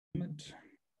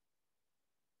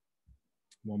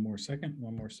One more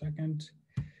second.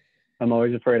 I'm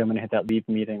always afraid I'm going to hit that leave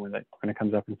meeting when it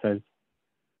comes up and says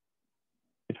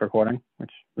it's recording,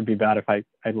 which would be bad if I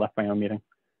left my own meeting.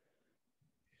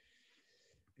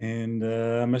 And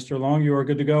Mr. Long, you are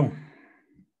good to go. All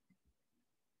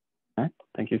right.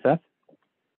 Thank you, Seth.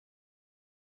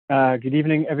 Good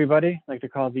evening, everybody. I'd like to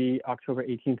call the October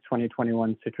 18th,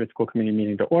 2021 Scituate School Committee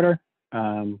meeting to order.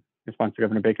 In response to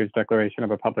Governor Baker's declaration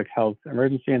of a public health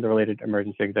emergency and the related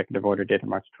emergency executive order dated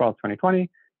March 12, 2020,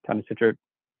 Town of Scituate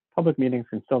public meetings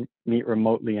can still meet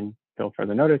remotely until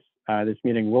further notice. This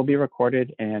meeting will be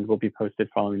recorded and will be posted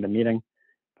following the meeting.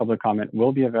 Public comment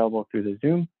will be available through the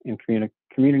Zoom, and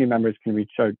community members can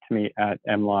reach out to me at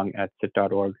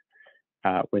mlong@cit.org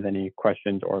with any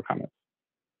questions or comments.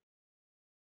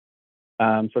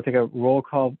 So I'll take a roll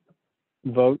call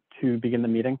vote to begin the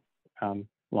meeting.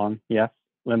 Long, yes.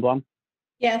 Lindblom?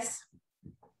 Yes.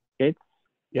 Gates?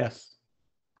 Yes.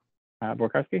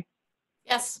 Borkowski?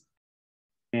 Yes.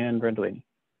 And Brandolini?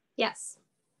 Yes.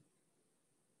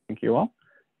 Thank you all.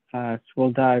 So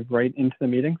we'll dive right into the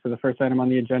meeting. So the first item on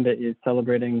the agenda is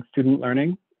celebrating student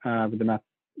learning with the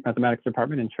mathematics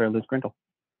department and Chair Liz Grindle.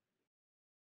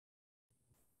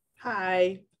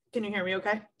 Hi, can you hear me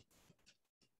okay?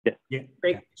 Yes. Yeah.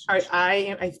 Great. All right,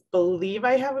 I believe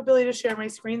I have ability to share my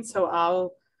screen, so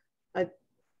I'll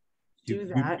do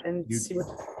that and see what.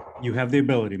 You have the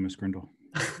ability, Ms. Grindle.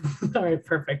 All right,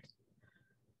 perfect.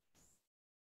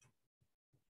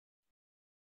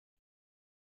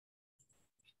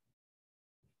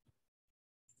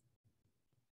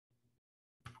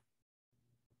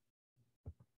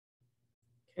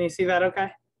 Can you see that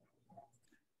okay?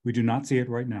 We do not see it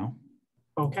right now.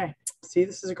 Okay. See,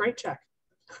 this is a great check.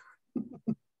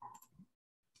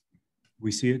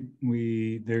 We see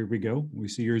it. There we go. We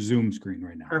see your Zoom screen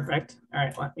right now. Perfect. All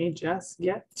right, let me just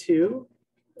get to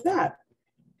that.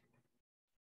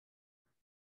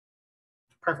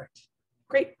 Perfect.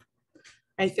 Great.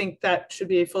 I think that should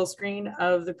be a full screen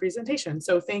of the presentation.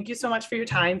 So thank you so much for your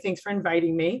time. Thanks for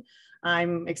inviting me.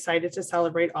 I'm excited to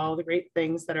celebrate all the great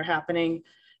things that are happening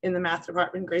in the math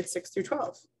department, grades 6 through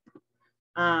 12.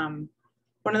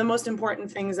 One of the most important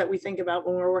things that we think about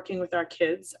when we're working with our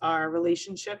kids are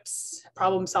relationships,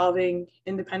 problem solving,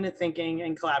 independent thinking,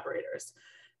 and collaborators.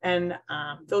 And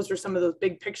those are some of those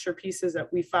big picture pieces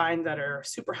that we find that are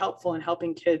super helpful in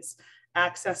helping kids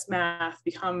access math,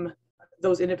 become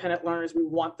those independent learners we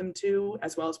want them to,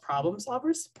 as well as problem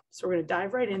solvers. So we're going to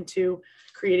dive right into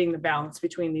creating the balance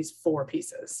between these four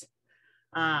pieces.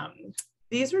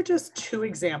 These are just two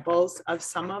examples of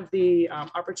some of the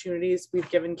opportunities we've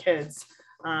given kids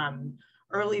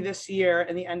early this year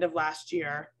and the end of last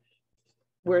year,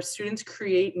 where students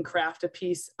create and craft a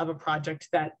piece of a project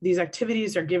that these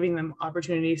activities are giving them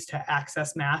opportunities to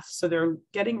access math. So they're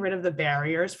getting rid of the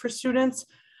barriers for students,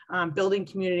 building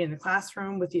community in the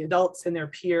classroom with the adults and their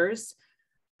peers.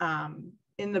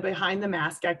 In the behind the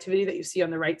mask activity that you see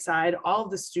on the right side, all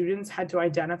of the students had to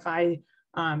identify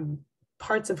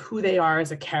parts of who they are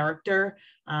as a character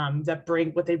that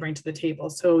bring what they bring to the table.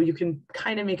 So you can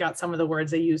kind of make out some of the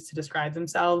words they use to describe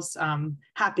themselves: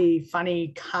 happy, funny,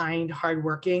 kind,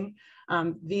 hardworking.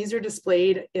 These are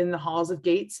displayed in the halls of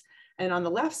Gates. And on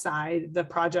the left side, the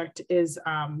project is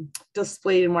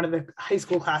displayed in one of the high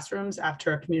school classrooms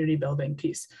after a community building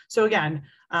piece. So again,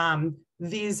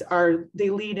 they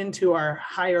lead into our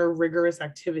higher rigorous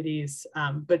activities,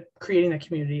 but creating the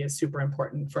community is super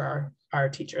important for our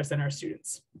teachers and our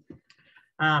students.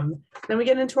 Then we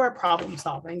get into our problem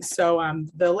solving. So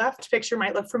the left picture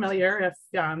might look familiar if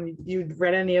you'd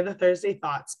read any of the Thursday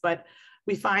Thoughts, but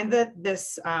we find that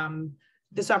this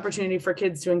opportunity for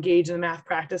kids to engage in the math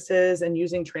practices and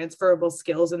using transferable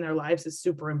skills in their lives is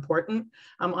super important.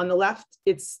 On the left,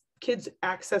 it's kids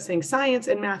accessing science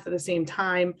and math at the same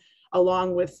time,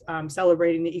 along with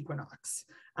celebrating the equinox.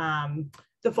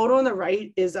 The photo on the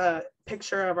right is a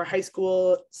picture of our high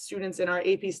school students in our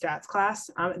AP Stats class.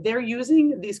 They're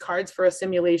using these cards for a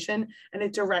simulation, and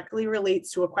it directly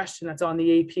relates to a question that's on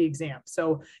the AP exam.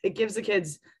 So it gives the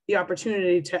kids the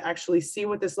opportunity to actually see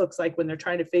what this looks like when they're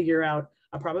trying to figure out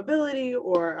a probability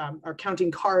or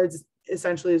counting cards,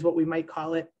 essentially is what we might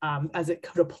call it, as it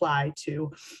could apply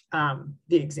to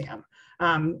the exam.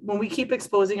 When we keep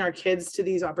exposing our kids to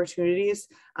these opportunities,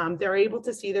 they're able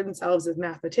to see themselves as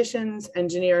mathematicians,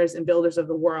 engineers, and builders of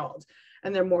the world.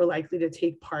 And they're more likely to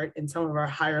take part in some of our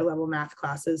higher level math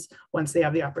classes once they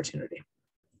have the opportunity.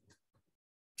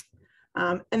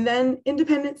 And then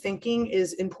independent thinking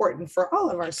is important for all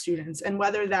of our students. And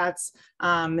whether that's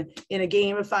in a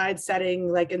gamified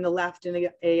setting, like in the left in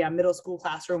a middle school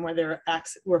classroom where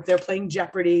they're playing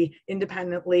Jeopardy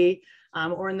independently,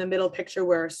 or in the middle picture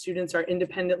where students are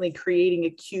independently creating a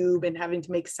cube and having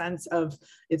to make sense of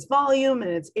its volume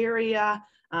and its area.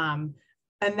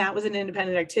 And that was an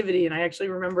independent activity. And I actually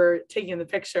remember taking the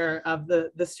picture of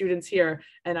the students here.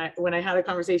 And when I had a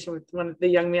conversation with the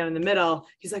young man in the middle,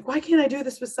 he's like, why can't I do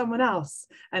this with someone else?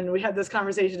 And we had this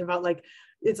conversation about like,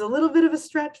 it's a little bit of a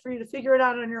stretch for you to figure it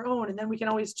out on your own. And then we can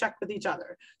always check with each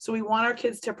other. So we want our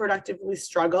kids to productively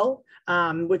struggle,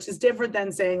 which is different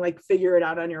than saying like, figure it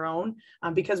out on your own,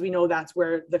 because we know that's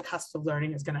where the cusp of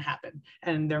learning is going to happen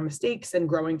and their mistakes and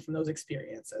growing from those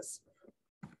experiences.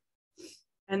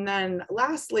 And then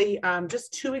lastly,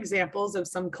 just 2 examples of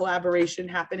some collaboration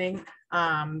happening.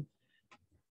 On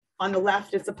the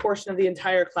left, it's a portion of the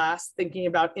entire class thinking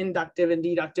about inductive and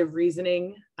deductive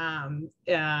reasoning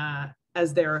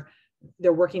as they're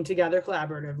working together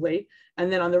collaboratively. And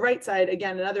then on the right side,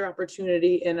 again, another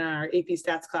opportunity in our AP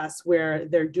Stats class where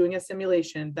they're doing a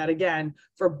simulation that, again,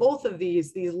 for both of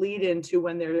these lead into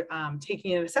when they're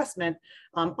taking an assessment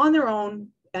on their own,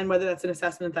 and whether that's an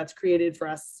assessment that's created for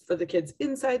us, for the kids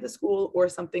inside the school, or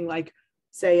something like,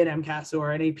 say, an MCAS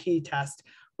or an AP test,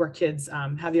 where kids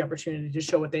have the opportunity to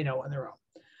show what they know on their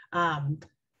own.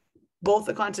 Both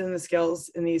the content and the skills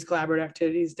in these collaborative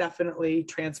activities definitely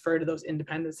transfer to those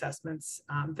independent assessments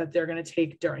that they're going to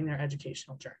take during their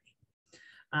educational journey.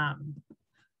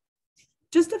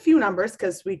 Just a few numbers,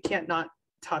 because we can't not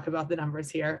talk about the numbers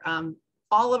here.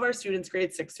 All of our students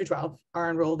grades 6 through 12 are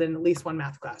enrolled in at least one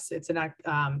math class. It's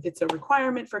a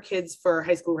requirement for kids for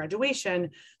high school graduation.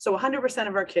 So 100%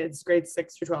 of our kids grades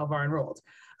 6 through 12 are enrolled.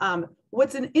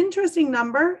 What's an interesting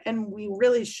number, and we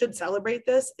really should celebrate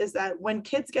this, is that when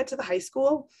kids get to the high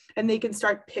school and they can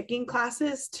start picking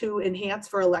classes to enhance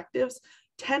for electives,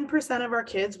 10% of our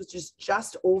kids, which is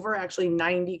just over actually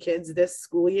 90 kids this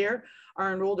school year,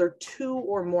 are enrolled in 2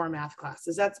 or more math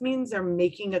classes. That means they're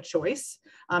making a choice,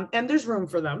 and there's room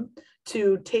for them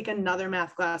to take another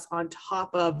math class on top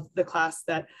of the class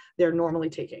that they're normally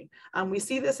taking. We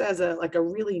see this as a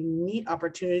really neat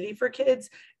opportunity for kids,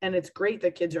 and it's great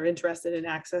that kids are interested in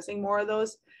accessing more of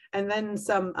those. And then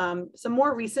some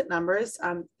more recent numbers,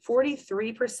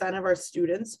 43% of our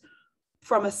students,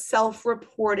 from a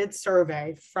self-reported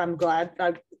survey from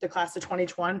the class of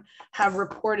 2021, have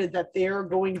reported that they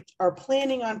are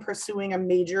planning on pursuing a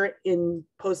major in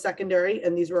post-secondary,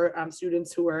 and these were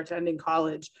students who were attending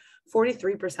college.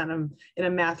 43% of them in a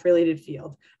math-related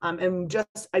field. And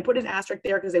I put an asterisk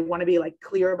there because they want to be like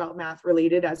clear about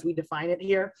math-related as we define it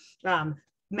here.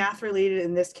 Math-related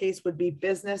in this case would be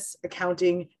business,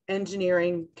 accounting,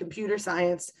 engineering, computer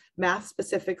science, math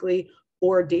specifically,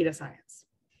 or data science.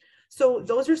 So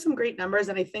those are some great numbers.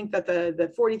 And I think that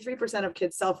the 43% of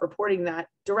kids self-reporting that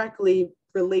directly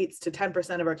relates to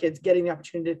 10% of our kids getting the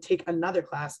opportunity to take another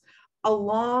class,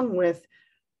 along with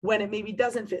when it maybe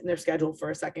doesn't fit in their schedule for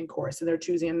a second course and they're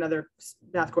choosing another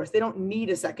math course. They don't need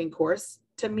a second course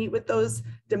to meet with those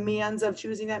demands of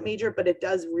choosing that major, but it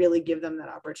does really give them that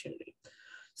opportunity.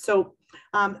 So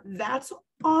that's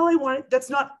all I wanted.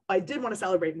 I did want to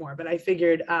celebrate more, but I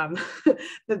figured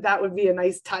that would be a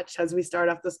nice touch as we start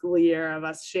off the school year of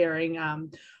us sharing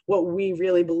what we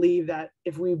really believe, that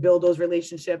if we build those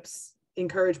relationships,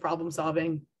 encourage problem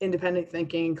solving, independent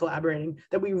thinking, collaborating,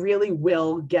 that we really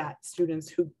will get students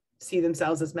who see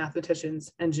themselves as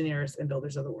mathematicians, engineers, and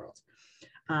builders of the world.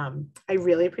 I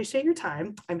really appreciate your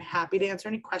time. I'm happy to answer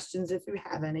any questions if you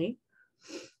have any.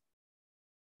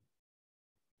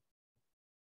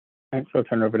 Thanks. So I'll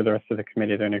turn it over to the rest of the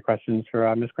committee. Are there any questions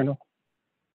for Ms. Grindle?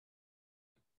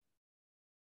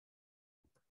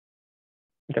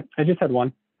 Okay, I just had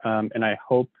one, and I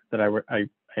hope that I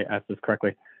asked this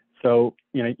correctly. So,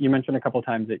 you mentioned a couple of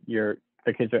times that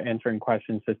the kids are answering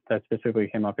questions that specifically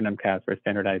came up in MCAS or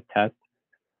standardized tests.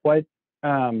 What,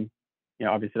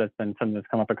 obviously that's been something that's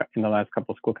come up in the last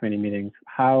couple of school committee meetings.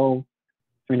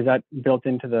 Is that built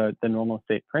into the normal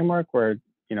state framework where,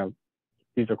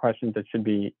 these are questions that should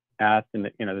be asked and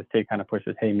that, the state kind of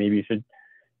pushes, hey, maybe you should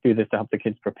do this to help the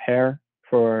kids prepare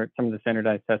for some of the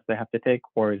standardized tests they have to take?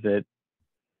 Or is it,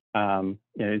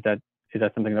 is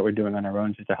that something that we're doing on our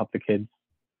own just to help the kids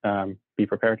be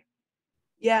prepared?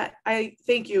 Yeah, I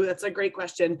thank you. That's a great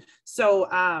question. So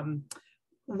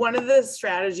one of the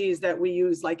strategies that we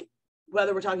use, like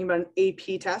whether we're talking about an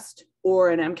AP test or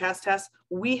an MCAS test,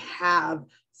 we have,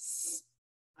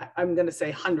 I'm going to say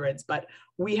hundreds, but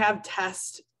we have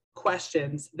test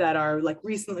questions that are like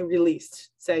recently released.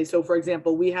 So for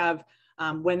example, we have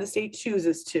When the state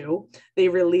chooses to, they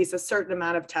release a certain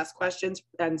amount of test questions.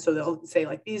 And so they'll say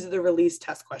like, these are the released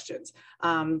test questions.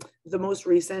 The most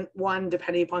recent one,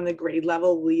 depending upon the grade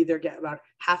level, we either get about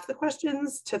half the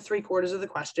questions to 3/4 of the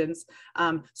questions.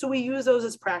 So we use those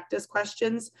as practice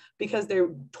questions because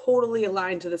they're totally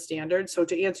aligned to the standards. So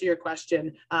to answer your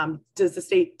question, does the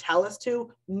state tell us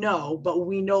to? No, but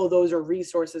we know those are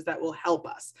resources that will help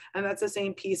us. And that's the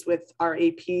same piece with our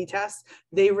AP tests.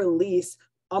 They release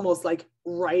almost like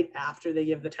right after they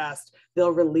give the test,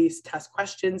 they'll release test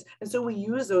questions. And so we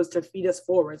use those to feed us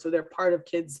forward. So they're part of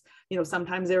kids, you know,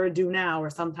 sometimes they're a do now, or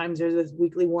sometimes there's this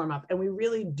weekly warm up. And we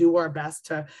really do our best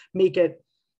to make it,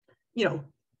 you know,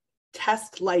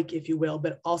 test-like, if you will,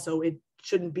 but also it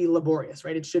shouldn't be laborious,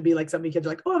 right? It should be like something kids are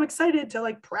like, oh, I'm excited to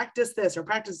like practice this or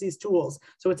practice these tools.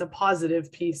 So it's a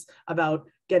positive piece about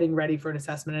getting ready for an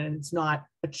assessment, and it's not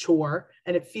a chore,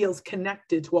 and it feels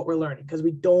connected to what we're learning because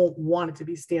we don't want it to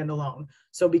be standalone.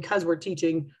 So because we're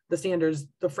teaching the standards,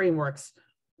 the frameworks,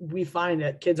 we find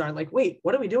that kids aren't like, wait,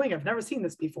 what are we doing? I've never seen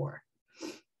this before.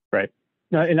 Right.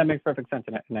 No, and that makes perfect sense,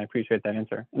 and I appreciate that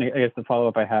answer. And I guess the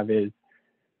follow-up I have is,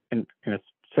 and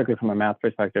strictly from a math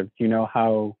perspective, do you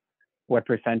know what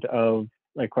percent of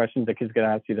like questions that kids get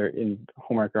asked either in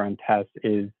homework or on tests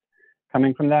is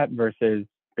coming from that versus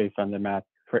based on the math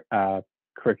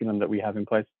curriculum that we have in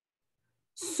place?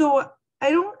 So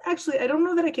I don't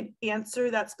know that I could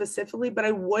answer that specifically, but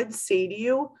I would say to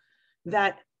you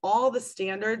that all the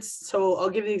standards, so I'll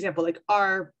give you the example, like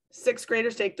our 6th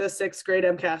graders take the 6th grade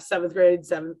MCAS, 7th grade,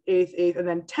 7th, 8th, and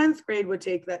then 10th grade would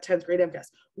take that 10th grade MCAS.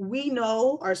 We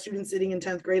know our students sitting in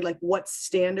 10th grade, like what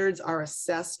standards are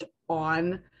assessed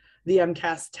on the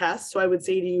MCAS test. So I would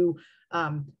say to you,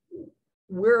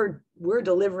 we're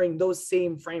delivering those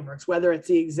same frameworks, whether it's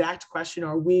the exact question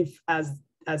or we've as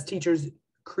teachers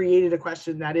created a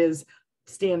question that is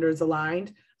standards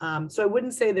aligned. So I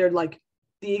wouldn't say they're like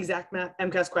the exact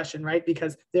MCAS question, right?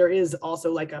 Because there is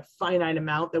also like a finite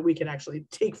amount that we can actually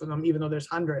take from them, even though there's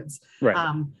hundreds.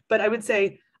 Right. But I would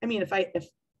say, I mean, if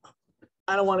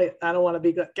I don't want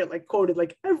to get like quoted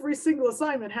like every single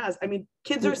assignment has. I mean,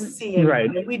 kids are seeing, right.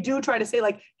 And we do try to say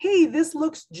like, hey, this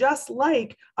looks just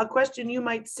like a question you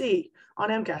might see on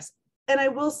MCAS. And I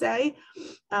will say,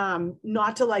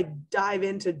 not to like dive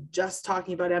into just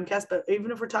talking about MCAS, but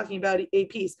even if we're talking about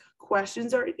APs,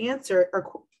 questions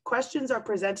are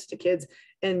presented to kids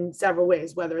in several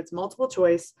ways, whether it's multiple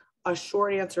choice, a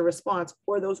short answer response,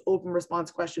 or those open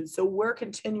response questions. So we're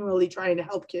continually trying to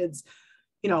help kids,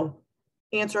 you know,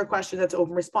 answer a question that's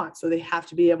open response. So they have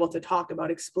to be able to talk about,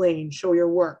 explain, show your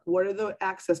work. What are the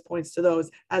access points to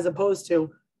those, as opposed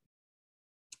to,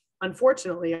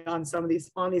 unfortunately, on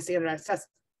these standardized tests,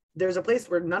 there's a place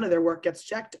where none of their work gets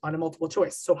checked on a multiple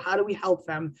choice. So how do we help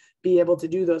them be able to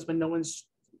do those when no one's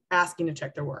asking to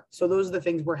check their work? So those are the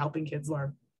things we're helping kids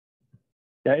learn.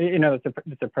 Yeah, you know,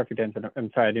 it's a perfect answer.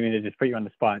 I'm sorry, I didn't mean to just put you on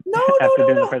the spot No, after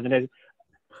doing no. the presentation.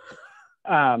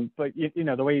 But you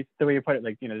know, the way you put it,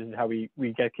 like, you know, this is how we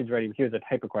get kids ready. Here's the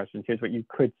type of questions. Here's what you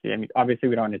could see. I mean, obviously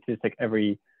we don't want to just take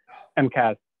every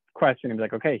MCAS question and be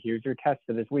like, okay, here's your test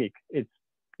for this week. It's,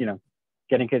 you know,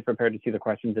 getting kids prepared to see the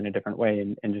questions in a different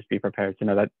way and just be prepared. So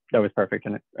no, that was perfect.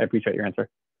 And I appreciate your answer.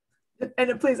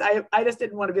 And please, I just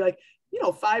didn't want to be like, you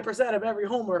know, 5% of every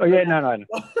homework. Oh yeah, no.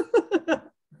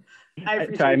 I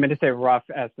appreciate Sorry, I meant to say rough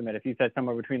estimate. If you said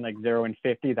somewhere between like 0 and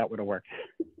 50, that would have worked.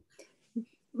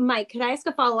 Mike, could I ask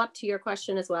a follow-up to your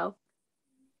question as well?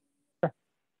 Sure.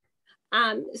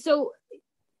 So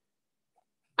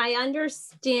I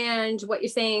understand what you're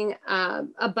saying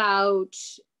about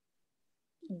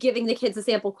giving the kids the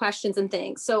sample questions and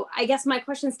things. So I guess my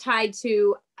question's tied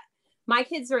to, my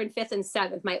kids are in 5th and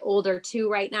 7th, my older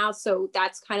 2 right now. So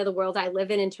that's kind of the world I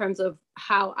live in terms of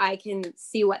how I can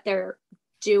see what they're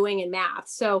doing in math.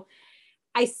 So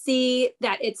I see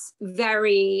that it's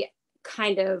very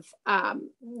kind of,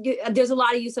 there's a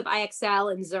lot of use of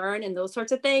IXL and Zern and those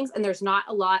sorts of things. And there's not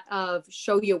a lot of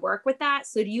show your work with that.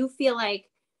 So do you feel like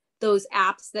those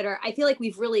apps that are, I feel like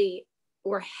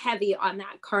we're heavy on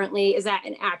that currently. Is that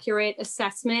an accurate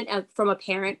assessment from a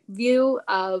parent view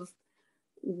of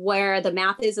where the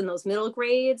math is in those middle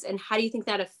grades? And how do you think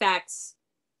that affects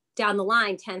down the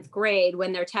line, 10th grade,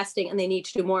 when they're testing and they need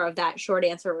to do more of that short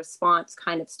answer response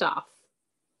kind of stuff?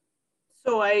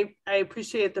 So I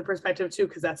appreciate the perspective too,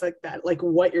 because that's like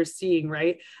what you're seeing,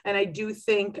 right? And I do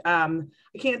think, I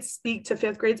can't speak to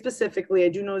 5th grade specifically. I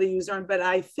do know they use Zern, but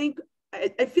I think,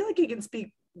 I feel like I can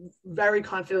speak very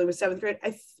confidently with 7th grade.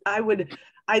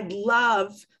 I'd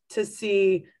love to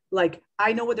see like,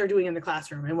 I know what they're doing in the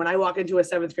classroom. And when I walk into a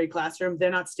 7th grade classroom,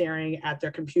 they're not staring at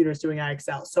their computers doing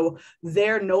IXL. So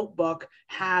their notebook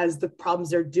has the problems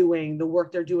they're doing, the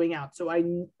work they're doing out. So I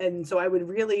would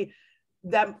really,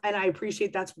 that, and I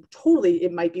appreciate that's totally,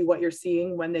 it might be what you're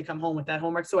seeing when they come home with that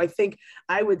homework. So I think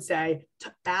I would say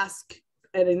to ask,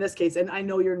 and in this case, and I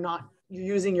know you're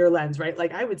using your lens, right?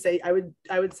 Like I would say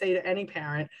to any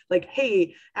parent, like,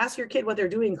 hey, ask your kid what they're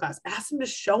doing in class. Ask them to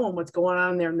show them what's going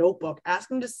on in their notebook. Ask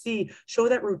them to show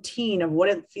that routine of what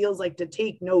it feels like to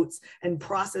take notes and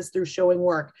process through showing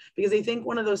work. Because I think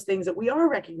one of those things that we are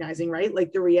recognizing, right?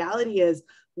 Like the reality is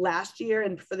last year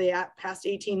and for the past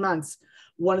 18 months,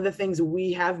 one of the things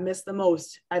we have missed the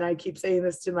most, and I keep saying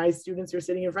this to my students who are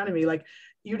sitting in front of me, like,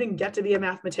 you didn't get to be a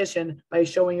mathematician by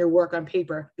showing your work on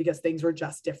paper because things were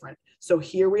just different. So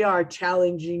here we are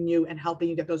challenging you and helping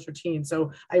you get those routines.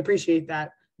 So I appreciate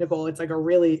that, Nicole. It's like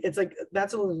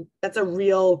that's a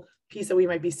real piece that we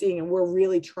might be seeing. And we're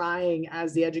really trying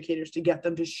as the educators to get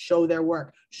them to show their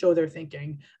work, show their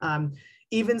thinking.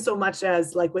 Even so much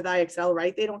as like with IXL,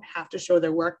 right? They don't have to show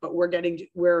their work, but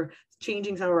we're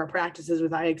changing some of our practices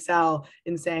with IXL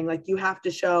in saying like, you have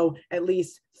to show at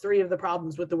least 3 of the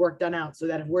problems with the work done out so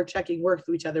that if we're checking work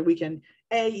to each other, we can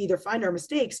either find our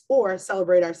mistakes or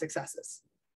celebrate our successes.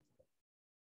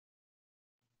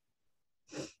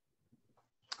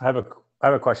 I have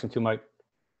a question too, Mike.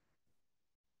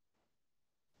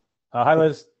 Hi,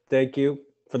 Liz. Thank you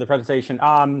for the presentation.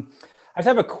 I just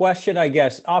have a question, I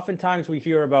guess. Oftentimes we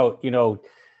hear about,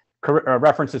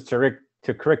 references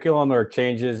to curriculum or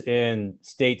changes in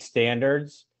state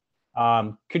standards.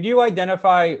 Could you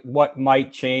identify what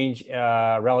might change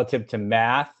relative to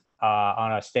math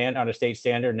on a state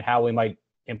standard and how we might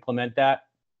implement that?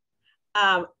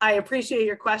 I appreciate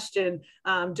your question.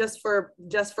 Just for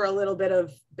a little bit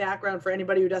of background for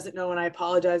anybody who doesn't know, and I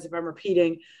apologize if I'm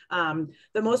repeating,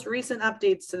 the most recent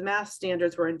updates to the math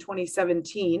standards were in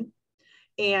 2017.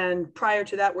 And prior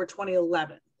to that were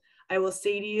 2011. I will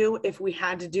say to you, if we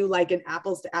had to do like an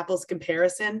apples to apples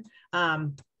comparison,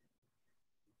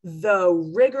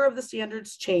 the rigor of the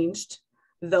standards changed,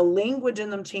 the language in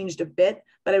them changed a bit,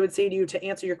 but I would say to you, to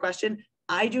answer your question,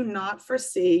 I do not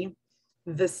foresee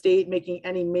the state making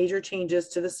any major changes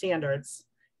to the standards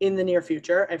in the near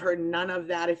future. I've heard none of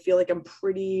that. I feel like I'm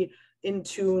pretty in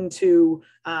tune to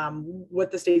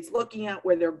what the state's looking at,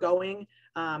 where they're going.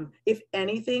 If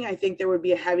anything, I think there would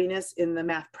be a heaviness in the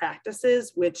math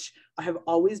practices, which have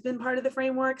always been part of the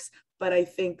frameworks, but I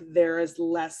think there is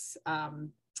less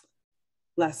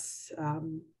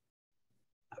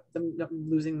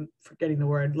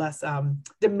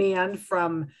demand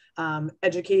from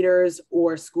educators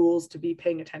or schools to be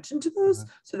paying attention to those.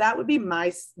 So that would be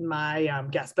my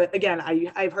guess. But again,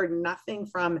 I've heard nothing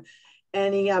from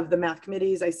any of the math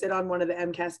committees. I sit on one of the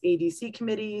MCAS ADC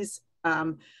committees,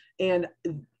 and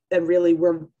really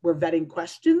we're vetting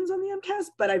questions on the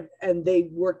MCAS, and they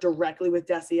work directly with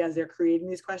DESE as they're creating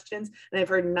these questions. And I've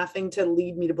heard nothing to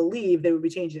lead me to believe they would be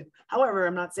changing. However,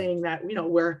 I'm not saying that,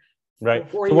 we're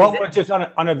right. So what was just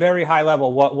on a very high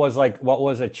level, what was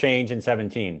a change in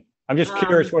 17? I'm just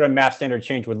curious what a math standard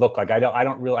change would look like.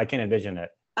 I can't envision it.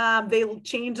 They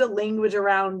changed the language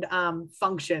around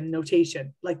function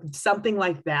notation, like something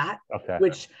like that. Okay.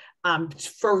 Which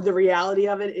for the reality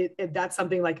of it, that's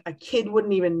something like a kid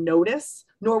wouldn't even notice,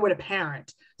 nor would a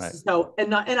parent. Right. So,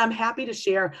 and I'm happy to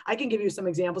share. I can give you some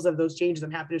examples of those changes.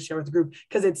 I'm happy to share with the group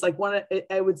because it's like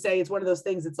I would say it's one of those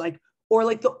things. It's like, or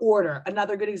like the order.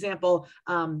 Another good example,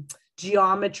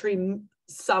 geometry.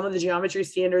 Some of the geometry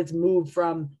standards moved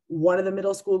from one of the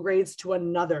middle school grades to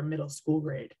another middle school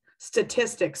grade.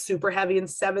 Statistics super heavy in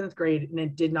 7th grade, and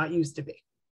it did not used to be.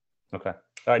 Okay.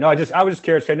 All right. No, I was just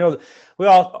curious. I know we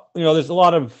all, there's a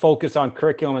lot of focus on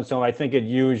curriculum and so on. I think it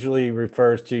usually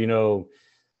refers to,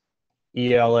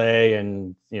 ELA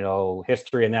and,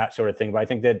 history and that sort of thing. But I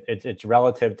think that it's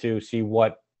relative to see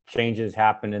what changes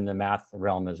happen in the math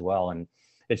realm as well. And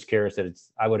it's curious that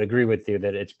I would agree with you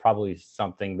that it's probably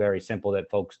something very simple that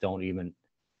folks that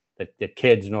the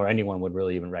kids nor anyone would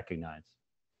really even recognize.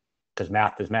 Because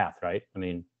math is math, right? I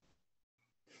mean,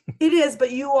 it is,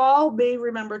 but you all may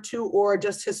remember too, or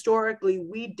just historically,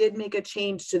 we did make a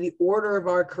change to the order of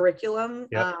our curriculum.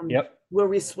 Yep. Where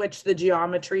we switched the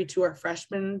geometry to our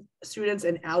freshman students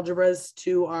and algebras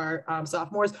to our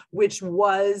sophomores, which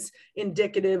was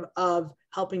indicative of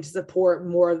helping to support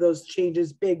more of those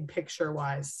changes, big picture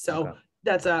wise. So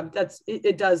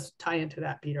it does tie into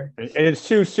that, Peter. And it's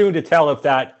too soon to tell if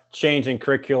that change in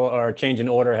curriculum or change in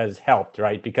order has helped,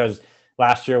 right? Because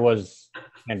last year was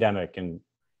pandemic and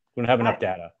we don't have enough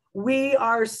data. we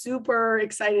are super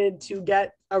excited to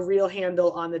get a real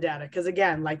handle on the data. Because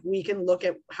again, like we can look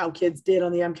at how kids did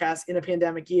on the MCAS in a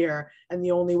pandemic year. And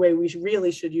the only way we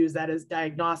really should use that is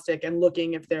diagnostic and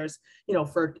looking if there's, you know,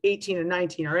 for 18 and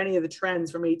 19 or any of the trends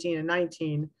from 18 and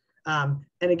 19. And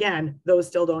again, those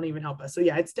still don't even help us. So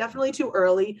yeah, it's definitely too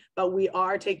early, but we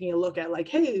are taking a look at like,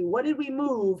 hey, what did we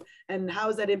move and how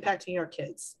is that impacting our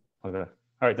kids? Okay. All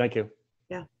right. Thank you.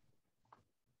 Yeah.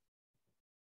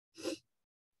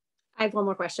 I have one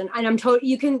more question, and I'm told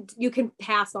you can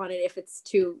pass on it if it's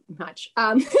too much.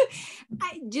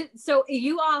 So are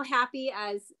you all happy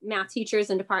as math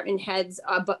teachers and department heads,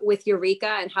 but with Eureka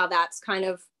and how that's kind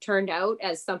of turned out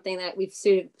as something that we've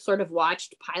sort of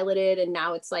watched, piloted, and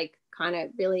now it's like kind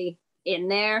of really in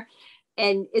there?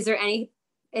 And is there any,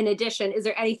 in addition, is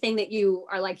there anything that you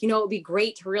are like, you know, it would be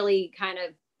great to really kind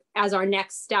of, as our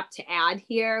next step to add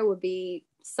here would be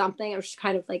something? I'm just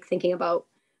kind of like thinking about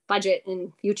budget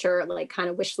and future, like kind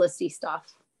of wish listy stuff.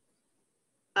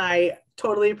 I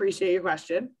totally appreciate your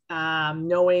question.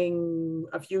 Knowing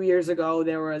a few years ago,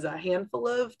 there was a handful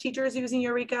of teachers using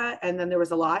Eureka, and then there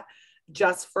was a lot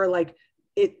just for like,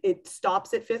 it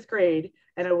stops at 5th grade.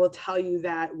 And I will tell you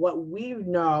that what we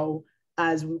know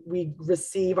as we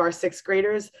receive our 6th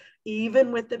graders,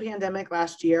 even with the pandemic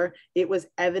last year, it was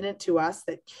evident to us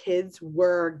that kids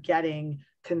were getting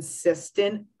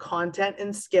consistent content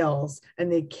and skills,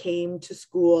 and they came to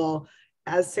school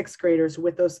as 6th graders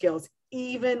with those skills,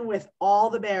 even with all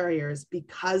the barriers,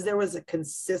 because there was a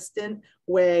consistent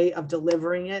way of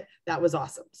delivering it. That was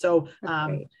awesome. So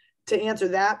to answer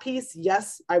that piece,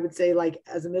 yes, I would say like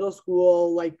as a middle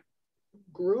school like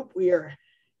group, we are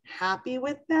happy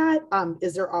with that.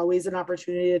 Is there always an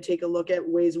opportunity to take a look at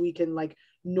ways we can like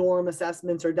norm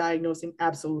assessments or diagnosing?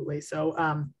 Absolutely. So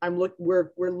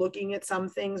we're looking at some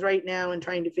things right now and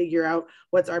trying to figure out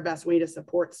what's our best way to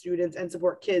support students and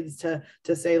support kids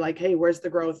to say like, hey, where's the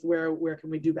growth? Where can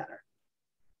we do better?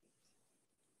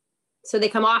 So they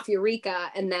come off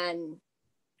Eureka and then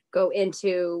go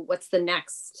into what's the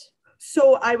next?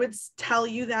 So I would tell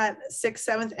you that 6th,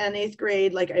 7th, and 8th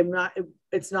grade, like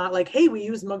it's not like, hey, we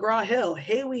use McGraw-Hill.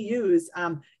 Hey, we use,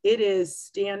 it is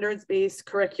standards-based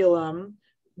curriculum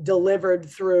delivered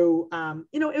through,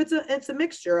 you know, it's a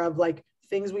mixture of like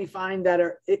things we find that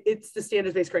are, it's the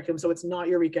standards-based curriculum. So it's not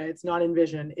Eureka, it's not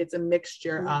Envision. It's a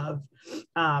mixture of,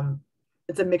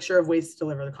 ways to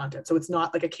deliver the content. So it's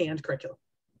not like a canned curriculum.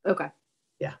 Okay.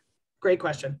 Yeah, great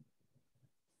question.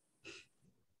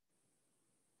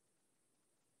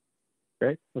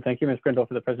 Great. Well, thank you, Ms. Grindle,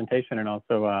 for the presentation and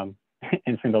also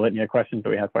answering the litany of questions that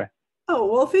we had for you. Oh,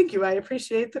 well, thank you. I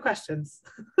appreciate the questions.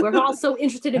 We're all so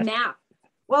interested in math.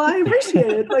 Well, I appreciate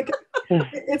it. Like,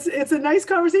 it's a nice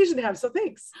conversation to have. So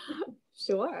thanks.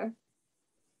 Sure.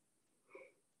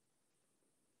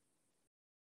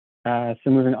 So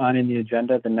moving on in the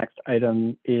agenda, the next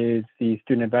item is the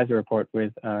student advisor report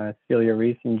with Celia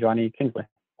Reese and Johnny Kingsley.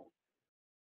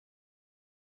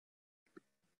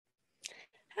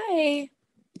 Hi.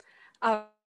 All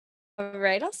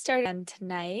right, I'll start on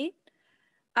tonight.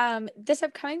 This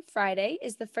upcoming Friday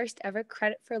is the first ever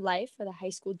Credit for Life for the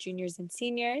high school juniors and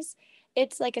seniors.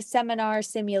 It's like a seminar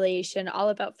simulation all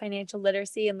about financial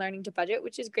literacy and learning to budget,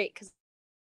 which is great because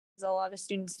a lot of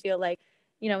students feel like,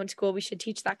 you know, in school we should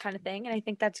teach that kind of thing. And I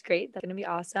think that's great. That's going to be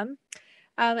awesome.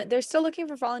 They're still looking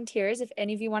for volunteers. If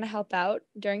any of you want to help out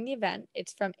during the event,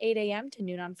 it's from 8 a.m. to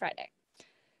noon on Friday.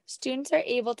 Students are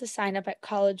able to sign up at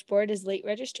College Board as late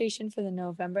registration for the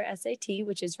November SAT,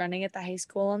 which is running at the high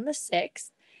school on the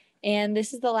 6th. And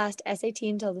this is the last SAT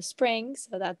until the spring.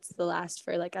 So that's the last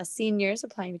for like us seniors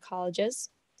applying to colleges,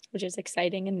 which is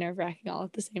exciting and nerve-wracking all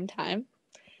at the same time.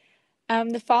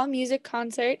 The fall music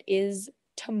concert is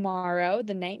tomorrow,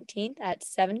 the 19th at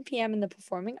 7 p.m. in the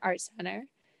Performing Arts Center.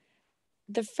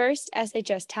 The first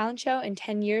SHS talent show in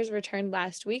 10 years returned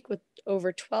last week with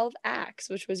over 12 acts,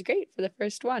 which was great for the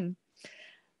first one.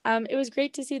 It was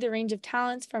great to see the range of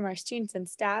talents from our students and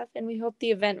staff, and we hope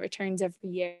the event returns every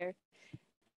year.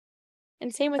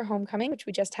 And same with our homecoming, which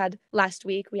we just had last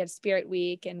week. We had Spirit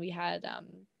Week, and we had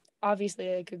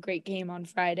obviously like a great game on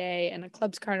Friday and a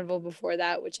clubs carnival before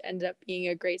that, which ended up being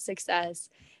a great success.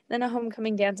 Then a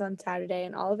homecoming dance on Saturday,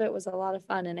 and all of it was a lot of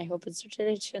fun, and I hope it's a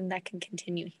tradition that can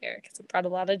continue here because it brought a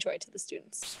lot of joy to the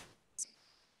students.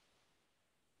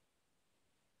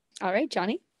 All right,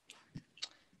 Johnny.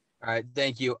 All right,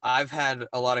 thank you. I've had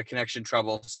a lot of connection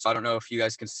trouble, so I don't know if you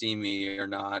guys can see me or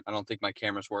not. I don't think my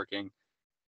camera's working.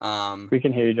 We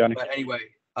can hear you, Johnny. But anyway,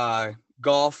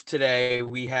 golf today,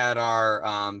 we had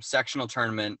our sectional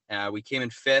tournament. We came in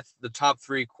 5th. The top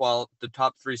three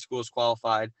schools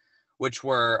qualified, which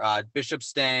were Bishop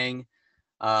Stang,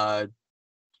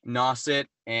 Nauset,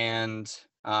 and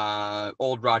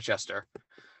Old Rochester.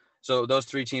 So those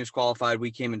 3 teams qualified.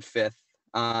 We came in 5th.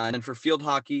 And then for field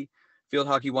hockey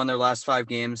won their last 5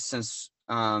 games since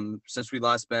we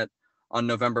last met on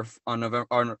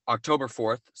October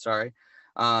 4th. Sorry.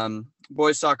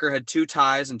 Boys soccer had 2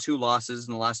 ties and 2 losses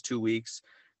in the last 2 weeks.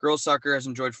 Girls soccer has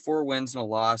enjoyed 4 wins and a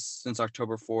loss since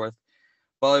October 4th.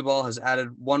 Volleyball has added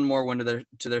 1 more win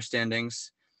to their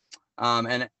standings.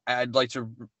 And I'd like to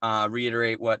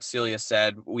reiterate what Celia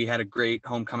said. We had a great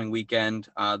homecoming weekend.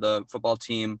 The football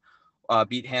team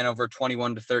beat Hanover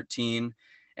 21-13,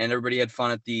 and everybody had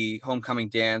fun at the homecoming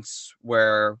dance,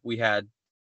 where we had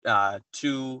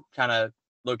 2 kind of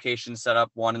locations set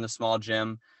up, one in the small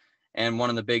gym and one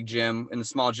in the big gym. In the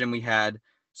small gym, we had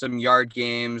some yard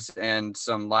games and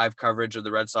some live coverage of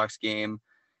the Red Sox game.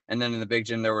 And then in the big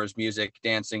gym, there was music,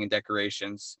 dancing, and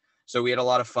decorations. So we had a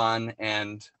lot of fun,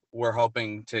 and we're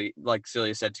hoping to, like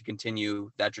Celia said, to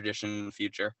continue that tradition in the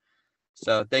future.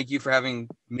 So thank you for having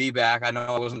me back. I know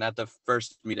I wasn't at the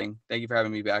first meeting. Thank you for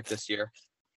having me back this year.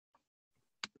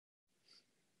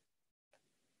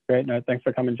 Great. No, thanks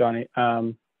for coming, Johnny.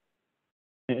 And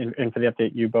for the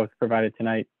update you both provided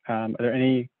tonight. Are there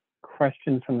any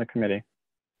questions from the committee?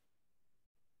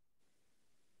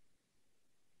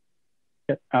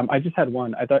 I just had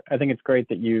one. I think it's great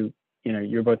that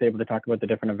you're both able to talk about the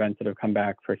different events that have come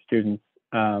back for students.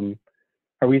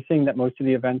 Are we seeing that most of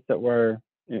the events that were,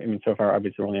 I mean, so far,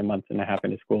 obviously we're only a month and a half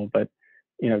into school, but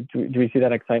do we see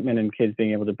that excitement in kids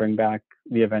being able to bring back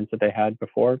the events that they had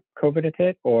before COVID had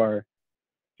hit, or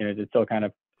is it still kind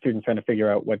of students trying to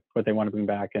figure out what they want to bring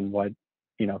back and what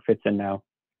fits in now?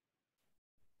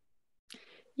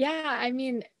 Yeah, I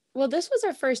mean, well, this was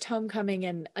our first homecoming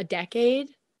in a decade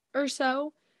or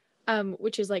so,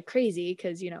 which is like crazy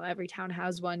because every town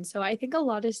has one. So I think a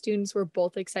lot of students were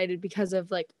both excited because of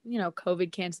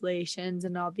COVID cancellations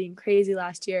and all being crazy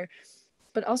last year,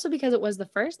 but also because it was the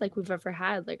first we've ever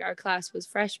had. Our class was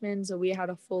freshmen, so we had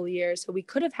a full year, so we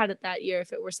could have had it that year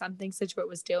if it were something Scituate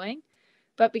was doing.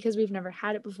 But because we've never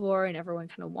had it before and everyone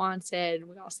kind of wants it and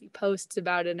we all see posts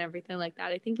about it and everything like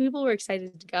that, I think people were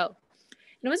excited to go.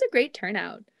 And it was a great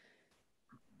turnout.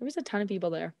 There was a ton of people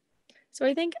there. So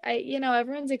I think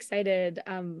everyone's excited.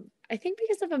 I think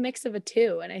because of a mix of a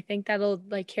two, and I think that'll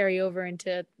carry over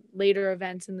into later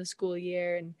events in the school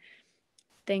year and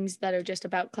things that are just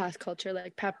about class culture,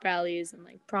 like pep rallies and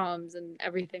proms and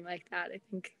everything like that. I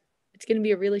think it's going to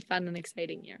be a really fun and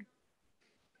exciting year.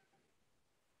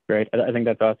 Great. I think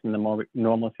that's awesome. The more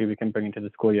normalcy we can bring into the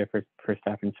school year for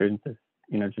staff and students is,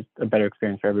 just a better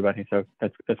experience for everybody. So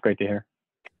that's great to hear.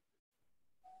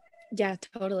 Yeah,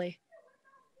 totally.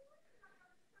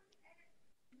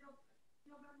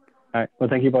 All right. Well,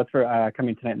 thank you both for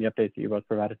coming tonight and the updates that you both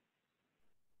provided.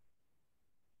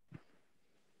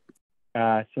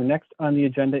 So next on the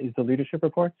agenda is the leadership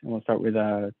reports, and we'll start with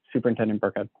Superintendent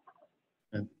Burkhead.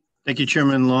 Thank you,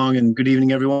 Chairman Long, and good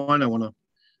evening, everyone. I want to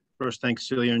first thank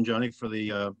Celia and Johnny for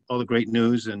all the great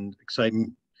news and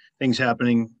exciting things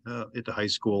happening at the high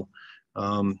school.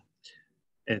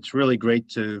 It's really great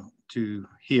to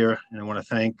hear, and I want to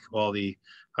thank all the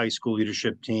high school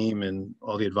leadership team and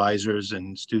all the advisors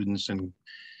and students and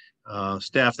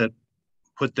staff that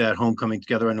put that homecoming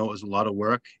together. I know it was a lot of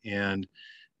work, and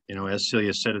as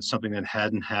Celia said, it's something that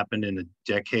hadn't happened in a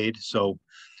decade. So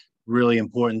really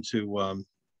important to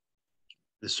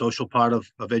the social part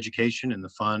of education and the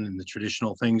fun and the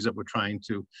traditional things that we're trying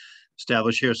to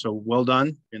establish here. So well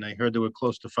done. And I heard there were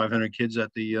close to 500 kids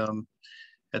at the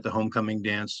homecoming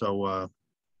dance. So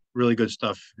really good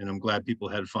stuff. And I'm glad people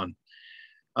had fun.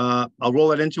 I'll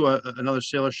roll it into another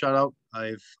Sailor shout out.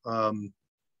 I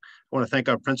want to thank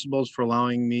our principals for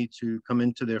allowing me to come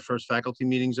into their first faculty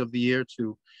meetings of the year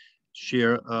to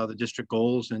share the district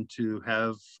goals and to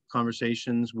have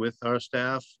conversations with our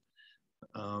staff.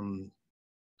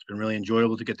 It's been really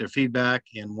enjoyable to get their feedback.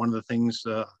 And one of the things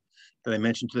that I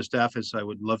mentioned to the staff is I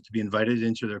would love to be invited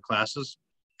into their classes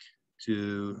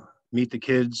to meet the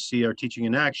kids, see our teaching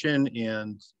in action,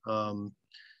 and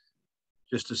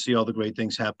just to see all the great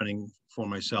things happening for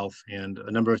myself. And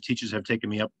a number of teachers have taken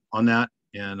me up on that,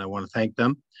 and I want to thank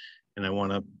them. And I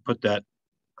want to put that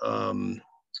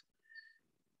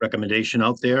recommendation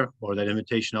out there, or that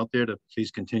invitation out there, to please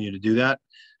continue to do that.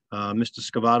 Mr.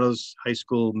 Scavato's high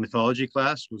school mythology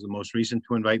class was the most recent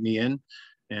to invite me in,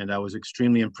 and I was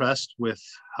extremely impressed with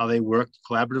how they worked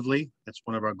collaboratively. That's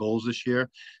one of our goals this year.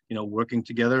 Working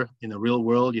together in the real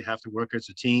world, you have to work as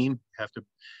a team, you have to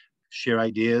share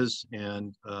ideas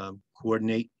and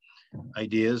coordinate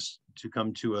ideas to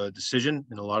come to a decision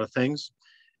in a lot of things.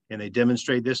 And they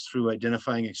demonstrate this through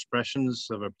identifying expressions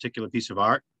of a particular piece of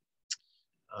art.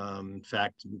 In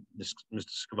fact, Mr.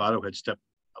 Scavato had stepped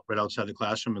up right outside the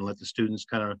classroom and let the students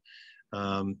kind of,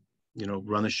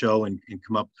 run the show and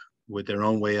come up with their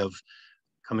own way of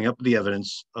coming up with the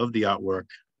evidence of the artwork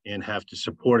and have to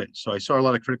support it. So I saw a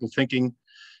lot of critical thinking.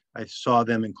 I saw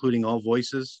them including all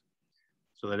voices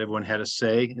so that everyone had a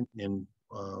say in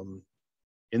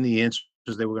the answers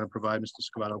they were going to provide, Mr.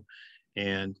 Scavato.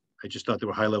 And I just thought there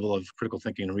were high level of critical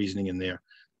thinking and reasoning in there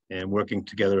and working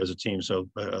together as a team. So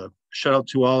shout out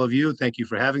to all of you. Thank you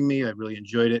for having me. I really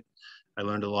enjoyed it. I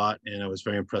learned a lot and I was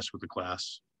very impressed with the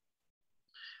class.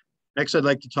 Next, I'd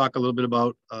like to talk a little bit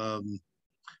about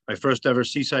my first ever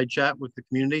Seaside chat with the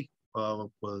community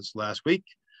was last week.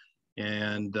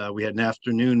 And we had an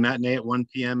afternoon matinee at 1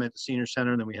 p.m. at the Senior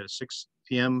Center, and then we had a 6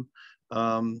 p.m.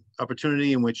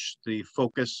 Opportunity in which the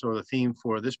focus or the theme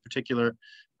for this particular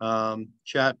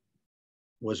chat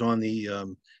was on the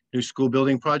new school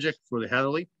building project for the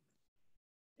Hatherley.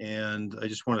 And I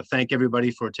just want to thank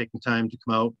everybody for taking time to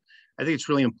come out. I think it's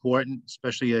really important,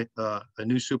 especially a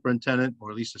new superintendent, or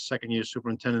at least a second-year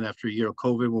superintendent after a year of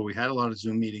COVID, where we had a lot of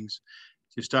Zoom meetings,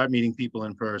 to start meeting people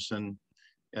in person.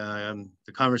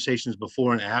 The conversations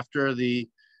before and after the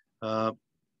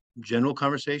general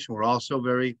conversation were also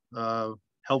very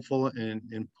helpful and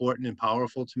important and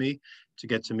powerful to me, to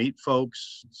get to meet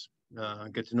folks,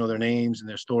 get to know their names and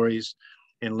their stories,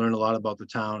 and learn a lot about the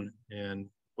town in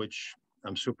which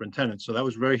I'm superintendent. So that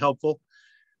was very helpful.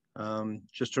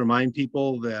 Just to remind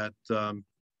people that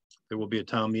there will be a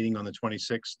town meeting on the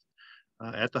 26th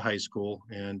at the high school,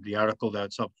 and the article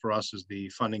that's up for us is the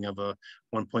funding of a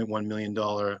 $1.1 million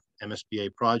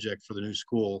MSBA project for the new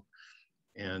school.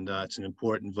 And it's an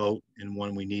important vote and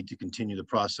one we need to continue the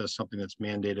process, something that's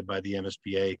mandated by the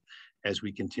MSBA as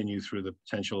we continue through the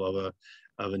potential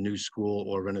of a new school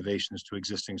or renovations to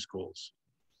existing schools.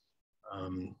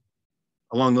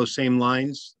 Along those same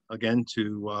lines, again,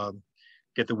 to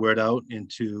get the word out and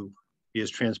to be as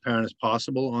transparent as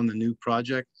possible on the new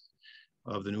project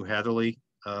of the new Hatherley.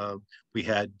 We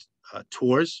had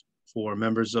tours for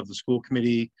members of the school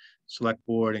committee, select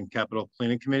board, and capital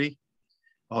planning committee.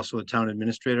 Also, the town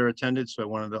administrator attended, so I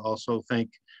wanted to also thank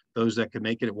those that could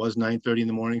make it. It was 9:30 in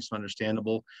the morning, so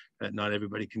understandable that not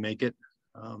everybody can make it.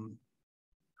 I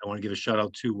want to give a shout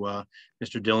out to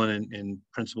Mr. Dillon and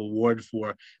Principal Ward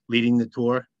for leading the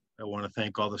tour. I want to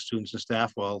thank all the students and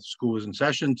staff while school was in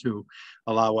session to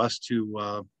allow us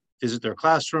to visit their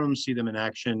classrooms, see them in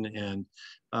action, and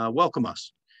welcome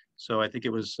us. So I think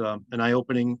it was an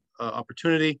eye-opening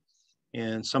opportunity,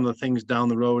 and some of the things down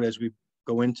the road as we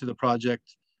go into the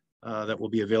project that will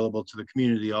be available to the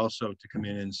community also to come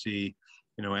in and see,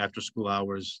 after school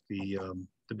hours, the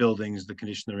buildings, the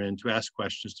condition they're in, to ask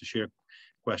questions, to share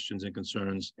questions and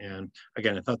concerns. And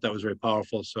again, I thought that was very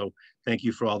powerful. So thank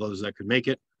you for all those that could make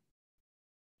it.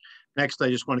 Next, I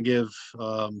just want to give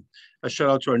a shout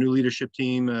out to our new leadership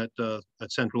team at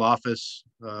central office.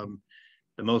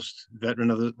 The most veteran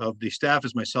of the staff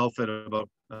is myself at about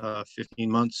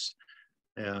 15 months.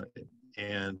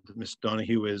 And Ms.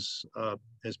 Donahue has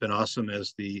been awesome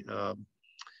as the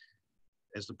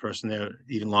person there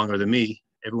even longer than me.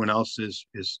 Everyone else is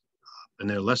been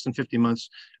there less than 50 months.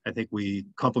 I think we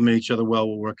complement each other well.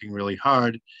 We're working really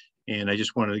hard. And I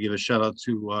just wanted to give a shout out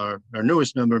to our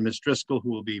newest member, Ms. Driscoll, who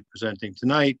will be presenting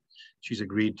tonight. She's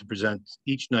agreed to present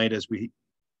each night as we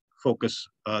focus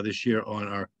this year on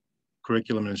our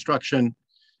curriculum and instruction.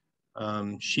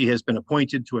 She has been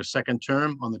appointed to a second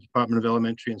term on the Department of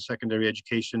Elementary and Secondary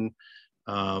Education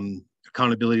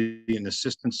Accountability and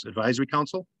Assistance Advisory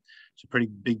Council. It's a pretty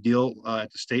big deal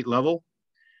at the state level.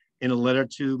 In a letter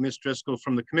to Ms. Driscoll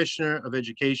from the Commissioner of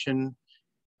Education,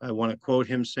 I want to quote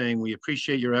him saying, "We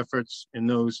appreciate your efforts and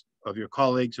those of your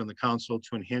colleagues on the council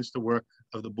to enhance the work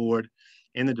of the board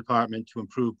and the department to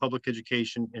improve public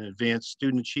education and advance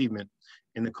student achievement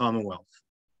in the Commonwealth.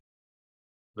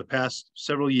 For the past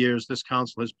several years, this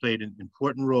council has played an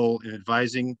important role in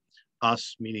advising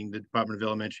us, meaning the Department of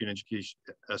Elementary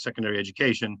and Secondary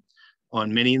Education,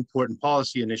 on many important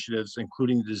policy initiatives,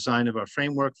 including the design of our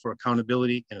framework for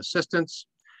accountability and assistance,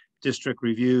 district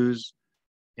reviews,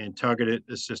 and targeted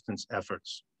assistance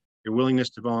efforts. Your willingness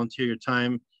to volunteer your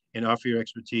time and offer your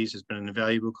expertise has been an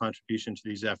invaluable contribution to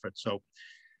these efforts." So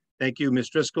thank you, Ms.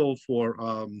 Driscoll, for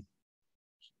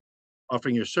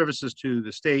offering your services to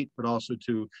the state, but also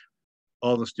to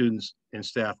all the students and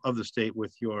staff of the state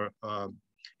with your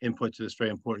input to this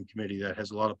very important committee that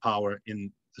has a lot of power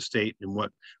in the state and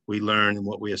what we learn and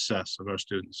what we assess of our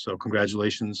students. So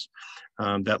congratulations.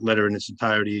 That letter in its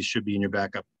entirety should be in your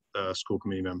backup school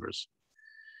committee members.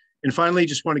 And finally,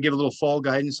 just want to give a little fall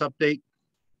guidance update.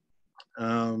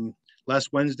 Last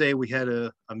Wednesday, we had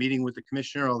a meeting with the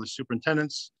commissioner, all the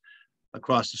superintendents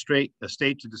across the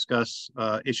state to discuss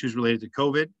issues related to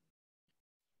COVID.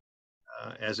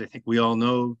 As I think we all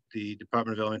know, the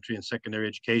Department of Elementary and Secondary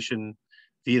Education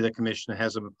via the commissioner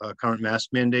has a current mask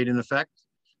mandate in effect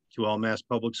to all Mass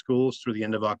public schools through the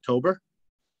end of October.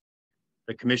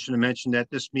 The commissioner mentioned at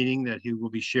this meeting that he will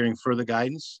be sharing further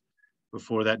guidance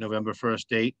before that November 1st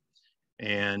date.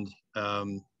 And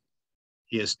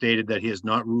he has stated that he has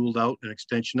not ruled out an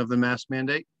extension of the mask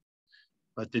mandate,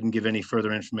 but didn't give any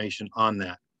further information on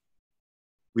that.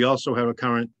 We also have a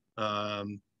current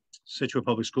Scituate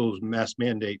Public Schools mask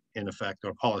mandate in effect,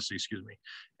 or policy, excuse me,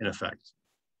 in effect.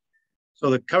 So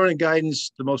the current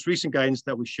guidance, the most recent guidance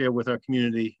that we share with our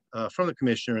community from the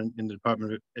commissioner in the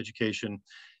Department of Education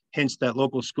hints that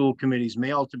local school committees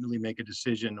may ultimately make a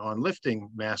decision on lifting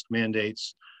mask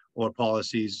mandates or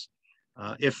policies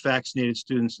if vaccinated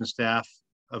students and staff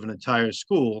of an entire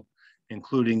school,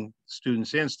 including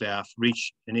students and staff,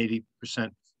 reach an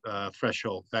 80%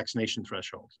 threshold, vaccination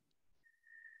threshold.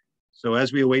 So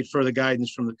as we await further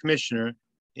guidance from the commissioner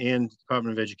and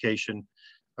Department of Education,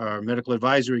 our medical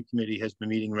advisory committee has been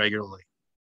meeting regularly.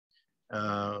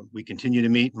 We continue to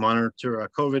meet, monitor our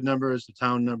COVID numbers, the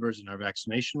town numbers, and our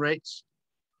vaccination rates.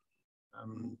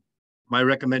 My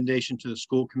recommendation to the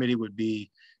school committee would be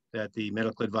that the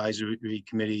medical advisory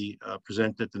committee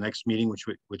present at the next meeting,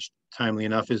 which timely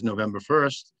enough is November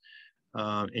 1st,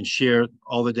 and share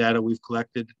all the data we've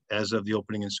collected as of the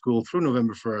opening in school through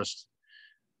November 1st,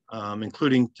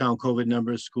 including town COVID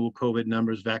numbers, school COVID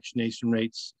numbers, vaccination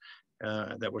rates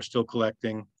that we're still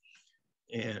collecting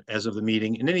as of the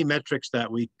meeting, and any metrics that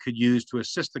we could use to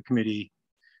assist the committee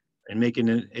in making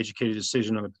an educated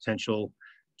decision on the potential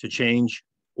to change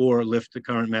or lift the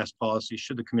current mask policy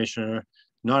should the commissioner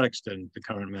not extend the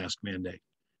current mask mandate.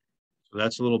 So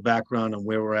that's a little background on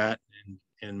where we're at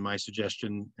and my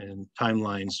suggestion and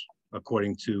timelines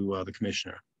according to the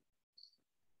commissioner.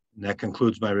 And that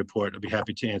concludes my report. I'll be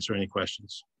happy to answer any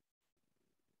questions.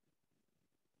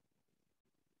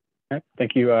 Okay.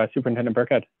 Thank you, Superintendent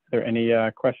Burkhead. Are there any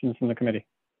questions from the committee?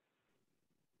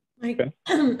 Okay.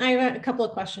 I have a couple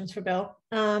of questions for Bill.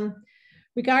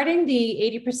 Regarding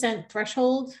the 80%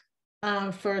 threshold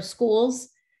for schools,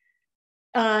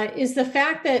 is the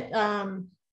fact that,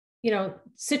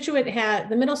 Scituate had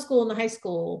the middle school and the high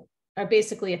school are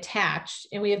basically attached,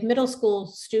 and we have middle school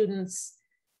students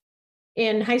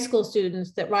and high school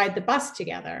students that ride the bus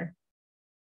together.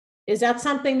 Is that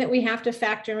something that we have to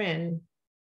factor in?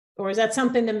 Or is that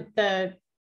something that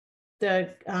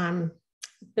the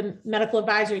medical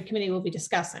advisory committee will be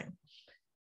discussing?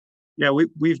 Yeah,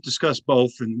 we've discussed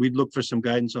both, and we'd look for some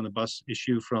guidance on the bus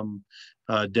issue from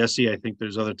DESE. I think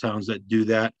there's other towns that do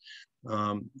that.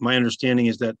 My understanding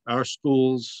is that our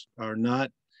schools are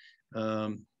not,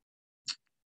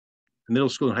 middle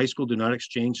school and high school do not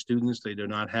exchange students. They do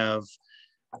not have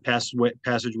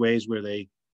passageways where they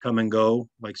come and go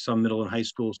like some middle and high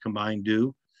schools combined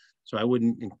do. So I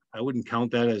wouldn't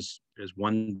count that as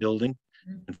one building.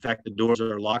 In fact, the doors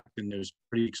are locked and there's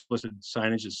pretty explicit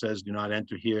signage that says do not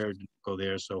enter here, go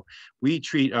there. So we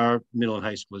treat our middle and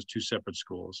high school as two separate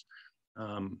schools.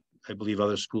 I believe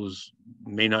other schools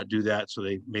may not do that, so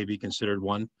they may be considered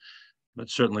one. But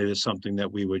certainly there's something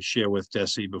that we would share with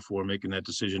DESE before making that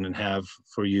decision and have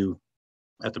for you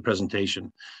at the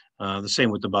presentation. The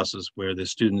same with the buses, where the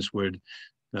students would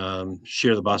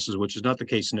share the buses, which is not the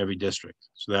case in every district.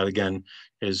 So that again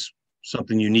is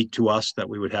something unique to us that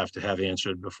we would have to have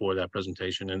answered before that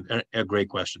presentation, and great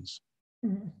questions.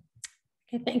 Mm-hmm.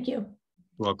 Okay, thank you. You're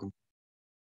welcome.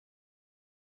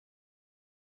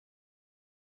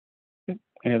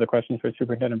 Any other questions for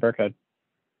Superintendent Burkhead?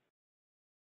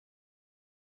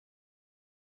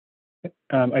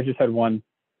 I just had one,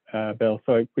 Bill.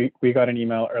 So we got an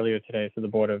email earlier today. So the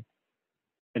Board of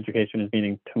Education is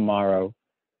meeting tomorrow.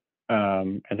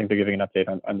 I think they're giving an update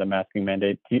on the masking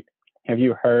mandate. Have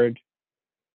you heard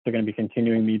they're going to be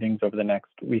continuing meetings over the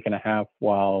next week and a half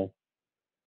while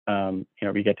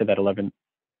we get to that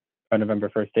November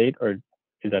 1st date, or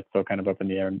is that still kind of up in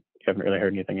the air and you haven't really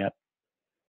heard anything yet?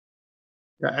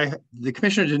 The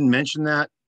commissioner didn't mention that.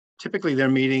 Typically their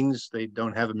meetings, they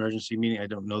don't have emergency meeting. I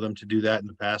don't know them to do that in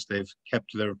the past. They've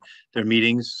kept their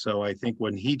meetings. So I think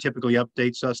when he typically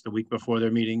updates us the week before their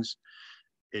meetings,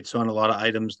 it's on a lot of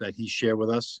items that he shared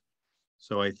with us.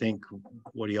 So I think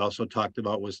what he also talked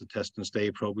about was the test and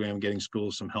stay program, getting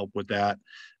schools some help with that.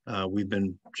 We've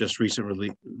been just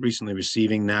recently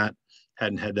receiving that.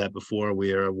 Hadn't had that before.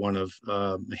 We are one of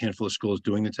a handful of schools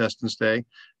doing the test and stay.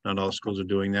 Not all schools are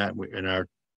doing that. And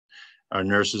our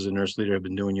nurses and nurse leader have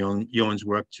been doing yeoman's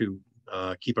work to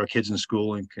keep our kids in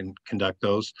school and can conduct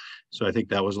those. So I think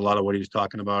that was a lot of what he was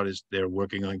talking about, is they're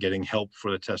working on getting help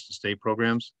for the test and stay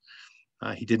programs.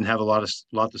 He didn't have a lot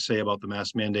to say about the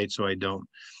mask mandate, so I don't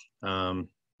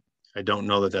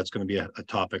know that that's going to be a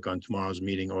topic on tomorrow's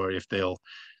meeting, or if they'll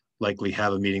likely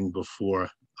have a meeting before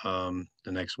the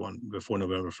next one, before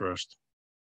November 1st.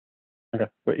 Okay,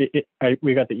 but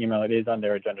we got the email. It is on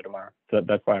their agenda tomorrow, so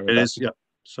that's why it is. Yeah.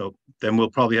 So then we'll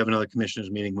probably have another commissioners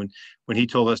meeting. When he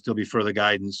told us there'll be further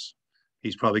guidance,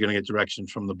 he's probably going to get direction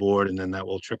from the board, and then that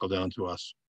will trickle down to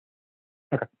us.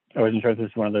 Okay, I wasn't sure if this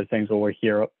is one of those things where we're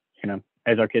here,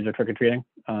 as our kids are trick or treating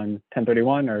on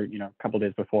 10/31, or a couple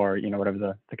days before,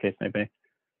 whatever the case may be.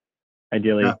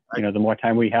 Ideally, the more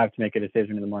time we have to make a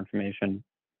decision and the more information,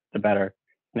 the better.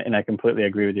 And I completely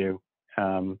agree with you.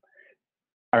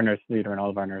 Our nurse leader and all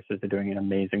of our nurses are doing an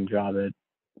amazing job at,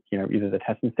 either the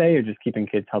test and stay or just keeping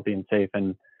kids healthy and safe,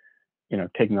 and,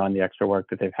 taking on the extra work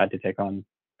that they've had to take on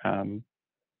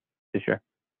this year.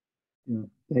 Yeah,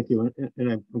 thank you.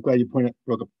 And I'm glad you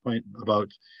broke a point about,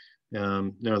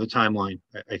 the timeline.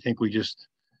 I think we just,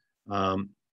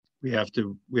 we have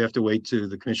to wait till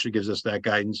the commissioner gives us that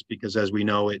guidance, because as we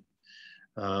know, it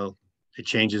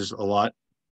changes a lot.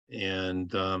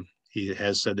 And he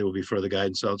has said there will be further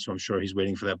guidance out, so I'm sure he's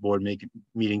waiting for that board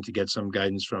meeting to get some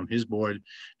guidance from his board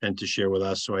and to share with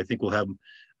us. So I think we'll have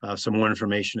some more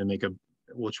information and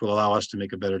which will allow us to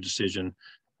make a better decision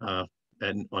on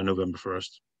November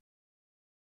 1st.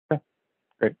 Okay,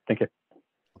 great, thank you.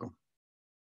 Welcome.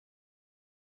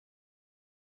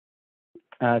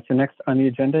 So next on the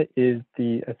agenda is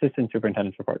the Assistant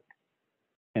Superintendent's report.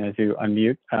 And as you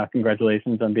unmute,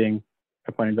 congratulations on being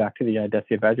appointed back to the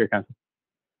DESE Advisory Council.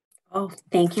 Oh,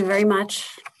 thank you very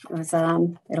much. It was,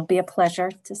 it'll be a pleasure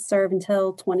to serve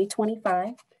until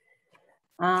 2025.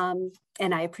 And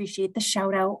I appreciate the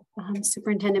shout out,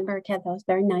 Superintendent Burkhead. That was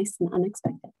very nice and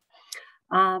unexpected.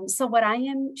 So what I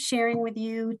am sharing with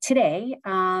you today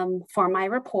for my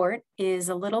report is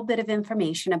a little bit of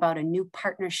information about a new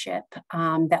partnership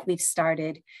that we've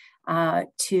started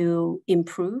to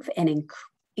improve and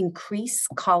increase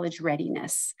college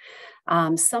readiness.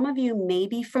 Some of you may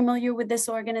be familiar with this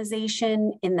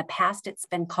organization. In the past, it's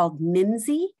been called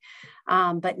MIMSI,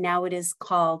 but now it is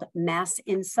called Mass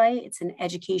Insight. It's an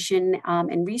education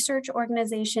and research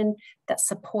organization that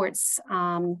supports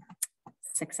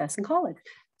success in college.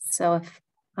 So if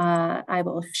I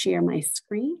will share my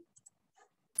screen.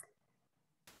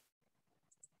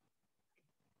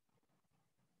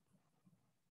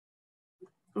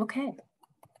 Okay.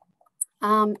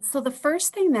 So the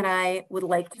first thing that I would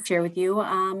like to share with you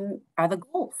are the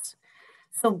goals.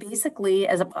 So basically,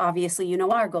 as obviously you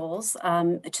know our goals,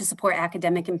 to support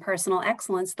academic and personal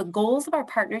excellence, the goals of our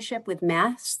partnership with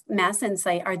Mass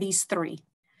Insight are these three: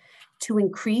 to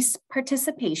increase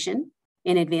participation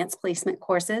in advanced placement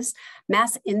courses.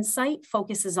 Mass Insight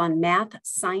focuses on math,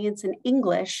 science, and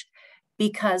English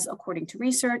because, according to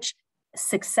research,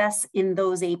 success in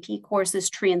those AP courses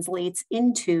translates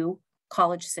into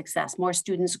college success, more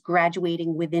students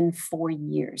graduating within 4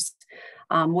 years,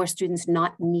 more students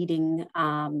not needing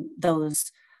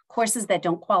those courses that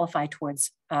don't qualify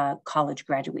towards college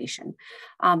graduation.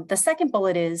 The second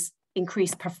bullet is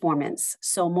increased performance,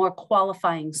 so more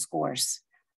qualifying scores,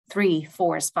 3,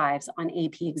 4s, 5s on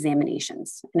AP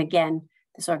examinations. And again,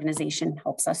 this organization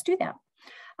helps us do that.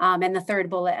 And the third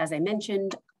bullet, as I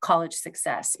mentioned, college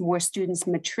success, more students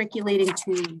matriculating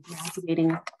to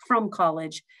graduating from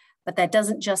college. But that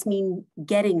doesn't just mean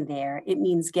getting there. It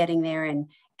means getting there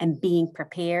and being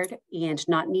prepared and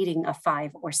not needing a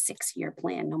 5 or 6 year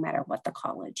plan, no matter what the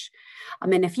college.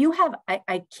 And if you have,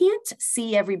 I can't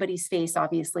see everybody's face,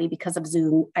 obviously, because of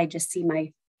Zoom. I just see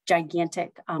my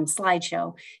gigantic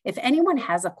slideshow. If anyone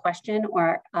has a question,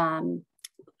 or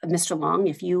Mr. Long,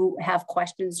 if you have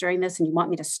questions during this and you want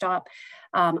me to stop,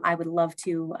 I would love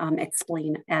to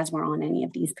explain as we're on any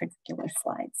of these particular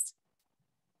slides.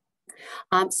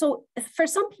 So for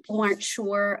some people who aren't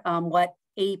sure what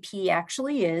AP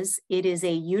actually is, it is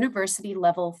a university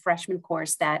level freshman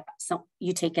course that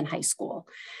you take in high school.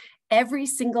 Every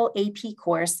single AP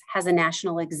course has a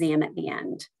national exam at the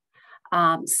end.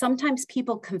 Sometimes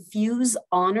people confuse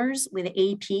honors with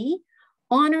AP.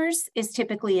 Honors is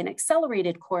typically an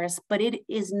accelerated course, but it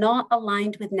is not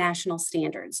aligned with national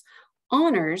standards.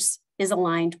 Honors is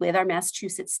aligned with our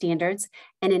Massachusetts standards,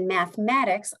 and in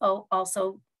mathematics,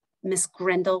 also Miss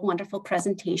Grendel, wonderful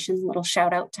presentation, little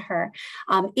shout out to her.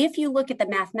 If you look at the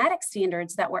mathematics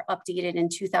standards that were updated in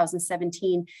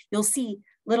 2017, you'll see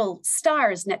little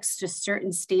stars next to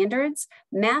certain standards.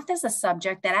 Math is a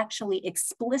subject that actually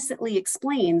explicitly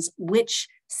explains which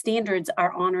standards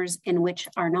are honors and which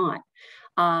are not.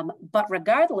 But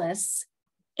regardless,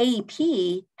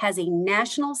 AP has a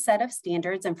national set of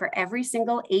standards, and for every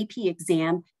single AP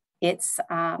exam,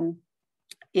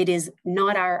 it is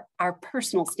not our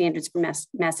personal standards for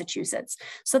Massachusetts.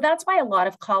 So that's why a lot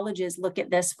of colleges look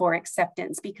at this for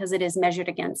acceptance, because it is measured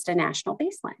against a national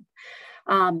baseline.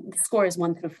 The score is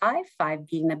 1 through 5, 5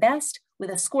 being the best. With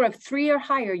a score of 3 or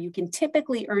higher, you can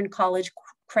typically earn college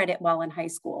credit while in high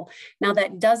school. Now,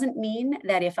 that doesn't mean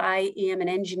that if I am an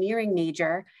engineering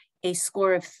major, a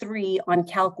score of 3 on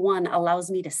Calc 1 allows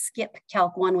me to skip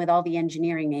Calc 1 with all the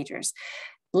engineering majors.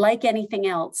 Like anything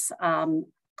else,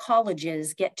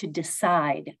 colleges get to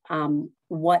decide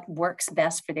what works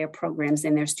best for their programs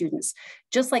and their students.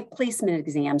 Just like placement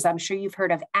exams, I'm sure you've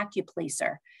heard of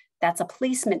AccuPlacer. That's a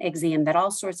placement exam that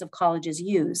all sorts of colleges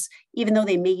use. Even though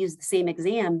they may use the same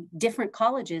exam, different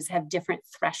colleges have different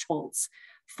thresholds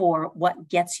for what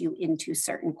gets you into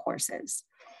certain courses.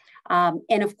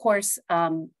 And of course,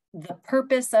 the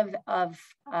purpose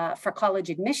for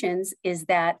college admissions is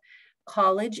that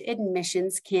college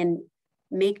admissions can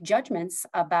make judgments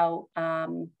about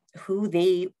who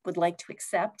they would like to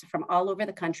accept from all over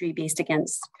the country based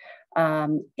against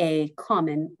a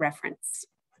common reference.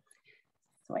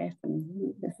 So I have to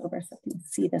move this over so I can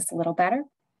see this a little better.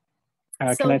 Can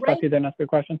I stop you there and ask a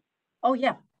question? Oh,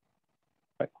 yeah.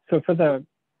 So for the,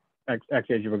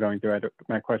 actually, as you were going through it,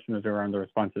 my question was around the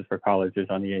responses for colleges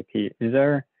on the AP. Is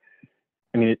there,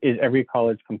 I mean, is every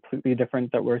college completely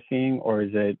different that we're seeing, or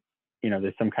is it, you know,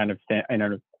 there's some kind of, I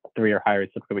know 3 or higher is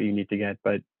typically what you need to get,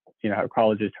 but, you know, are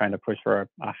colleges trying to push for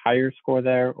a higher score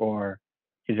there, or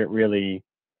is it really,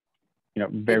 you know,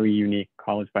 very unique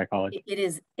college by college?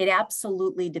 It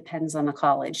absolutely depends on the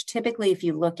college. Typically, if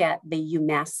you look at the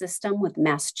UMass system with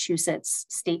Massachusetts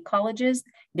state colleges,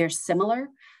 they're similar.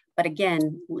 But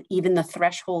again, even the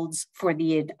thresholds for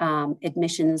the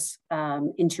admissions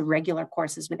into regular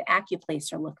courses with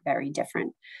AccuPlacer look very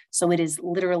different. So it is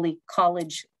literally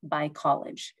college by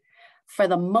college. For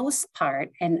the most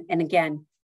part, and again,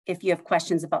 if you have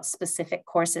questions about specific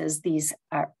courses, these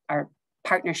are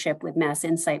partnership with Mass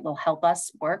Insight will help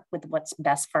us work with what's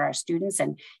best for our students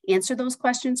and answer those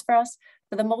questions for us.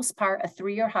 For the most part, a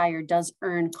 3 or higher does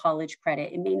earn college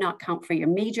credit. It may not count for your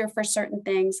major for certain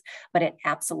things, but it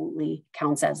absolutely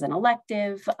counts as an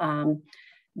elective.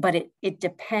 But it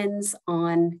depends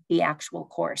on the actual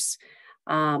course.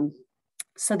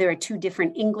 So there are 2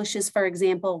 different Englishes, for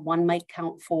example. One might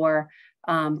count for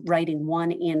writing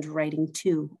 1 and writing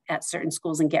 2 at certain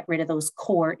schools and get rid of those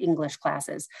core English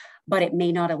classes, but it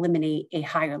may not eliminate a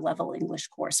higher level English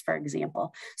course, for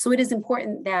example. So it is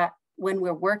important that when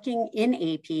we're working in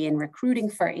AP and recruiting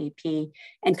for AP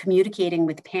and communicating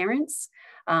with parents,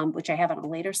 which I have on a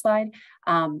later slide,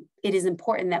 it is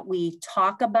important that we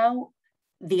talk about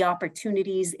the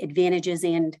opportunities, advantages,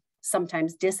 and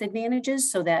sometimes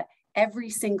disadvantages so that every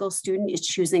single student is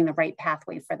choosing the right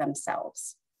pathway for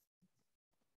themselves.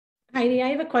 Heidi, I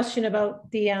have a question about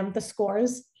the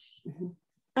scores,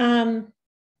 or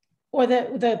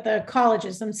the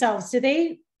colleges themselves. Do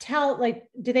they tell, like,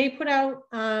 do they put out,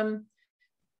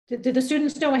 do the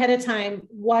students know ahead of time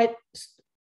what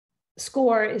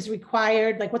score is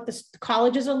required, like what the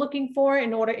colleges are looking for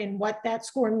in order, and what that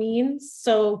score means?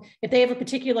 So if they have a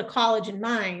particular college in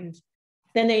mind,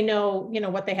 then they know, you know,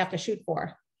 what they have to shoot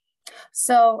for.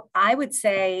 So I would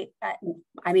say,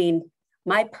 I mean,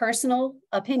 my personal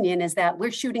opinion is that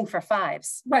we're shooting for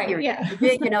 5s. Right. Period.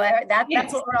 Yeah. You know,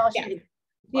 that's what we're all shooting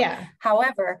for. Yeah.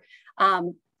 However,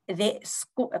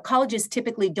 colleges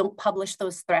typically don't publish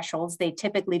those thresholds. They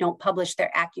typically don't publish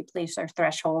their AccuPlacer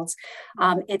thresholds.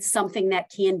 It's something that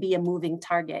can be a moving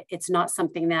target. It's not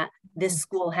something that this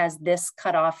school has this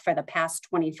cutoff for the past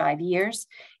 25 years.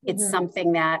 It's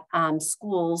something that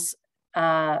schools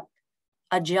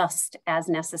adjust as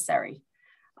necessary.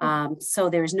 So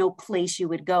there's no place you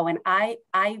would go. And I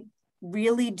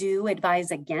really do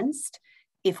advise against,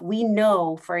 if we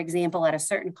know, for example, at a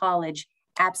certain college,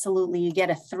 absolutely you get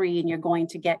a 3 and you're going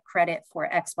to get credit for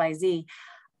XYZ.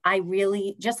 I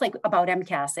really, just like about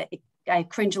MCAS, I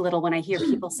cringe a little when I hear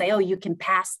people say, oh, you can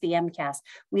pass the MCAS.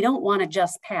 We don't want to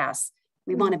just pass.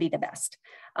 We want to be the best.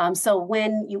 So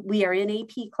when we are in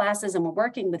AP classes and we're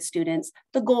working with students,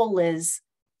 the goal is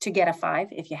to get a 5.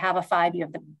 If you have a 5, you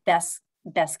have the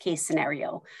best case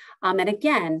scenario. And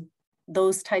again,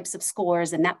 those types of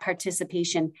scores and that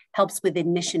participation helps with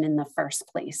admission in the first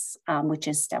place, which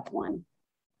is step 1.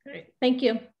 Great. Thank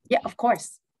you. Yeah, of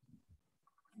course.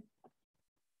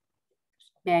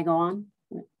 May I go on?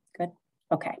 Good.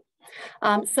 Okay.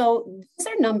 So these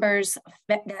are numbers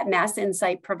that Mass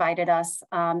Insight provided us.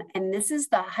 And this is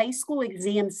the high school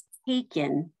exams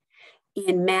taken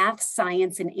in math,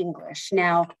 science, and English.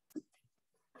 Now,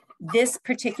 this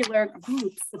particular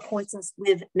group supports us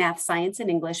with math, science,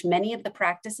 and English. Many of the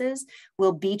practices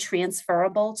will be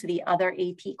transferable to the other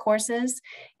AP courses.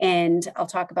 And I'll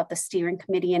talk about the steering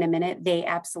committee in a minute. They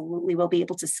absolutely will be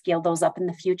able to scale those up in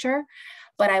the future.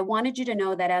 But I wanted you to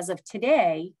know that as of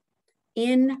today,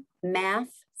 in math,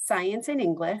 science, and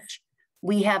English,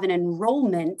 we have an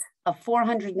enrollment of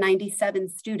 497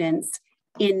 students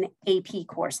in AP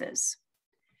courses.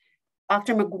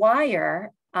 Dr. McGuire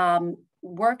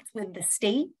worked with the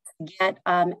state to get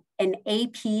an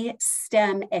AP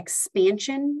STEM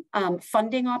expansion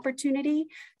funding opportunity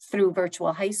through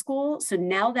virtual high school. So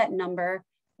now that number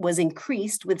was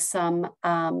increased with some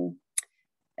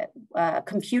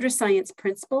computer science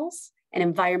principals and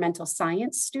environmental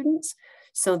science students.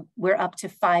 So we're up to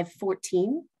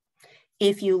 514.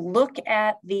 If you look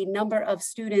at the number of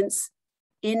students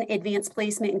in advanced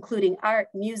placement, including art,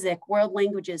 music, world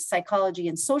languages, psychology,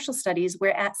 and social studies, we're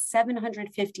at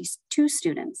 752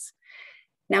 students.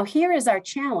 Now, here is our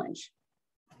challenge.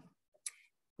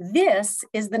 This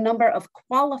is the number of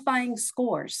qualifying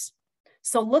scores.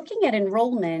 So looking at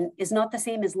enrollment is not the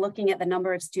same as looking at the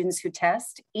number of students who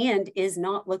test, and is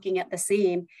not looking at the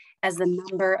same as the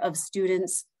number of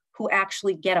students who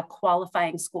actually get a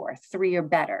qualifying score, 3 or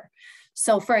better.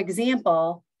 So for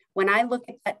example, when I look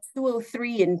at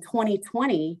 203 in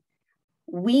 2020,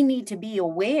 we need to be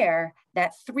aware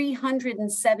that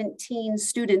 317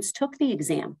 students took the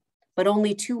exam, but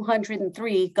only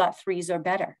 203 got 3s or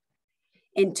better.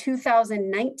 In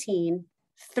 2019,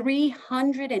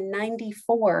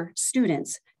 394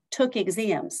 students took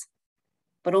exams,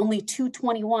 but only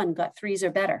 221 got 3s or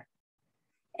better.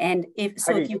 And if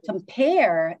you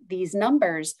compare these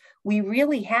numbers, we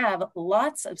really have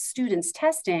lots of students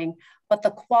testing, but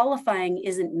the qualifying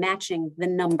isn't matching the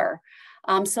number.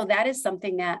 So that is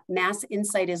something that Mass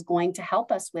Insight is going to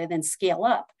help us with and scale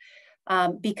up.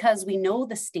 Because we know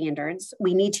the standards,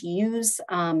 we need to use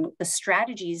the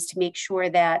strategies to make sure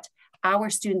that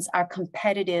our students are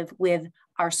competitive with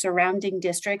our surrounding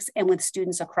districts and with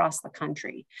students across the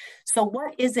country. So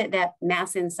what is it that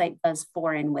Mass Insight does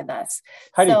for and with us?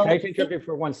 Heidi, can I interrupt you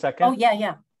for 1 second? Oh,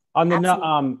 yeah. On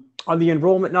the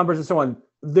enrollment numbers and so on,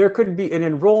 there could be an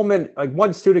enrollment, like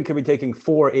one student could be taking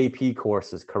 4 AP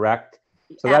courses, correct?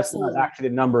 So that's not actually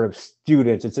the number of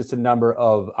students, it's just a number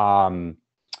of,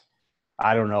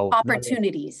 I don't know.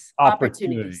 Opportunities.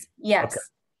 Yes. Okay.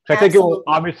 So I think it will,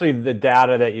 obviously the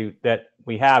data that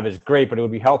we have is great, but it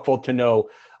would be helpful to know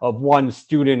of one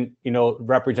student,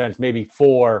 represents maybe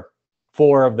four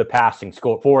of the passing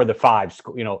score, 4 of the 5,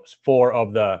 4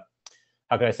 of the,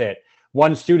 how can I say it?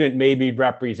 One student may be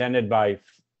represented by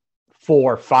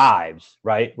 4 5s,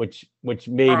 right? Which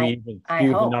maybe even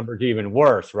skews the numbers even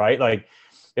worse, right? Like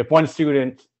if one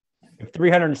student, if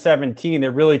 317,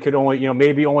 there really could only,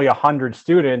 maybe only 100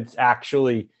 students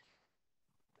actually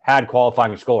had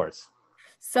qualifying scores.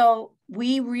 So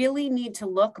we really need to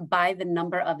look by the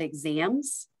number of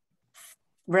exams,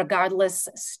 regardless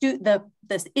the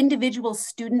individual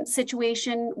student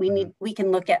situation. We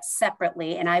can look at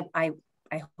separately, and I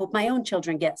hope my own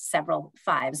children get several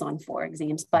 5s on 4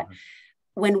 exams. But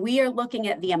when we are looking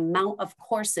at the amount of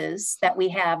courses that we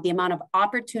have, the amount of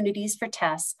opportunities for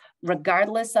tests,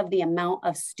 regardless of the amount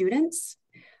of students,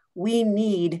 we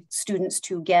need students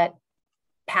to get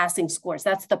passing scores.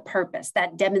 That's the purpose.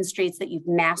 That demonstrates that you've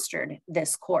mastered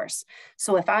this course.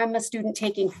 So if I'm a student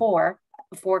taking 4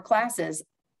 classes,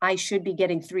 I should be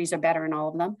getting 3s or better in all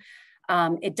of them.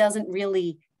 It doesn't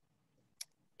really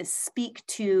speak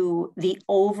to the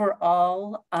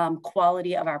overall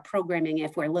quality of our programming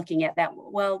if we're looking at that.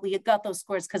 Well, we got those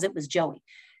scores because it was Joey.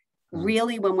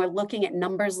 Really, when we're looking at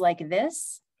numbers like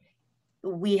this,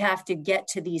 we have to get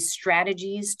to these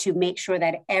strategies to make sure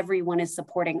that everyone is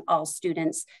supporting all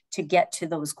students to get to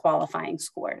those qualifying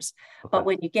scores. Okay. But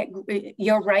when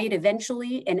you're right,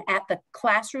 eventually, and at the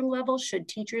classroom level, should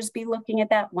teachers be looking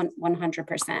at that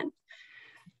 100%?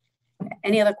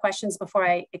 Any other questions before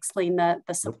I explain the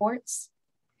supports?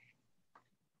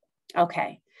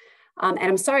 Okay. And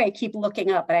I'm sorry, I keep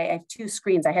looking up, but I have 2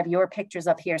 screens. I have your pictures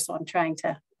up here, so I'm trying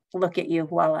to look at you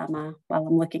while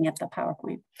I'm looking at the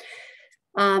PowerPoint.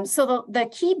 So the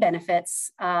key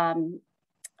benefits are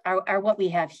what we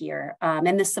have here,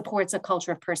 and this supports a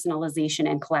culture of personalization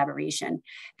and collaboration.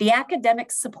 The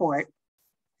academic support,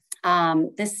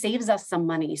 this saves us some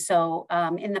money. So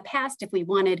in the past, if we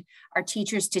wanted our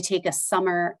teachers to take a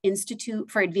summer institute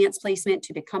for advanced placement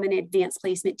to become an advanced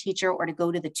placement teacher or to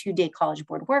go to the 2-day College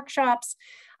Board workshops,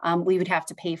 we would have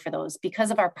to pay for those.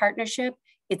 Because of our partnership,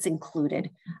 it's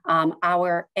included.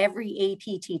 Every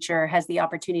AP teacher has the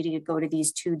opportunity to go to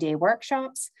these 2-day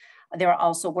workshops. There are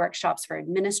also workshops for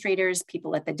administrators,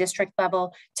 people at the district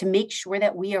level, to make sure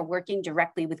that we are working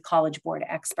directly with College Board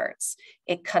experts.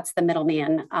 It cuts the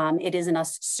middleman. It isn't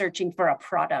us searching for a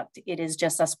product. It is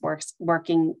just us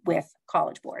working with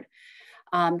College Board.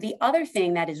 The other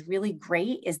thing that is really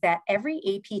great is that every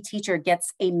AP teacher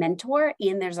gets a mentor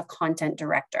and there's a content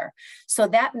director. So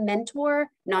that mentor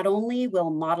not only will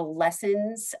model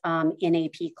lessons in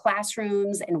AP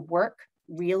classrooms and work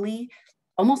really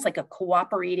almost like a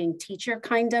cooperating teacher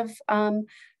kind of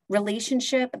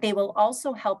relationship, they will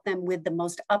also help them with the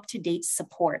most up-to-date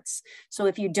supports. So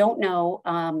if you don't know,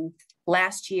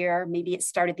 last year, maybe it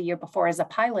started the year before as a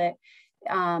pilot,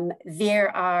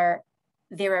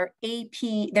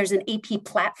 there's an AP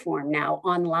platform now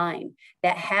online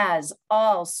that has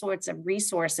all sorts of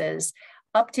resources,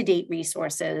 up-to-date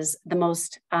resources,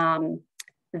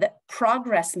 the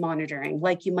progress monitoring,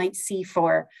 like you might see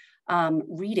for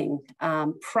reading,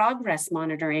 progress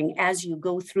monitoring as you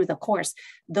go through the course.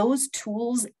 Those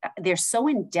tools, they're so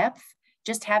in depth,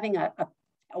 just having an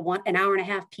hour and a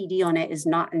half PD on it is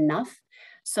not enough.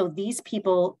 So these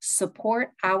people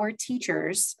support our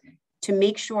teachers to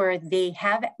make sure they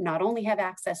not only have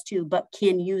access to, but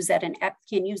can use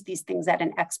these things at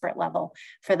an expert level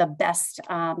for the best,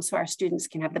 so our students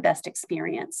can have the best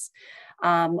experience.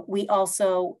 We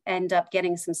also end up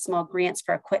getting some small grants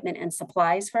for equipment and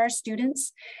supplies for our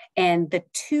students. And the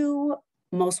two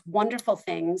most wonderful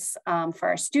things for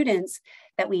our students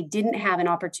that we didn't have an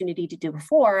opportunity to do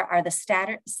before are the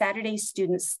Saturday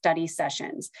student study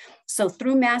sessions. So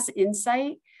through Mass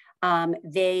Insight,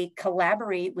 they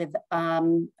collaborate with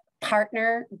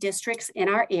partner districts in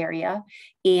our area,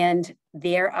 and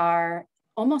there are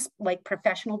almost like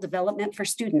professional development for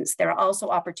students. There are also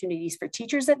opportunities for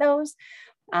teachers at those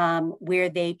where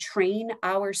they train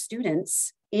our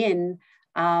students in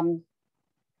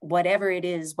whatever it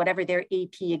is, whatever their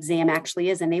AP exam actually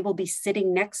is, and they will be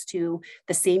sitting next to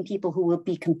the same people who will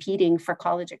be competing for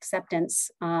college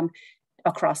acceptance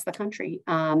across the country.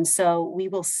 So we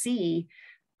will see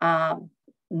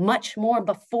much more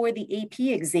before the AP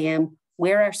exam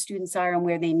where our students are and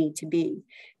where they need to be.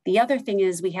 The other thing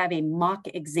is we have a mock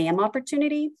exam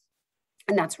opportunity,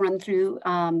 and that's run through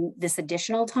this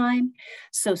additional time.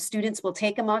 So students will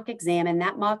take a mock exam, and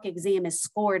that mock exam is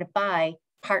scored by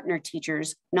partner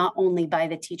teachers, not only by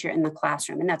the teacher in the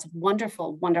classroom. And that's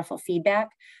wonderful, wonderful feedback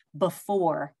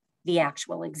before the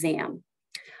actual exam.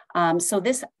 So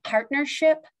this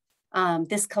partnership,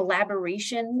 this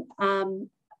collaboration,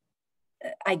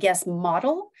 I guess,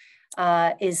 model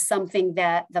is something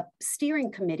that the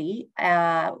steering committee,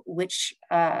 which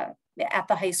at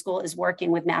the high school is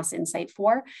working with Mass Insight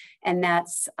for, and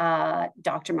that's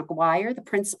Dr. McGuire, the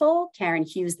principal, Karen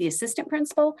Hughes, the assistant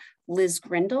principal, Liz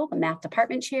Grindle, the math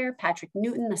department chair, Patrick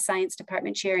Newton, the science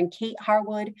department chair, and Kate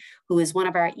Harwood, who is one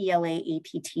of our ELA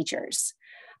AP teachers.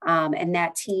 And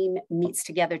that team meets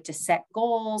together to set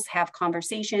goals, have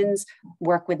conversations,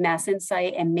 work with Mass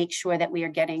Insight, and make sure that we are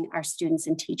getting our students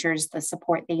and teachers the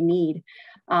support they need.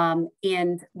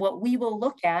 And what we will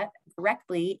look at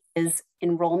directly is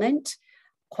enrollment,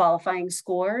 qualifying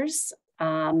scores,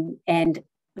 and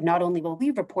not only will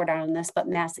we report out on this, but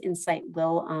Mass Insight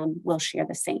will share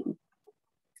the same.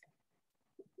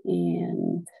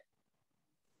 And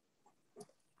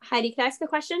Heidi, can I ask a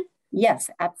question? Yes,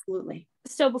 absolutely.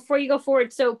 So before you go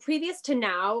forward, so previous to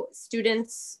now,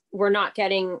 students were not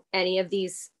getting any of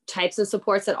these types of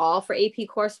supports at all for AP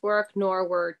coursework, nor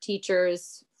were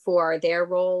teachers for their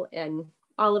role in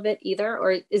all of it either?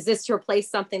 Or is this to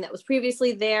replace something that was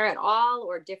previously there at all,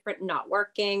 or different, not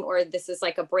working, or this is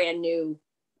like a brand new,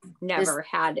 never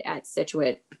had at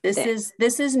Scituate? This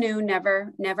is new,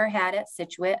 never had at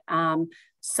Scituate.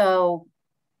 So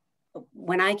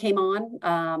when I came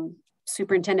on,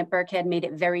 Superintendent Burkhead made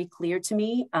it very clear to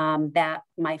me that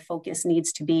my focus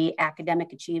needs to be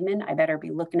academic achievement. I better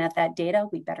be looking at that data.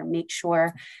 We better make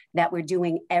sure that we're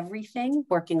doing everything,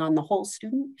 working on the whole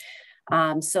student.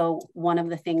 So one of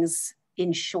the things,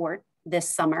 in short,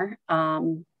 this summer,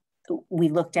 we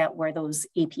looked at were those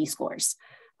AP scores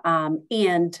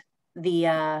and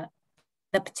the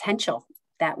potential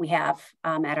that we have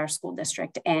at our school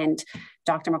district. And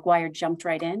Dr. McGuire jumped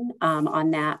right in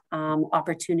on that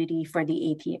opportunity for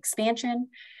the AP expansion.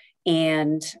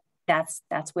 And that's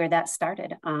where that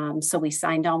started. So we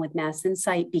signed on with Mass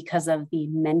Insight because of the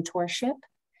mentorship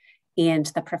and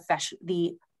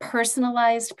the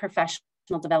personalized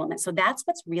professional development. So that's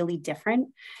what's really different,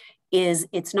 is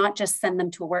it's not just send them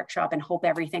to a workshop and hope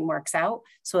everything works out.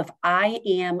 So if I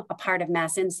am a part of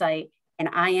Mass Insight and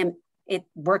I am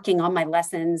working on my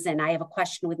lessons and I have a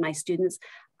question with my students,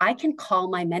 I can call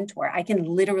my mentor. I can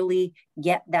literally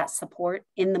get that support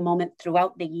in the moment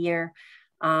throughout the year.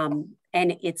 And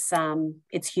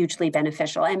it's hugely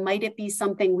beneficial. And might it be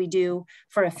something we do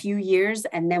for a few years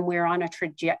and then we're on a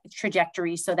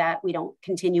trajectory so that we don't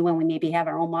continue when we maybe have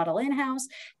our own model in-house?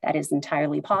 That is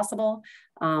entirely possible.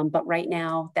 But right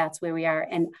now, that's where we are.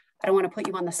 And I don't want to put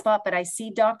you on the spot, but I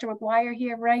see Dr. McGuire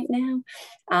here right now.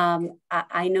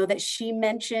 I know that she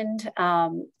mentioned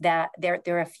that there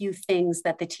are a few things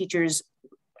that the teachers,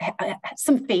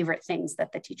 some favorite things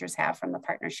that the teachers have from the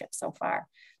partnership so far.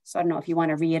 So I don't know if you want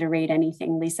to reiterate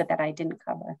anything, Lisa, that I didn't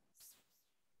cover.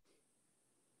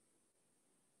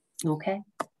 Okay.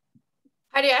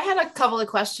 Heidi, I had a couple of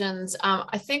questions.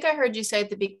 I think I heard you say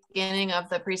at the beginning of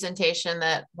the presentation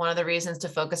that one of the reasons to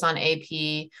focus on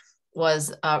AP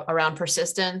was around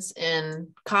persistence in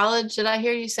college. Did I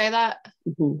hear you say that?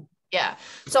 Mm-hmm. Yeah.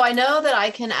 So I know that I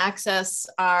can access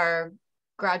our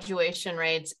graduation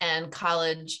rates and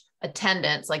college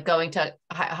attendance, like going to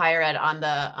higher ed on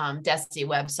the DESE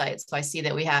website. So I see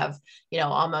that we have,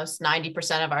 almost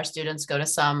 90% of our students go to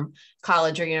some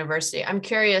college or university. I'm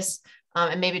curious,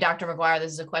 and maybe Dr. McGuire,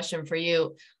 this is a question for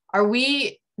you.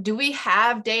 Do we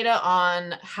have data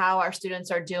on how our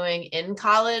students are doing in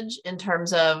college in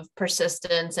terms of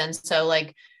persistence? And so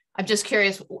I'm just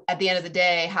curious, at the end of the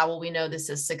day, how will we know this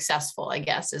is successful, I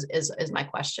guess, is my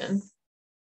question.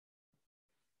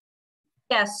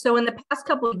 Yes, so in the past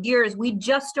couple of years, we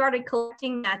just started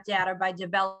collecting that data by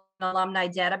developing an alumni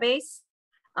database.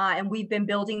 And we've been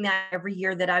building that every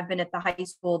year that I've been at the high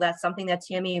school. That's something that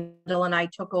Tammy and I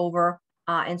took over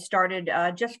and started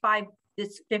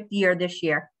this fifth year this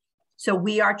year. So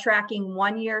we are tracking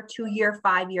 1 year, 2 year,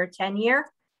 5 year, 10 year,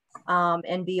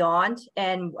 and beyond,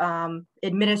 and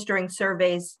administering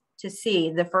surveys to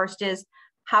see. The first is,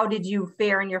 how did you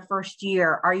fare in your first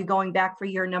year? Are you going back for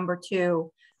year number 2?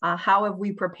 How have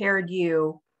we prepared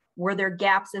you? Were there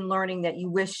gaps in learning that you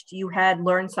wished you had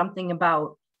learned something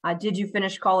about? Did you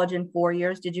finish college in 4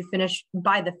 years? Did you finish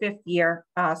by the 5th year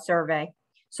survey?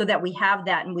 So that we have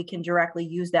that and we can directly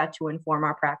use that to inform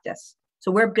our practice.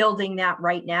 So we're building that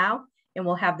right now, and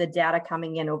we'll have the data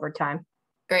coming in over time.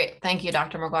 Great. Thank you,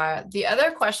 Dr. McGuire. The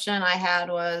other question I had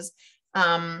was,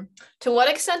 to what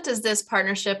extent does this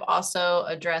partnership also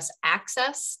address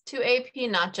access to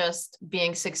AP, not just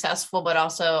being successful, but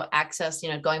also access,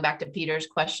 going back to Peter's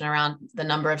question around the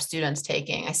number of students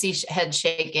taking? I see head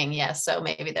shaking. Yes. So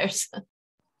maybe there's.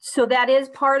 So that is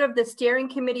part of the steering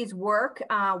committee's work.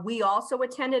 We also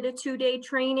attended a 2-day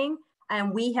training,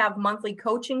 and we have monthly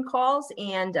coaching calls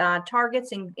and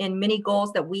targets and mini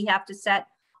goals that we have to set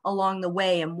along the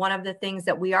way. And one of the things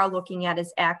that we are looking at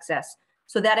is access.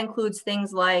 So that includes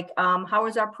things like, how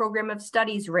is our program of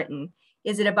studies written?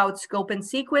 Is it about scope and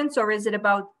sequence, or is it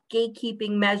about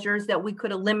gatekeeping measures that we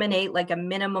could eliminate, like a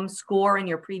minimum score in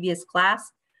your previous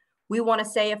class? We want to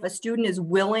say if a student is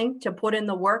willing to put in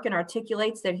the work and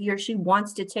articulates that he or she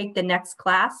wants to take the next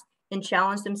class and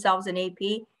challenge themselves in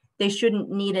AP, they shouldn't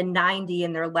need a 90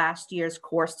 in their last year's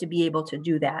course to be able to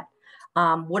do that.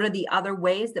 What are the other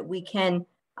ways that we can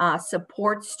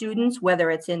support students,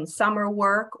 whether it's in summer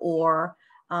work or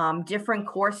different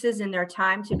courses in their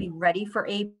time to be ready for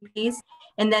APs?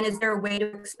 And then is there a way to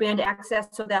expand access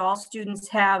so that all students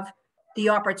have the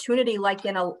opportunity, like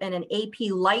in an AP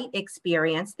Lite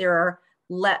experience? There are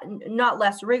not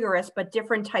less rigorous, but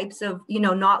different types of,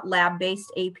 not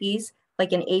lab-based APs,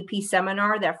 like an AP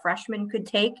seminar that freshmen could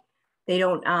take. They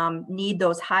don't need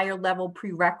those higher level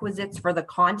prerequisites for the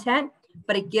content,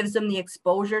 but it gives them the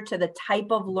exposure to the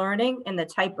type of learning and the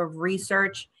type of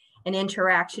research and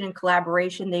interaction and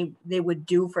collaboration they would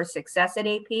do for success at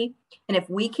AP. And if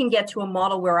we can get to a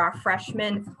model where our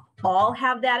freshmen all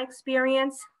have that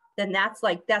experience, then that's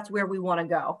where we want to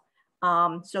go.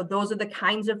 So those are the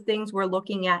kinds of things we're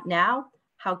looking at now.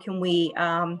 How can we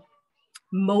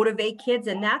motivate kids?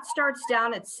 And that starts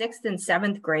down at 6th and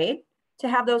 7th grade to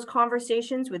have those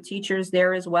conversations with teachers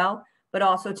there as well, but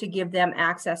also to give them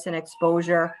access and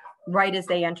exposure right as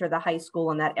they enter the high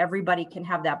school, and that everybody can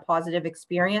have that positive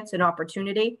experience and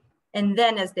opportunity. And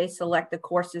then as they select the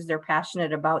courses they're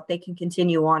passionate about, they can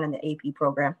continue on in the AP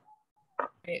program.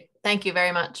 Great. Thank you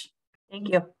very much. Thank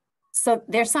you. So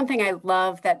there's something I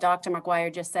love that Dr.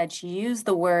 McGuire just said. She used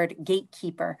the word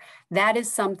gatekeeper. That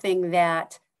is something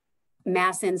that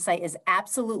Mass Insight is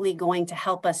absolutely going to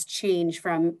help us change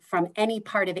from any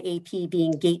part of AP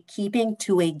being gatekeeping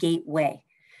to a gateway.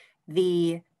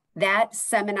 That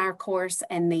seminar course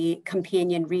and the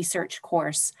companion research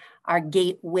course are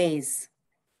gateways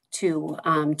to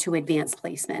advanced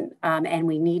placement. And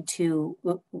we need to,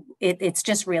 it's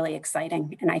just really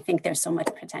exciting. And I think there's so much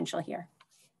potential here.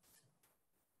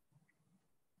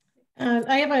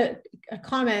 I have a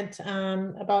comment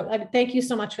about, thank you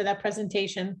so much for that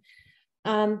presentation.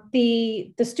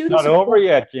 The students. Not over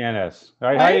yet, Janice.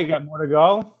 Right? How you got more to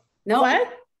go? No, what?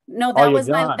 No, that was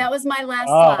my last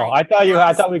slide. Oh,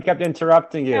 I thought we kept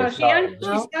interrupting you. No, she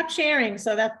stopped sharing,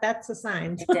 so that's a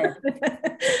sign.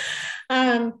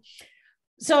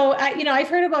 So I've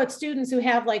heard about students who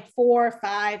have like 4 or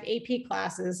 5 AP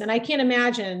classes, and I can't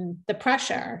imagine the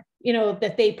pressure,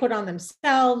 that they put on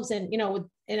themselves, and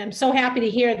and I'm so happy to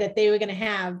hear that they were going to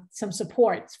have some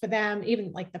supports for them,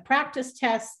 even like the practice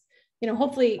tests,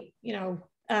 hopefully,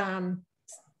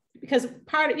 because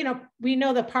we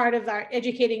know that part of our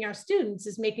educating our students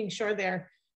is making sure their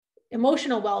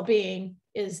emotional well-being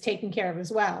is taken care of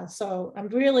as well. So I'm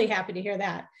really happy to hear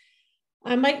that.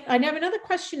 I have another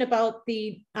question about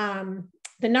the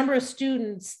number of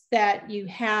students that you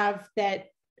have that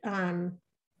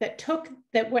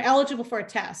were eligible for a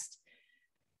test,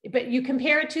 but you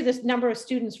compare it to this number of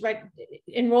students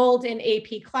enrolled in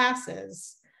AP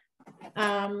classes.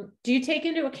 Do you take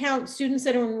into account students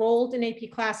that are enrolled in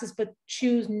AP classes but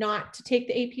choose not to take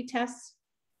the AP tests?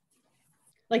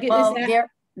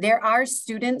 There are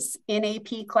students in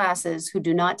AP classes who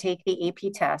do not take the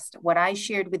AP test. What I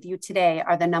shared with you today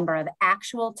are the number of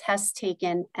actual tests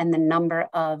taken and the number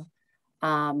of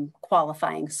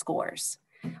qualifying scores.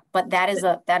 But that is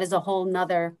a whole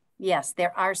nother, yes,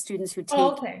 there are students who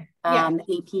take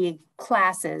AP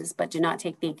classes but do not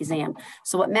take the exam.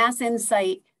 So what Mass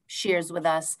Insight shares with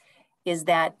us is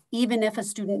that even if a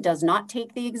student does not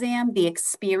take the exam, the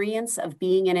experience of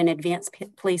being in an advanced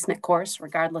placement course,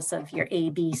 regardless of your A,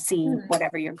 B, C,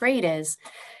 whatever your grade is,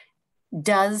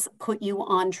 does put you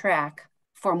on track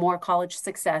for more college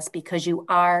success because you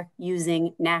are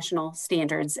using national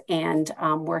standards and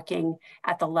working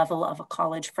at the level of a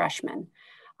college freshman.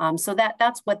 So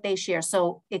that's what they share.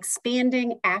 So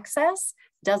expanding access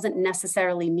doesn't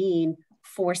necessarily mean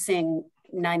forcing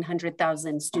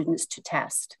 900,000 students to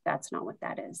test. That's not what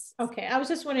that is. Okay, I was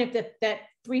just wondering if that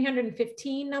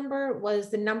 315 number was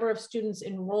the number of students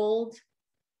enrolled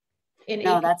in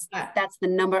No, that's the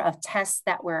number of tests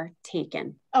that were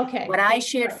taken. Okay. What I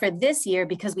shared for this year,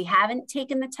 because we haven't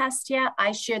taken the test yet,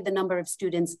 I shared the number of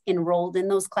students enrolled in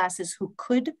those classes who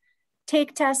could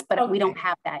take tests, but we don't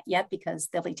have that yet because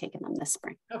they'll be taking them this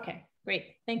spring. Okay, great.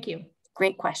 Thank you.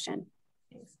 Great question.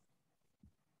 Thanks.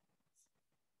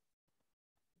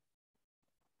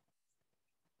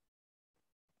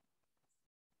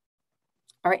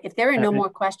 All right, if there are no more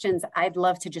questions, I'd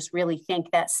love to just really thank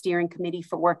that steering committee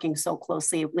for working so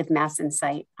closely with Mass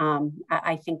Insight.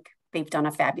 I think they've done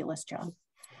a fabulous job.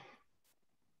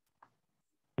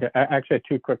 Yeah, I actually have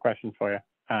 2 quick questions for you.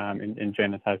 And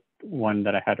Janice has one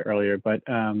that I had earlier, but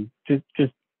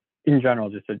just in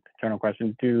general, just a general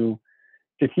question. Do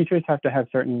teachers have to have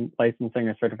certain licensing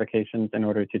or certifications in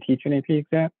order to teach an AP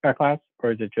exam class,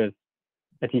 or is it just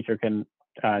a teacher can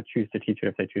choose to teach it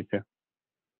if they choose to?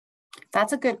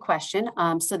 That's a good question.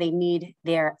 So they need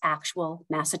their actual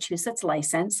Massachusetts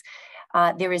license.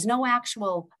 There is no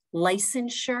actual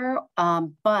licensure,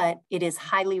 but it is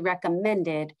highly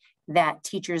recommended that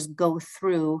teachers go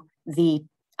through the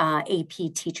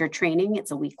AP teacher training.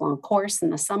 It's a week-long course in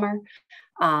the summer.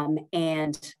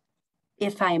 And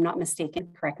if I am not mistaken,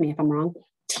 correct me if I'm wrong,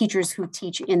 teachers who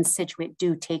teach in Scituate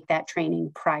do take that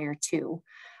training prior to.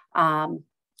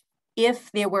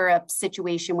 If there were a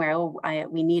situation where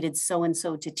we needed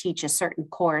so-and-so to teach a certain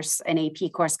course, an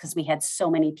AP course, because we had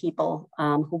so many people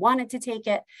who wanted to take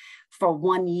it, for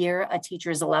 1 year, a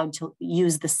teacher is allowed to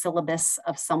use the syllabus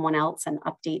of someone else and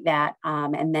update that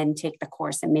and then take the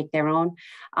course and make their own.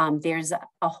 There's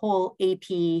a whole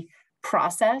AP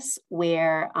process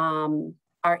where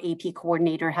our AP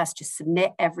coordinator has to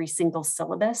submit every single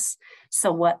syllabus.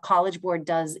 So what College Board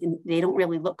does, they don't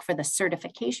really look for the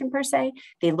certification per se,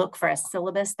 they look for a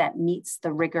syllabus that meets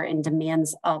the rigor and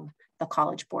demands of the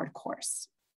College Board course.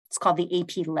 It's called the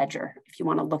AP Ledger, if you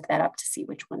want to look that up to see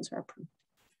which ones are approved.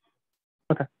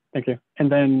 Okay, thank you.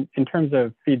 And then in terms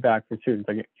of feedback for students,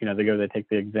 like, they take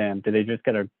the exam, do they just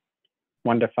get a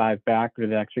 1 to 5 back, or do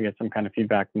they actually get some kind of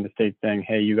feedback from the state saying,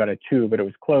 hey, you got a 2, but it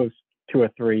was close, 2 or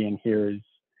 3, and here's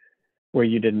where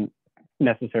you didn't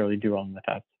necessarily do well in the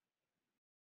test?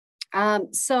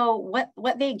 So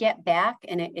what they get back,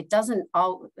 and it doesn't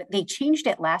all, they changed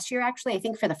it last year, actually. I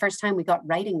think for the first time we got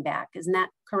writing back. Isn't that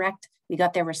correct? We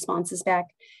got their responses back,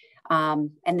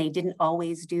 and they didn't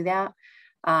always do that.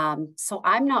 So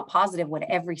I'm not positive what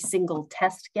every single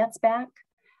test gets back.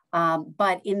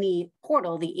 But in the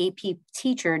portal, the AP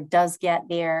teacher does get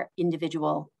their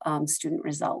individual student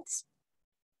results.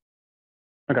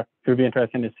 Okay, so it'd be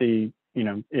interesting to see, you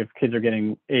know, if kids are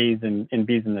getting A's and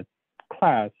B's in the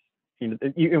class, you know,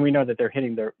 and we know that they're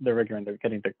hitting their rigor and they're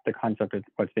getting the concept of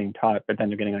what's being taught, but then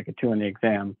they're getting like a 2 in the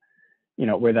exam, you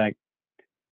know, where that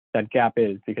gap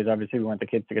is, because obviously we want the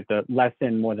kids to get the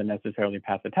lesson more than necessarily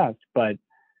pass the test, but,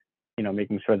 you know,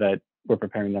 making sure that we're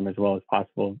preparing them as well as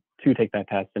possible to take that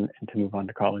test and to move on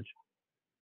to college.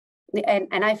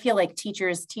 And I feel like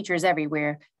teachers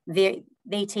everywhere, they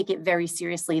take it very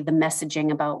seriously, the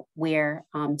messaging about where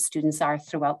students are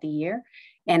throughout the year.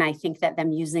 And I think that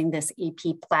them using this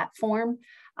AP platform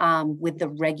with the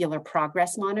regular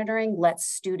progress monitoring lets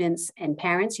students and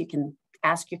parents, you can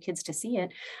ask your kids to see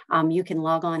it, you can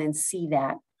log on and see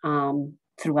that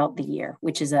throughout the year,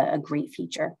 which is a great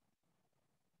feature.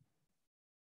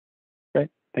 Great,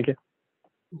 thank you.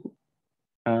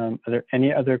 Are there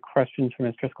any other questions for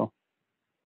Ms. Driscoll?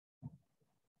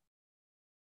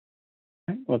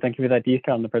 Okay, well, thank you for that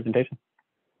detail in the presentation.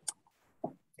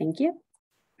 Thank you.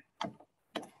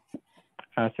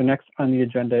 So next on the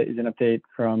agenda is an update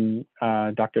from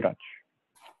Dr. Dutch.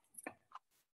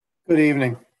 Good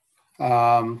evening.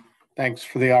 Thanks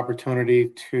for the opportunity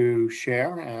to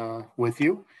share with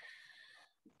you.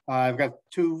 I've got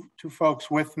two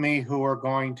folks with me who are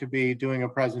going to be doing a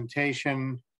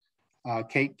presentation,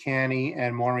 Kate Canny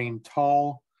and Maureen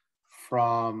Toll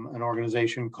from an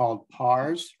organization called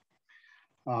PARS.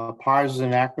 PARS is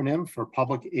an acronym for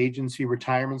Public Agency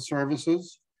Retirement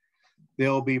Services.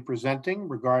 They'll be presenting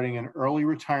regarding an early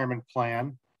retirement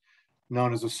plan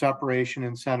known as a separation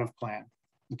incentive plan.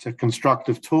 It's a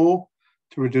constructive tool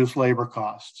to reduce labor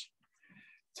costs.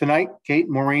 Tonight, Kate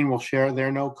and Maureen will share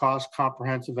their no-cost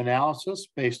comprehensive analysis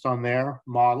based on their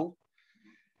model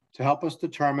to help us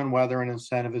determine whether an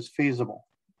incentive is feasible.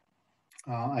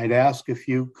 I'd ask if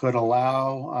you could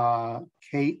allow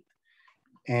Kate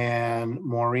and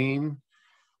Maureen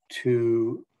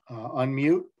to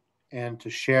unmute and to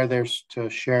share their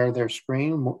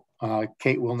screen.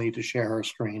 Kate will need to share her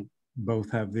screen. Both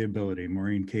have the ability.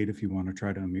 Maureen, Kate, if you want to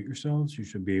try to unmute yourselves, you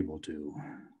should be able to.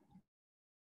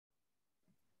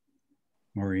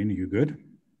 Maureen, are you good?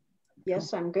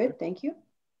 Yes, I'm good. Thank you.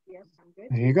 Yes, I'm good.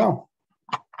 There you go.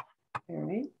 All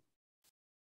right.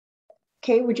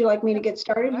 Kate, would you like me to get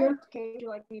started here? Kate, would you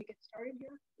like me to get started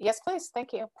here? Yes, please.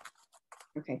 Thank you.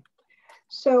 Okay.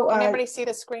 So, can everybody see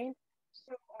the screen?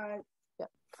 Yeah.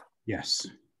 Yes.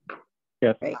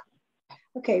 Yes. Great.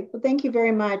 Okay. Well, thank you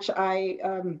very much. I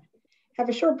have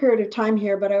a short period of time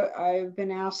here, but I've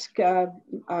been asked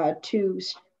to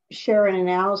share an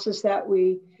analysis that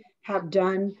we have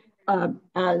done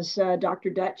as Dr.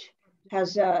 Dutch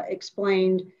has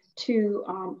explained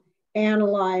to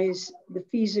analyze the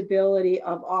feasibility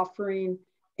of offering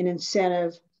an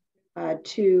incentive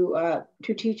to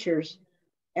teachers.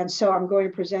 And so I'm going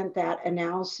to present that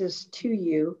analysis to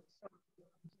you,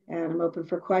 and I'm open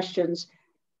for questions.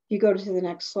 You go to the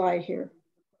next slide here.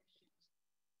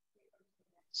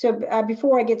 So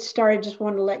before I get started, just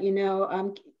want to let you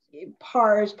know,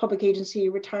 PARS, Public Agency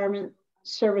Retirement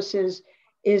Services,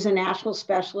 is a national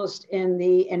specialist in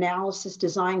the analysis,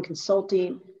 design,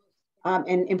 consulting,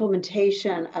 and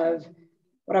implementation of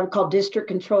what I would call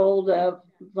district-controlled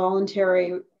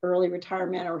voluntary early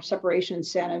retirement or separation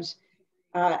incentives.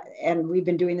 And we've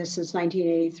been doing this since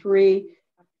 1983.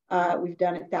 We've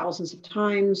done it thousands of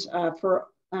times for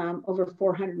over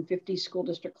 450 school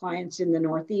district clients in the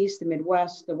Northeast, the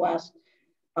Midwest, the West.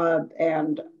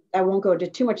 And I won't go into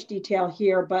too much detail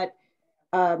here, but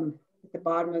at the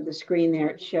bottom of the screen there,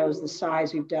 it shows the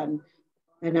size. We've done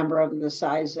a number of the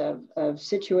size of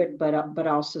Scituate, but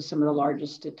also some of the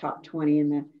largest top 20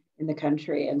 in the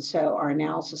country. And so our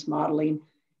analysis modeling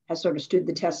has sort of stood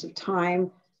the test of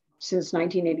time. Since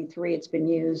 1983, it's been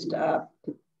used,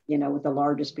 you know, with the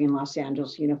largest being Los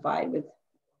Angeles Unified with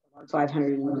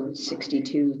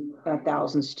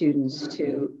 562,000 students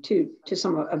to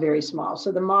some are very small.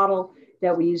 So the model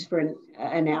that we use for an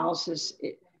analysis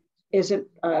isn't,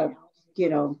 you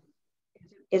know,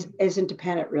 isn't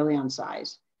dependent really on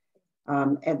size.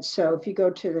 And so if you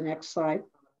go to the next slide.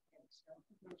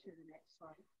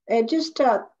 And just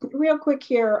real quick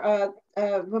here,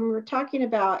 when we're talking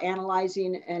about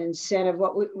analyzing an incentive,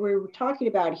 what we're talking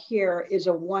about here is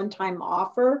a one-time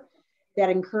offer that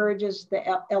encourages the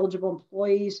eligible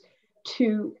employees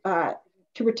to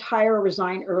retire or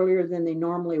resign earlier than they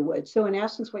normally would. So in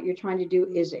essence, what you're trying to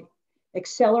do is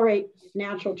accelerate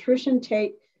natural attrition,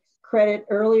 take credit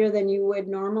earlier than you would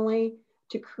normally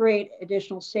to create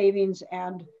additional savings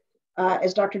and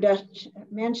As Dr. Dutch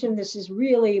mentioned, this is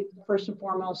really first and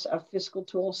foremost a fiscal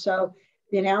tool. So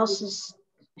the analysis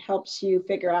helps you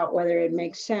figure out whether it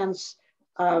makes sense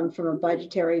from a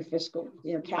budgetary fiscal,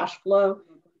 cash flow.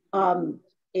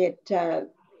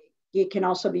 It can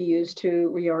also be used to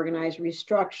reorganize,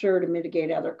 restructure, to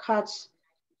mitigate other cuts,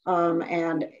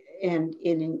 and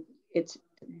it's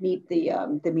meet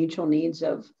the mutual needs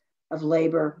of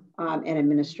labor and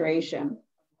administration.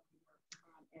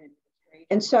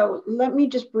 And so let me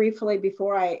just briefly,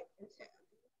 before I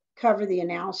cover the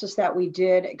analysis that we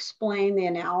did, explain the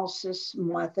analysis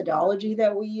methodology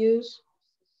that we use.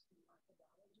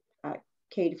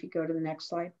 Kate, if you go to the next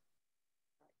slide.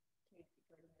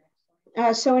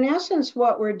 So in essence,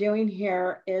 what we're doing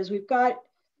here is we've got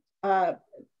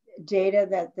data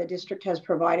that the district has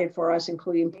provided for us,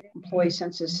 including employee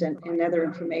census and other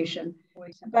information.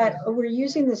 But we're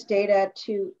using this data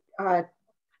to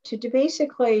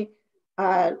basically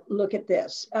look at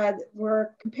this. We're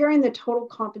comparing the total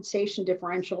compensation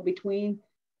differential between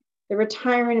the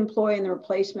retiring employee and the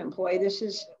replacement employee. This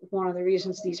is one of the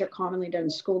reasons these are commonly done in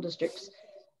school districts.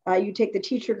 You take the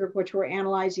teacher group, which we're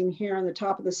analyzing here on the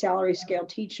top of the salary scale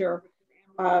teacher.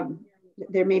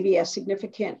 There may be a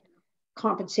significant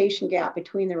compensation gap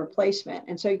between the replacement.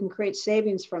 And so you can create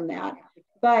savings from that,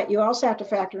 but you also have to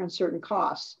factor in certain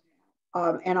costs.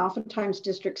 And oftentimes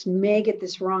districts may get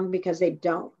this wrong because they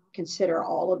don't consider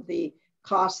all of the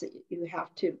costs that you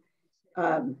have to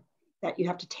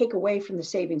take away from the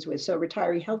savings with. So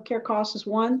retiree healthcare costs is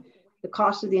one, the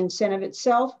cost of the incentive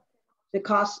itself, the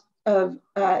cost of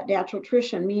natural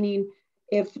attrition, meaning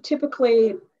if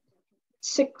typically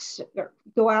 6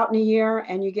 go out in a year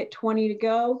and you get 20 to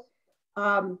go,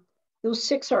 those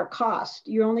 6 are a cost.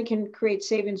 You only can create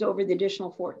savings over the additional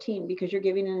 14 because you're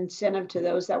giving an incentive to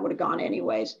those that would have gone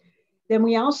anyways. Then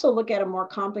we also look at a more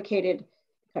complicated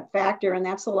factor, and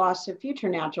that's the loss of future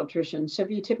natural attrition. So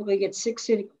if you typically get 6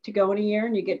 to go in a year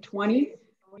and you get 20,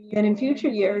 then in future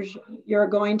years, you're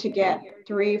going to get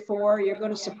 3, 4, you're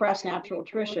going to suppress natural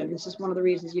attrition. This is one of the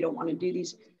reasons you don't want to do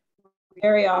these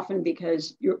very often,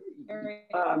 because you're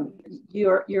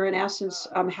in essence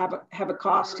have a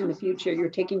cost in the future. You're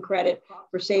taking credit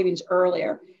for savings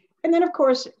earlier. And then of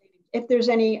course, if there's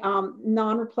any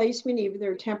non-replacement,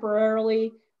 either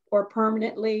temporarily or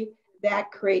permanently,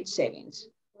 that creates savings.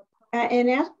 In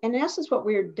essence, what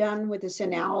we're done with this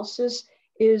analysis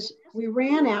is we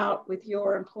ran out with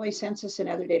your employee census and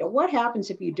other data. What happens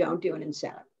if you don't do an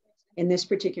incentive in this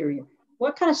particular year?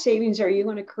 What kind of savings are you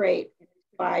going to create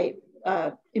by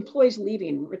employees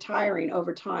leaving, retiring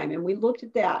over time? And we looked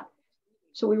at that.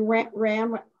 So we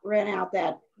ran out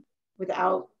that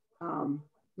without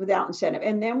incentive.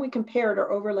 And then we compared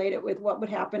or overlaid it with what would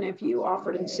happen if you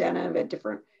offered incentive at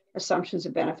different assumptions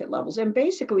of benefit levels. And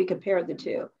basically we compared the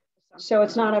two. So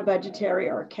it's not a budgetary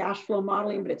or a cash flow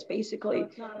modeling, but it's basically,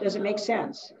 does it make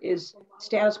sense? Is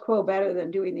status quo better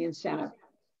than doing the incentive?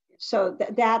 So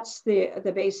that's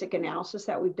the basic analysis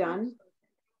that we've done.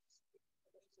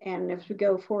 And if we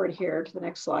go forward here to the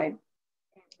next slide,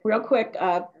 real quick,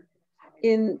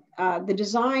 in the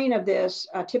design of this,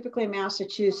 typically in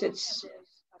Massachusetts,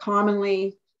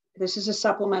 commonly, this is a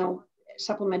supplement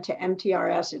to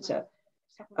MTRS.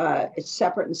 It's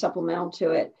separate and supplemental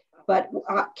to it, but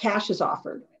cash is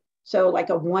offered. So like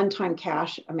a one-time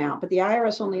cash amount, but the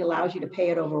IRS only allows you to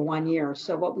pay it over 1 year.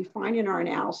 So what we find in our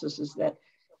analysis is that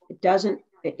it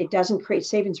doesn't create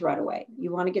savings right away.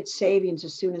 You want to get savings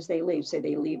as soon as they leave. Say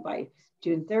they leave by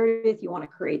June 30th, you want to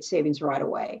create savings right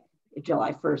away,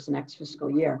 July 1st, the next fiscal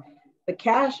year. But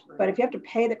if you have to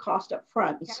pay the cost up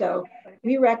front. So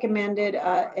we recommended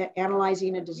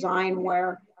analyzing a design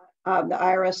where the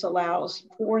IRS allows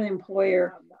for an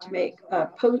employer to make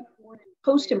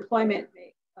post-employment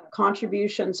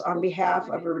contributions on behalf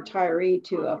of a retiree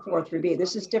to a 403B.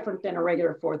 This is different than a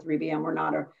regular 403B, and we're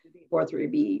not a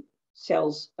 403B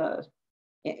sales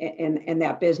in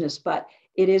that business, but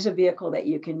it is a vehicle that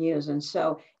you can use. And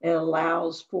so it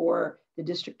allows for the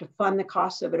district to fund the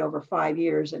cost of it over 5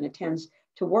 years, and it tends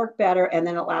to work better. And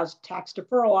then it allows tax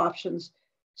deferral options.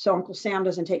 So Uncle Sam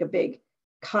doesn't take a big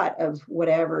cut of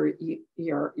whatever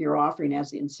you're offering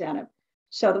as the incentive.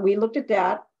 So that we looked at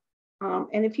that.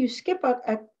 And if you skip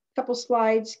a couple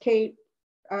slides, Kate,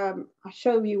 I'll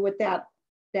show you what that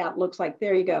looks like.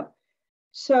 There you go.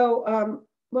 So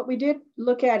what we did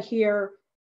look at here,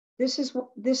 this is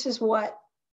what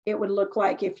it would look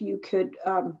like if you could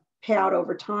pay out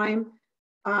over time.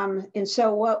 And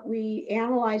so what we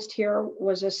analyzed here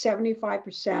was a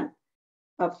 75%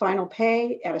 of final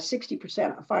pay at a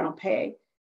 60% of final pay.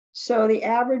 So the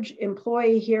average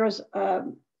employee here is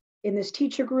in this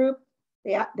teacher group,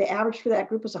 the average for that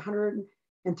group was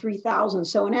and 3,000.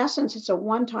 So in essence, it's a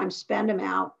one-time spend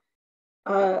amount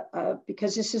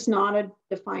because this is not a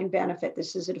defined benefit.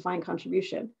 This is a defined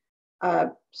contribution.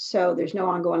 So there's no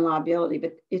ongoing liability,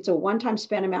 but it's a one-time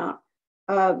spend amount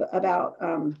of about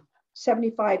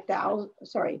 75,000.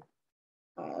 Sorry,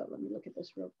 let me look at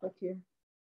this real quick here.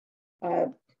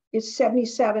 It's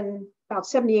about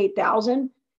 78,000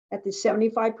 at the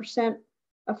 75%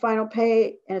 of final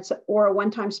pay, and it's or a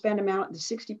one-time spend amount at the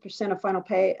 60% of final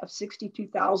pay of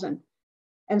 62,000.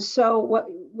 And so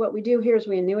what we do here is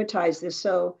we annuitize this,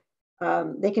 so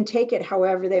they can take it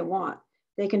however they want.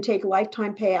 They can take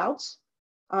lifetime payouts.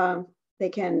 They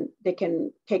can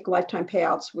take lifetime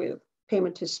payouts with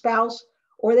payment to spouse,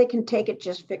 or they can take it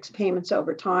just fixed payments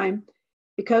over time.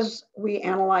 Because we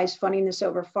analyze funding this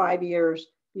over 5 years,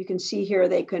 you can see here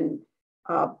they can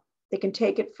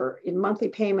take it for in monthly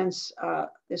payments,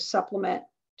 this supplemental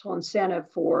incentive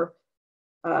for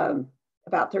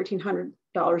about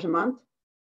 $1,300 a month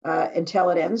until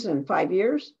it ends in 5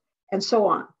 years, and so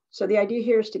on. So the idea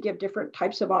here is to give different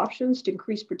types of options to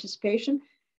increase participation.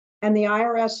 And the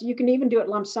IRS, you can even do it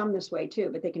lump sum this way too,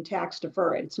 but they can tax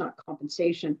defer it. It's not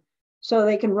compensation. So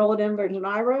they can roll it in as an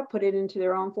IRA, put it into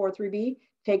their own 403B,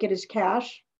 take it as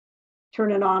cash,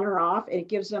 turn it on or off. It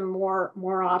gives them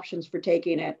more options for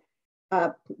taking it.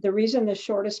 The reason the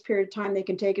shortest period of time they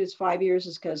can take it is 5 years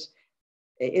is because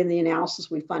in the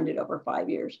analysis, we fund it over 5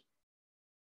 years.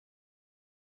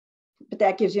 But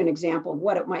that gives you an example of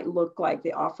what it might look like,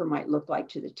 the offer might look like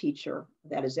to the teacher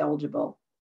that is eligible.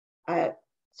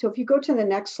 So if you go to the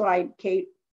next slide, Kate.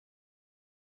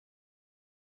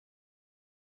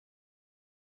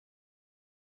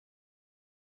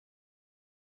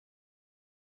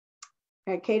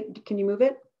 Kate, can you move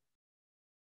it?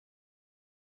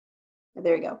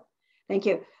 There you go. Thank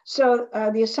you. So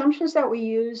the assumptions that we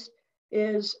use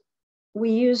is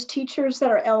we use teachers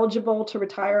that are eligible to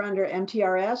retire under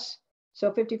MTRS. So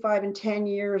 55 and 10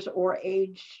 years or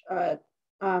age,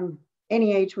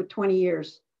 any age with 20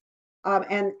 years.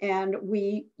 And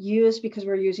we use, because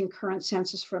we're using current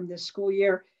census from this school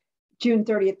year, June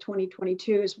 30th,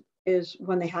 2022 is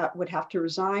when they would have to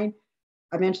resign.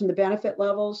 I mentioned the benefit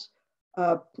levels.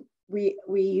 We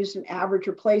used an average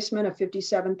replacement of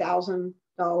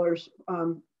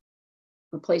 $57,000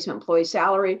 replacement employee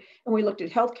salary, and we looked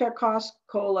at healthcare costs,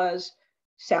 COLAs,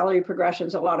 salary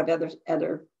progressions, a lot of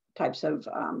other types of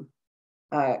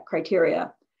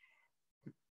criteria.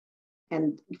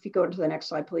 And if you go to the next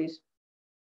slide, please.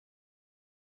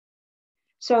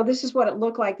 So this is what it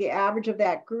looked like. The average of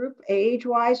that group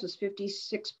age-wise was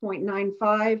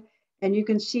 56.95, and you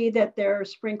can see that they're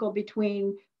sprinkled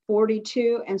between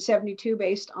 42 and 72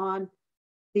 based on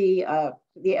the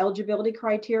eligibility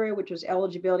criteria, which was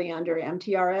eligibility under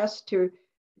MTRS to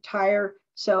retire.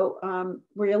 So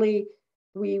really,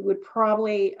 we would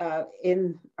probably,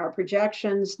 in our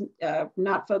projections,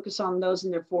 not focus on those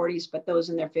in their 40s, but those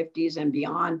in their 50s and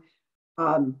beyond.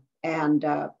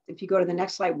 If you go to the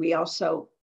next slide, we also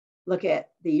look at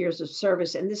the years of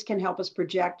service, and this can help us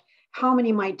project how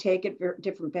many might take at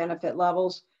different benefit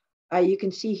levels. You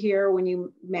can see here when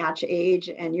you match age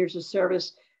and years of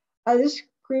service, this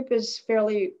group is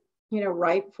fairly,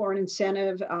 ripe for an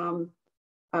incentive,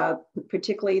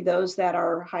 particularly those that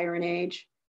are higher in age.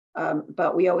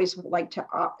 But we always like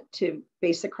to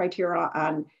base the criteria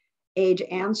on age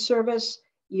and service.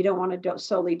 You don't want to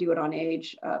solely do it on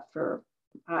age for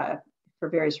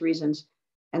various reasons.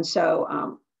 And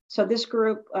so, so this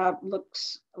group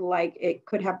looks like it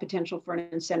could have potential for an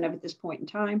incentive at this point in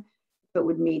time, but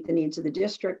would meet the needs of the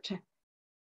district.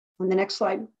 On the next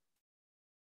slide.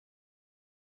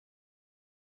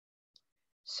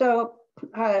 So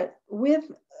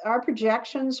with our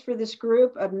projections for this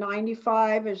group of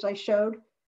 95, as I showed,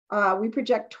 we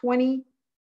project 20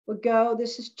 would go.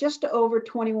 This is just over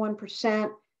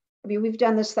 21%. I mean, we've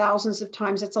done this thousands of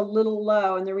times. It's a little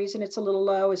low. And the reason it's a little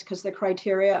low is because the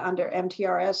criteria under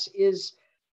MTRS is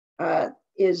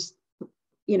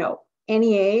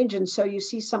any age. And so you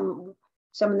see some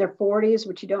in their 40s,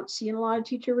 which you don't see in a lot of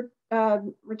teacher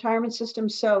retirement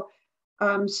systems. So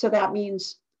that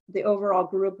means the overall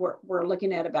group, we're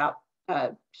looking at about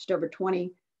just over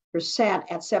 20%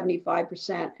 at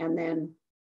 75%, and then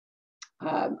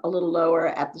a little lower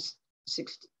at the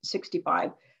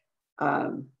 65%.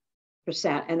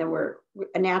 And then we're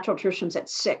a natural attrition's at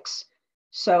 6%.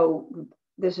 So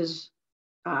this is,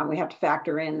 we have to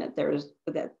factor in that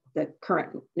that the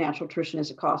current natural attrition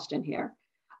is a cost in here.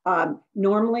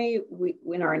 Normally,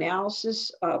 in our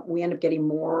analysis, we end up getting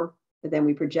more than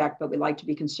we project, but we like to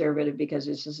be conservative because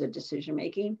this is a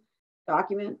decision-making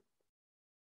document.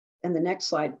 And the next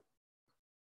slide.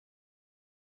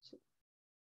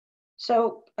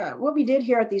 So what we did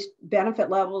here at these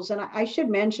benefit levels, and I should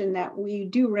mention that we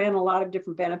do run a lot of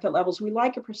different benefit levels. We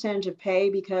like a percentage of pay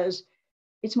because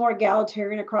it's more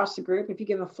egalitarian across the group. If you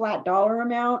give a flat dollar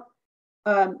amount,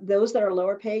 those that are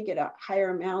lower paid get a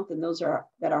higher amount than those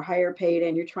that are higher paid,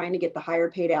 and you're trying to get the higher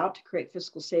paid out to create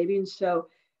fiscal savings. So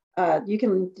you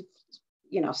can,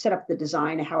 set up the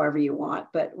design however you want,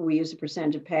 but we use a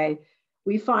percentage of pay.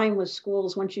 We find with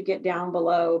schools, once you get down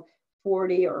below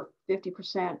 40 or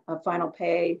 50% of final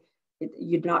pay,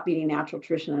 you're not beating natural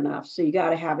attrition enough. So you got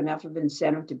to have enough of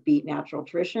incentive to beat natural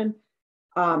attrition.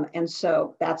 And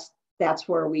so that's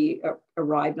where we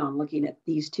arrived on looking at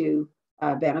these two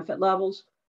benefit levels.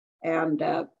 And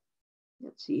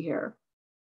let's see here.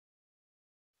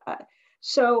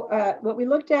 So what we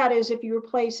looked at is if you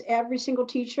replace every single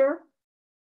teacher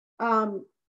that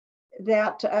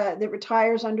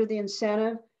retires under the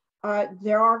incentive,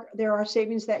 there are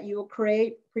savings that you will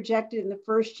create, projected in the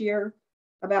first year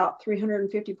about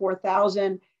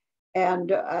 354,000,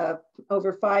 and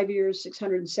over 5 years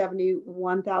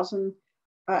 671,000.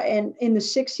 And in the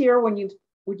 6th year, when you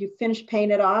finish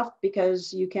paying it off,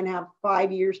 because you can have 5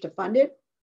 years to fund it,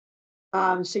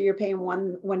 so you're paying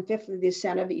 1/5 of the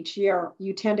incentive each year,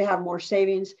 you tend to have more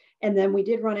savings. And then we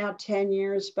did run out 10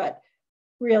 years, but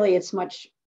really it's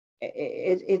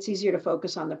easier to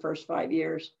focus on the first 5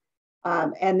 years.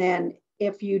 And then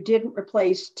if you didn't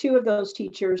replace 2 of those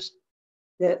teachers,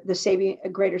 a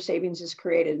greater savings is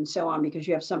created, and so on, because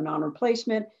you have some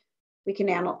non-replacement. We can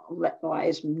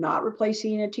analyze not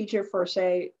replacing a teacher for,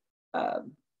 say,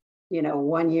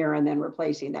 1 year and then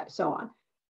replacing that, so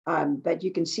on. But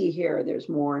you can see here, there's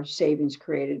more savings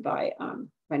created by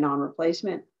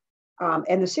non-replacement.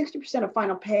 And the 60% of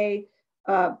final pay,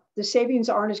 the savings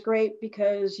aren't as great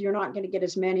because you're not going to get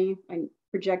as many. I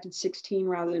projected 16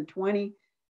 rather than 20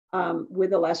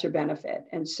 with a lesser benefit.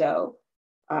 And so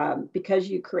because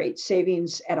you create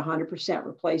savings at 100%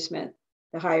 replacement,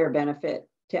 the higher benefit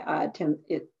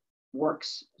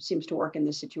seems to work in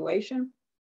this situation.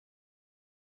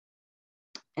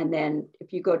 And then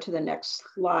if you go to the next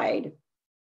slide,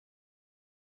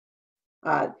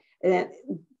 and then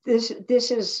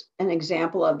this is an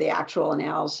example of the actual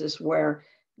analysis where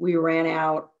we ran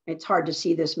out. It's hard to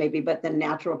see this maybe, but the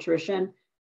natural attrition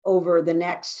over the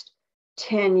next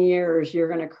 10 years, you're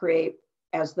going to create,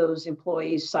 as those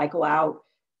employees cycle out,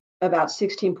 about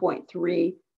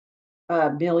 16.3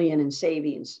 million in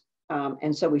savings.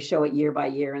 And so we show it year by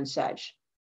year and such.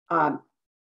 But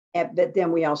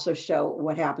then we also show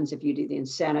what happens if you do the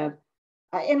incentive.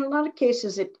 In a lot of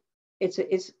cases, it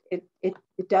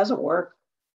doesn't work.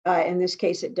 In this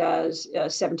case, it does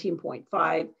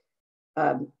 17.5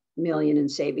 million in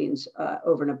savings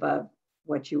over and above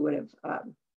what you would have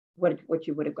what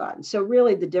you would have gotten. So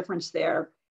really, the difference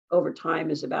there over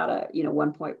time is about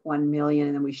 1.1 million,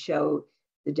 and then we show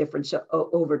the difference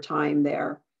over time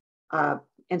there.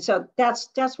 And so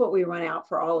that's what we run out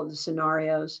for all of the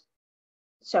scenarios.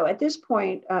 So at this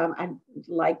point, I'd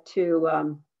like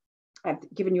to,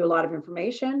 I've given you a lot of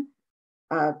information.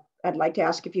 I'd like to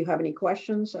ask if you have any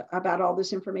questions about all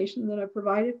this information that I've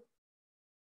provided.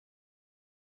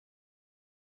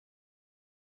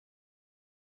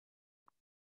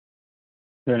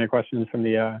 Are there any questions from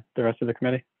the rest of the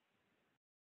committee?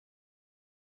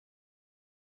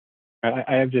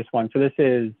 I have just one. So this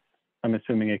is, I'm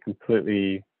assuming, a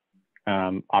completely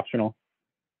optional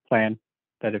plan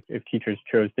that if teachers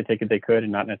chose to take it, they could,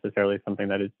 and not necessarily something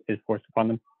that is forced upon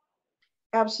them?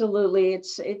 Absolutely.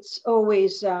 It's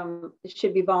always, it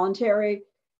should be voluntary.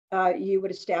 You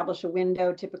would establish a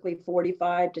window, typically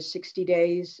 45 to 60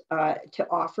 days to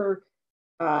offer,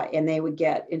 and they would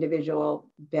get individual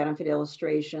benefit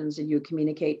illustrations and you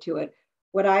communicate to it.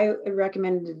 What I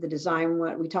recommended the design,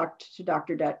 what we talked to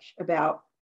Dr. Dutch about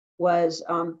was,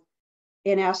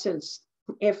 in essence,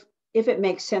 if it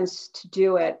makes sense to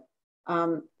do it,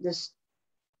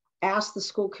 ask the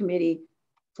school committee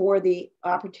for the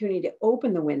opportunity to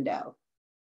open the window.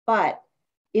 But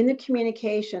in the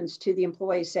communications to the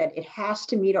employees said, it has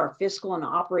to meet our fiscal and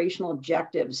operational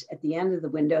objectives at the end of the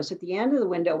window. So at the end of the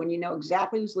window, when you know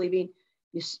exactly who's leaving,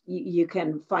 you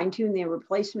can fine tune the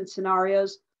replacement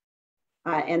scenarios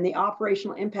and the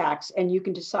operational impacts, and you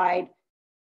can decide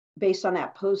based on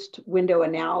that post-window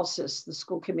analysis, the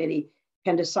school committee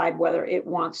can decide whether it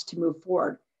wants to move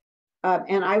forward.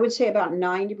 And I would say about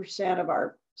 90% of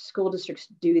our school districts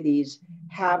do these,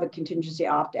 have a contingency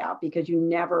opt-out, because you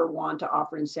never want to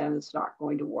offer incentive that's not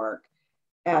going to work.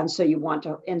 And so you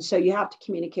have to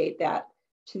communicate that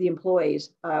to the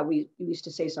employees. We used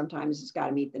to say sometimes it's got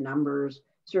to meet the numbers,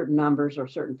 certain numbers or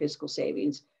certain fiscal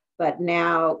savings. But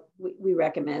now we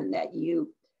recommend that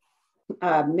you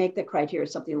make the criteria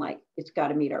something like it's got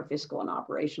to meet our fiscal and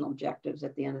operational objectives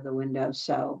at the end of the window.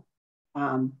 So,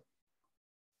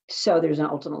 so there's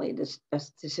ultimately a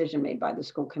decision made by the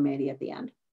school committee at the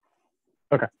end.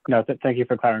 Okay. No, thank you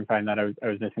for clarifying that. I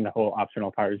was missing the whole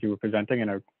optional part as you were presenting,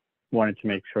 and I wanted to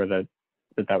make sure that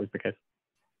that was the case.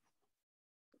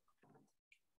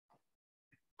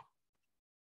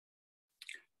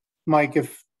 Mike,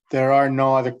 if there are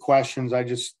no other questions, I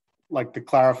just like to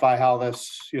clarify how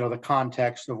this, the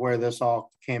context of where this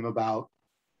all came about,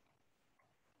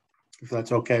 if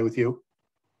that's okay with you.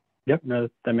 Yep, no,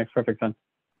 that makes perfect sense.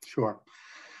 Sure.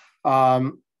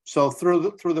 So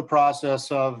through the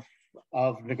process of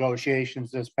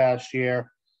negotiations this past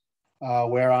year,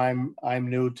 where I'm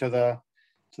new to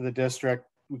the district,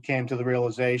 we came to the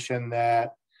realization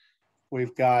that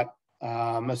we've got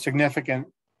a significant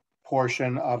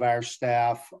portion of our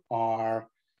staff are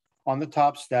on the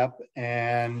top step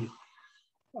and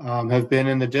have been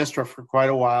in the district for quite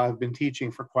a while, have been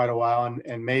teaching for quite a while,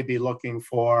 and may be looking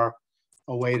for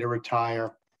a way to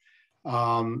retire.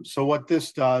 So what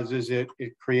this does is it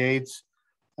creates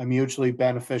a mutually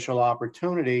beneficial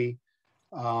opportunity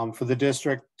for the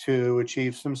district to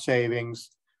achieve some savings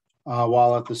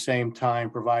while at the same time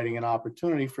providing an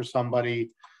opportunity for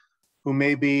somebody who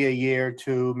may be a year,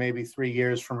 2, maybe 3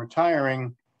 years from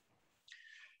retiring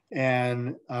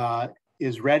and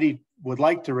would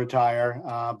like to retire,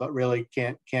 but really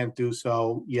can't do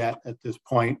so yet at this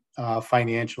point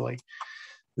financially.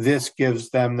 This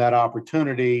gives them that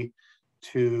opportunity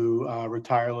to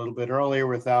retire a little bit earlier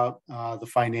without the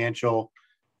financial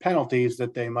penalties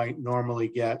that they might normally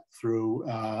get through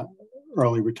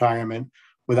early retirement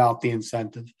without the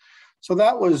incentive. So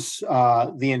that was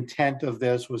the intent of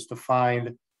this, was to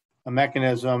find a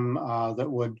mechanism that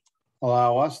would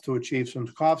allow us to achieve some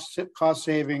cost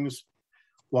savings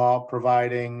while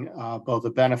providing both a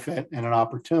benefit and an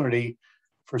opportunity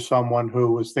for someone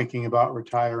who was thinking about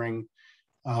retiring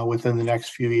within the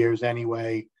next few years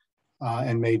anyway,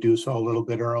 and may do so a little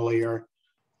bit earlier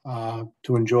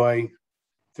to enjoy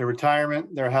their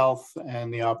retirement, their health,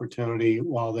 and the opportunity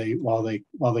while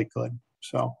they could.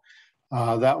 So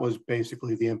that was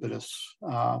basically the impetus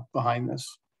behind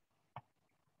this.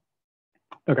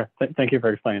 Okay, thank you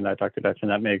for explaining that, Dr. Dutch,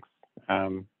 and that makes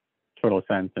total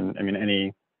sense. And I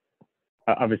mean,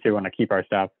 obviously we want to keep our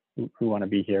staff who want to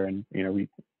be here, and we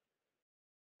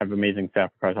have amazing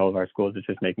staff across all of our schools. It's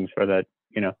just making sure that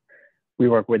we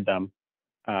work with them.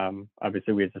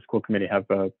 Obviously, we as a school committee have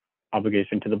an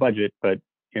obligation to the budget, but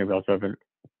we also have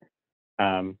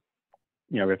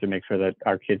we have to make sure that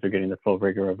our kids are getting the full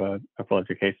rigor of a full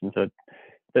education. So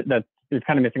that is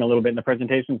kind of missing a little bit in the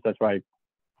presentation. So that's why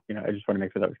I just want to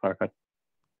make sure that was clarified.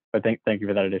 But thank you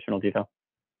for that additional detail.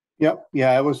 Yep.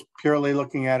 Yeah, I was purely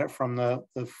looking at it from the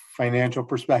financial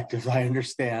perspective. I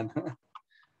understand.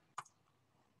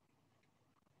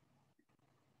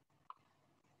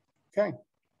 Okay.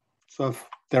 So if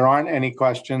there aren't any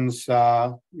questions,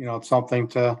 it's something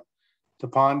to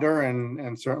ponder,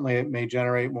 and certainly it may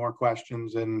generate more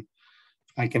questions, and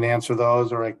I can answer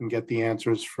those, or I can get the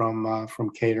answers from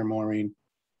Kate or Maureen.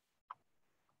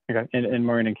 Okay, and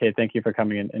Maureen and Kate, thank you for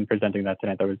coming in and presenting that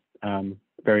tonight. That was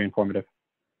very informative.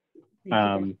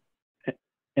 And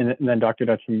then Dr.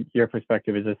 Dutch, from your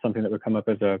perspective, is this something that would come up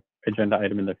as a agenda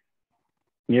item in the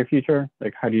near future?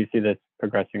 Like, how do you see this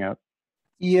progressing out?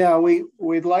 Yeah,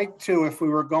 we'd like to, if we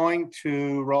were going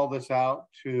to roll this out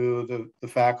to the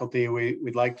faculty,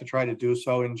 we'd like to try to do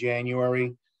so in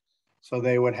January, so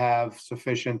they would have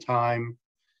sufficient time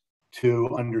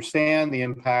to understand the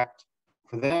impact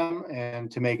for them and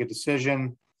to make a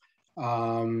decision.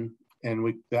 And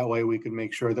that way we could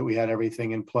make sure that we had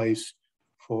everything in place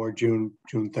for June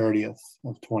 30th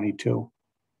of 22.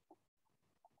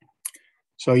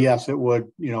 So yes, it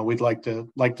would, we'd like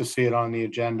to see it on the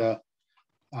agenda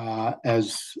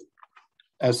as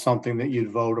something that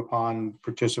you'd vote upon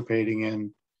participating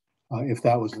in, if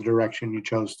that was the direction you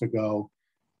chose to go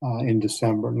in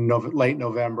December, late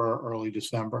November, early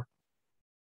December.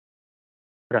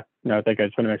 Okay. No, I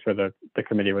just want to make sure that the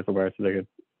committee was aware so they could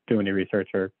do any research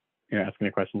or ask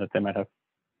any questions that they might have.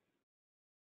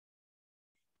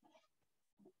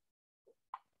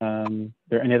 Are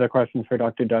there any other questions for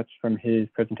Dr. Dutch from his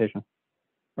presentation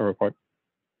or report?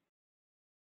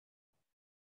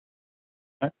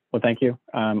 All right. Well, thank you,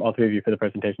 all three of you, for the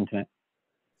presentation tonight.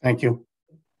 Thank you.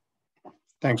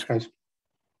 Thanks, guys.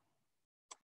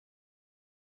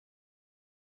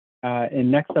 And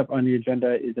next up on the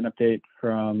agenda is an update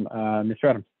from Mr.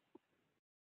 Adams.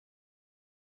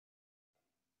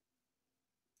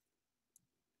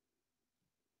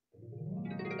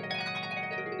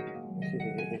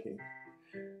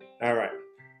 All right.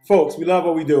 Folks, we love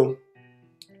what we do.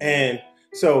 And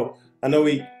so I know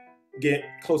we get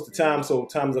close to time, so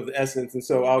time is of the essence. And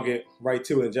so I'll get right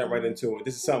to it and jump right into it.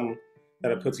 This is something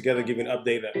that I put together, give you an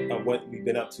update of what we've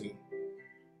been up to.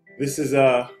 This is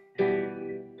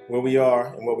where we are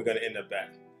and where we're going to end up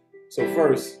at. So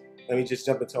first, let me just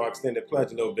jump into our extended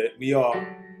pledge a little bit. We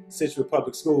are Scituate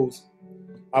Public Schools,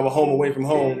 our home away from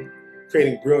home,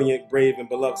 creating brilliant, brave, and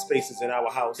beloved spaces in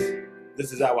our house.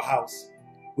 This is our house.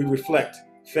 We reflect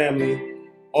family,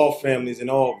 all families in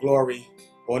all glory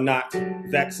or not,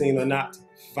 vaccine or not,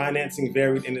 financing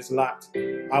varied in its lot.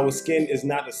 Our skin is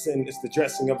not a sin, it's the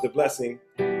dressing of the blessing.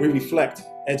 We reflect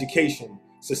education,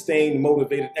 sustained,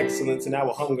 motivated excellence in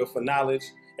our hunger for knowledge,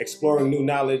 exploring new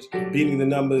knowledge, beating the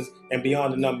numbers and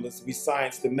beyond the numbers. We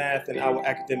science the math and our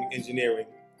academic engineering.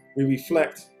 We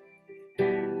reflect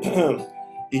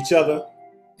each other.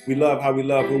 We love how we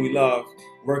love who we love,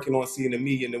 working on seeing the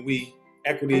me and the we,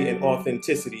 equity and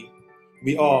authenticity.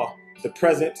 We are the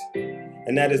present,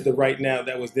 and that is the right now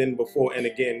that was then, before, and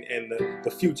again, and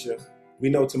the future. We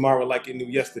know tomorrow like it knew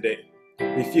yesterday,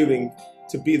 refuting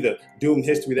to be the doomed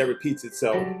history that repeats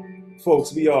itself.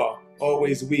 Folks, we are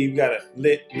always we. We got a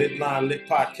lit line, lit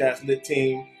podcast, lit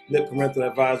team, lit parental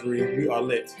advisory. We are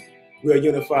lit. We are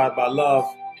unified by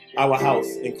love, our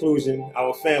house, inclusion,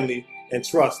 our family, and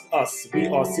trust us. We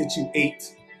are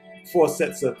Scituate. 4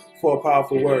 sets of 4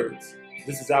 powerful words.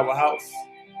 This is our house.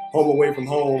 Home away from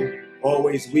home.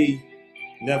 Always we,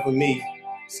 never me.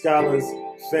 Scholars,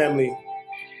 family,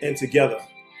 and together.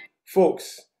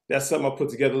 Folks, that's something I put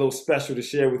together a little special to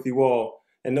share with you all.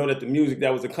 And know that the music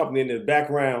that was accompanying in the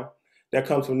background, that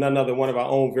comes from none other one of our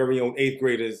own very own 8th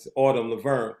graders, Autumn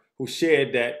Laverne, who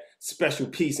shared that special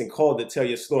piece and called it Tell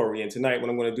Your Story. And tonight what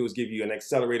I'm going to do is give you an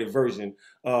accelerated version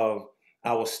of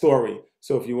our story.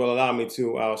 So if you will allow me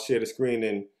to, I'll share the screen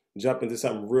and jump into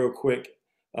something real quick.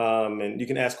 And you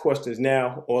can ask questions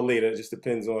now or later. It just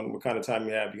depends on what kind of time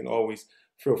you have. You can always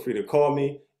feel free to call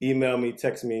me, email me,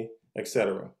 text me,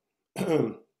 etc.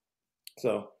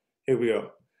 So here we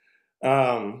go.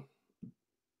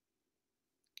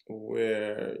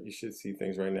 Where you should see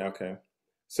things right now. Okay.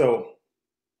 So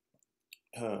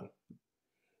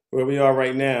where we are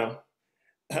right now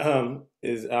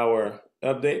is our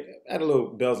update. Add a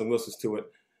little bells and whistles to it.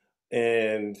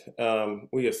 And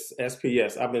we are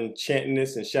SPS. I've been chanting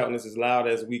this and shouting this as loud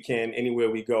as we can anywhere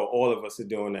we go. All of us are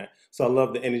doing that. So I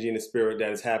love the energy and the spirit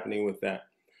that is happening with that.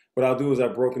 What I'll do is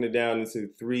I've broken it down into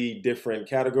 3 different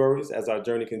categories as our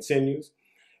journey continues.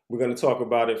 We're going to talk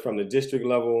about it from the district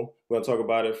level. We're going to talk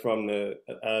about it from the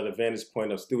vantage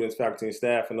point of students, faculty, and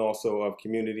staff, and also of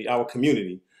community, our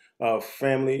community of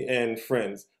family and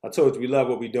friends. I told you we love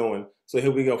what we're doing. So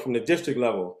here we go from the district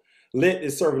level. LIT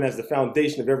is serving as the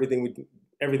foundation of everything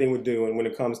we're doing when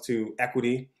it comes to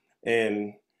equity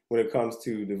and when it comes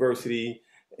to diversity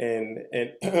and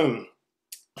and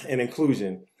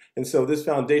inclusion. And so this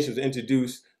foundation was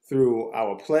introduced through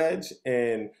our pledge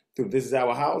and through This Is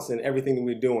Our House and everything that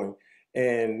we're doing.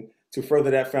 And to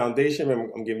further that foundation,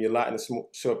 I'm giving you a lot in a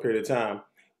short period of time,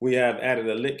 we have added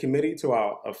a LIT committee to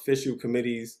our official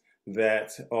committees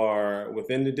that are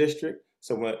within the district.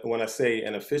 So when I say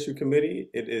an official committee,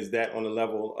 it is that on the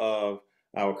level of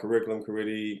our curriculum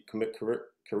committee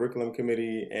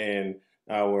and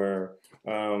our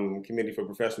committee for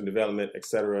professional development, et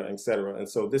cetera, et cetera. And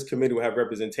so this committee will have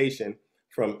representation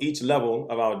from each level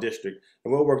of our district,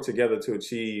 and we'll work together to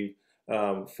achieve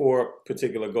 4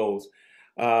 particular goals.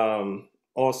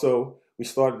 Also, we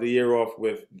started the year off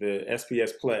with the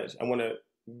SPS pledge. I want to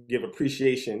give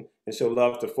appreciation and show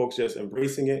love to folks just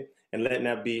embracing it and letting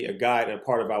that be a guide and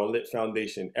part of our LIT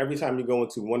foundation. Every time you go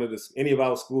into any of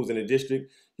our schools in the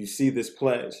district, you see this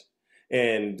pledge,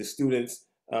 and the students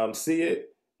see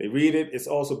it. They read it. It's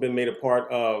also been made a part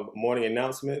of morning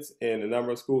announcements in a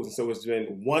number of schools. And so it's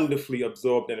been wonderfully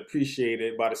absorbed and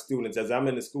appreciated by the students. As I'm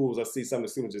in the schools, I see some of the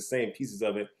students just saying pieces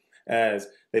of it as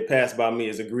they pass by me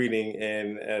as a greeting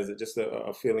and as just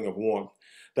a feeling of warmth.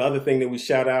 The other thing that we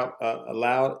shout out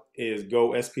aloud is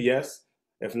Go SPS.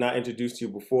 If not introduced to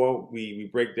you before, we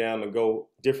break down the GO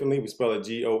differently. We spell it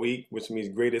GOE, which means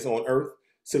greatest on earth,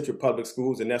 Scituate Public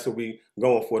Schools. And that's what we're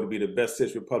going for, to be the best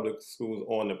Scituate Public Schools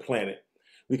on the planet.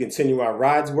 We continue our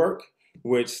RIDES work,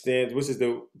 which is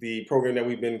the program that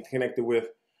we've been connected with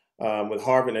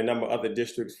Harvard and a number of other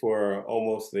districts for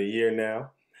almost a year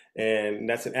now. And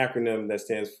that's an acronym that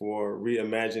stands for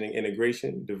Reimagining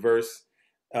Integration, Diverse,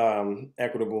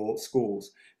 Equitable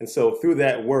Schools. And so through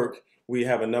that work, we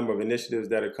have a number of initiatives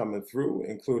that are coming through,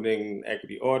 including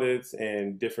equity audits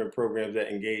and different programs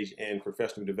that engage in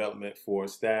professional development for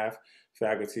staff,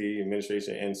 faculty,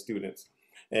 administration, and students.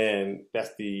 And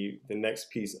that's the next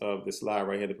piece of the slide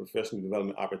right here, the professional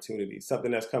development opportunities.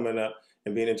 Something that's coming up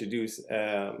and being introduced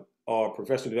are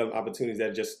professional development opportunities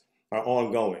that just are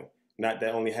ongoing, not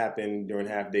that only happen during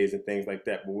half days and things like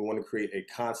that, but we want to create a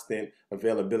constant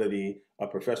availability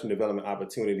of professional development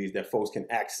opportunities that folks can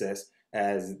access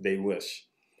as they wish.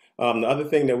 The other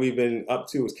thing that we've been up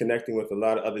to is connecting with a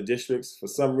lot of other districts. For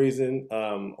some reason,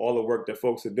 all the work that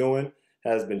folks are doing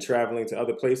has been traveling to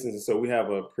other places. And so we have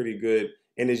a pretty good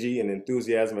energy and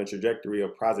enthusiasm and trajectory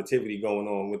of positivity going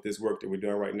on with this work that we're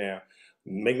doing right now.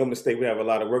 Make no mistake, we have a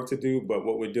lot of work to do, but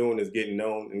what we're doing is getting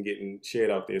known and getting shared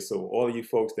out there. So all of you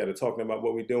folks that are talking about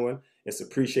what we're doing, it's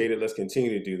appreciated. Let's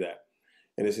continue to do that.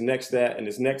 And this next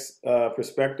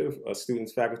perspective of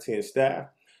students, faculty, and staff,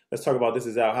 let's talk about This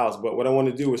Is Our House. But what I want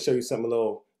to do is show you something a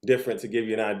little different to give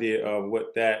you an idea of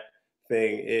what that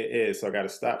thing is. So I got to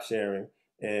stop sharing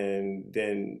and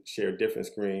then share a different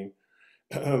screen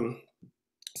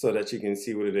so that you can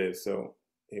see what it is. So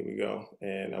here we go.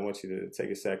 And I want you to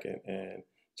take a second and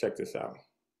check this out.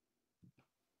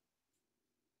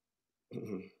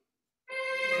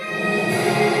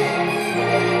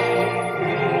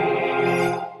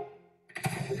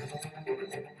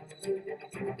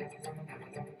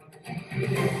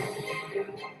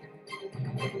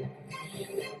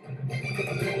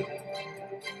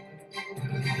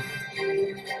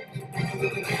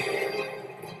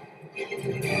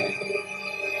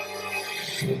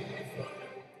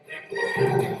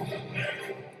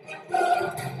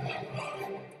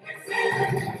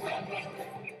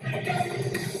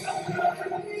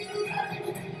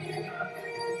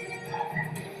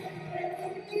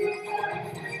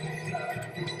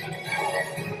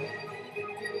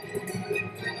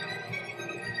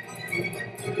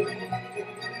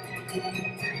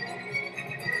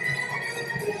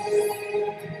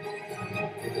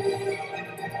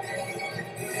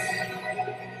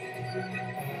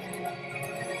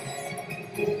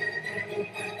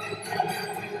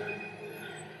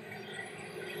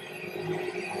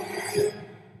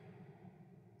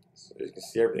 So you can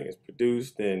see everything is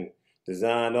produced and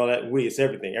designed, all that. It's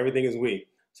everything. Everything is we.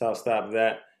 So I'll stop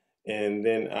that. And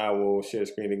then I will share the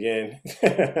screen again.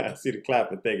 I see the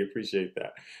clapping. Thank you. Appreciate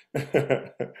that.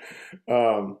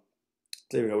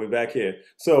 There we go. We're back here.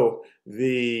 So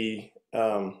this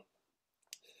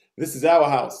is our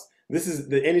house. This is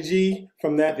the energy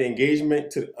from that, the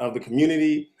engagement of the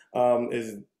community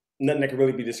is nothing that can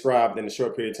really be described in a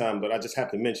short period of time, but I just have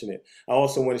to mention it. I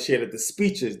also want to share that the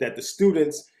speeches that the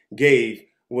students gave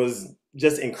was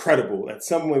just incredible. At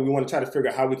some point, we want to try to figure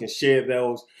out how we can share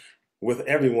those with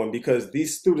everyone, because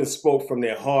these students spoke from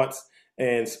their hearts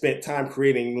and spent time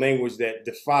creating language that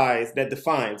defines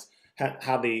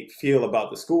how they feel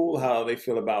about the school, how they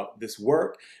feel about this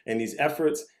work and these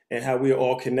efforts, and how we are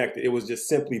all connected. It was just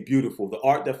simply beautiful. The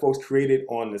art that folks created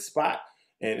on the spot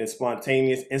and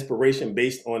spontaneous inspiration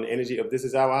based on the energy of This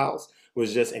Is Our House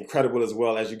was just incredible as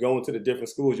well. As you go into the different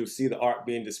schools, you'll see the art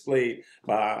being displayed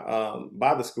by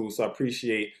the school. So I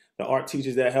appreciate the art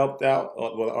teachers that helped out,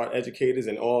 well, the art educators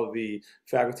and all the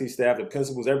faculty, staff, the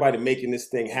principals, everybody making this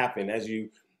thing happen. As you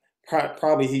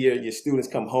probably hear your students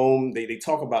come home, they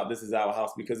talk about This Is Our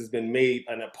House because it's been made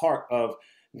and a part of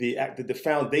the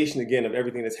foundation, again, of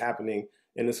everything that's happening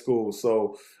in the school.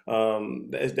 So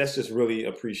that's just really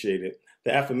appreciated.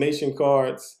 The affirmation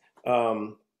cards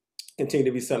continue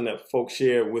to be something that folks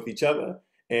share with each other,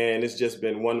 and it's just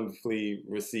been wonderfully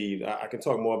received. I can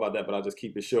talk more about that, but I'll just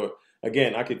keep it short.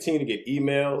 Again, I continue to get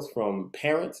emails from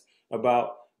parents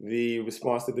about the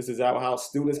response to This Is Our House.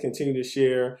 Students continue to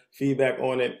share feedback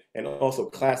on it, and also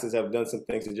classes have done some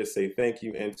things to just say thank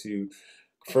you and to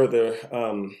further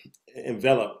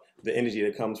envelop the energy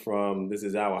that comes from This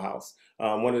Is Our House.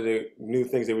 One of the new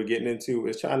things that we're getting into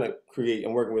is trying to create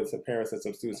and working with some parents and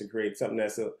some students to create something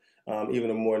that's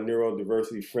even a more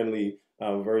neurodiversity friendly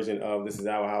version of This Is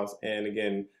Our House. And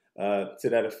again, to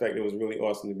that effect, it was really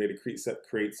awesome to be able to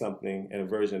create something and a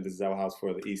version of This Is Our House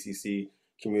for the ECC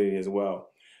community as well.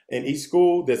 In each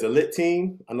school, there's a lit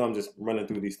team. I know I'm just running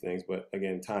through these things, but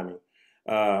again, timing.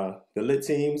 The lit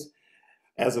teams,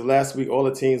 as of last week, all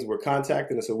the teams were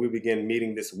contacted, and so we began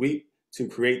meeting this week to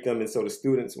create them. And so the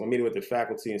students, we're meeting with the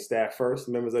faculty and staff first,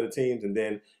 members of the teams, and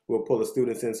then we'll pull the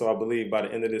students in. So I believe by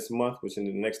the end of this month, which in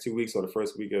the next 2 weeks or the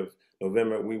first week of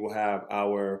November, we will have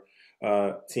our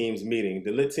teams meeting.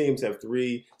 The lit teams have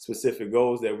 3 specific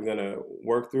goals that we're going to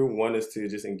work through. 1 is to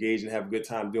just engage and have a good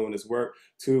time doing this work.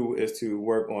 2 is to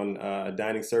work on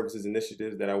dining services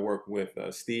initiatives that I work with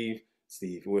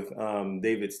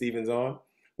David Stevens on,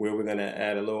 where we're going to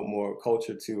add a little more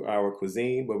culture to our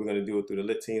cuisine, but we're going to do it through the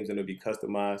lit teams, and it'll be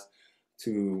customized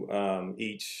to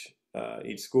each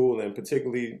each school, and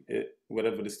particularly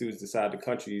whatever the students decide, the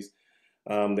countries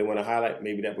they want to highlight,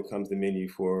 maybe that becomes the menu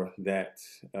for that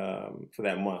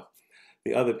month.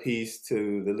 The other piece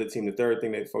to the lit team, the third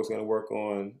thing that folks are going to work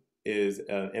on is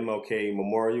an MLK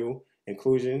Memorial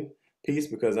inclusion piece,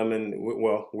 because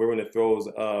we're in the throes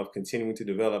of continuing to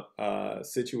develop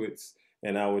Scituate's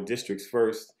and our district's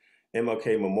first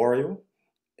MLK Memorial,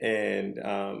 and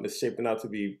it's shaping out to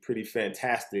be pretty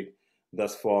fantastic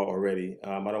thus far already.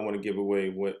 I don't want to give away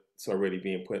what's already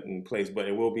being put in place, but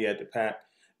it will be at the PAC,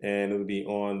 and it'll be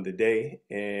on the day,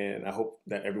 and I hope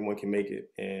that everyone can make it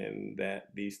and that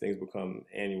these things become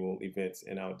annual events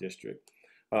in our district.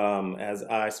 As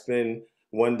I spend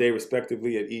one day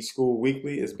respectively at each school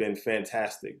weekly, it's been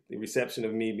fantastic. The reception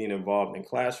of me being involved in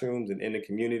classrooms and in the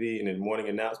community and in morning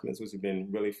announcements, which have been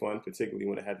really fun, particularly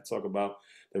when I had to talk about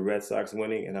the Red Sox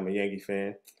winning, and I'm a Yankee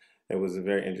fan. It was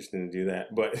very interesting to do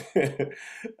that, but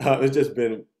it's just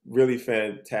been really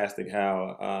fantastic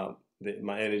how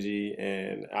my energy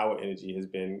and our energy has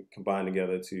been combined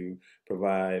together to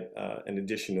provide an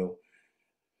additional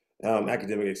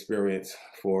academic experience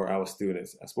for our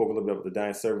students. I spoke a little bit about the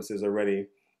dining services already,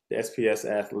 the SPS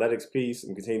athletics piece,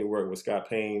 and continue to work with Scott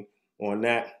Payne on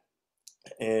that.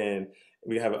 And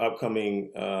we have an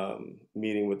upcoming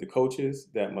meeting with the coaches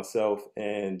that myself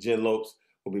and Jen Lopes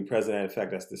will be present at. In fact,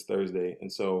 that's this Thursday.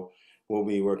 And so we'll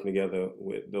be working together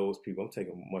with those people. I'm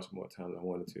taking much more time than I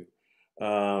wanted to.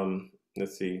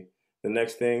 Let's see. The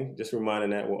next thing, just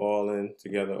reminding that we're all in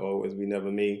together always, we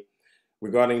never meet.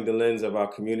 Regarding the lens of our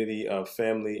community of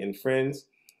family and friends,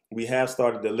 we have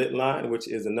started the Lit line, which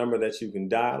is a number that you can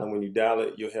dial. And when you dial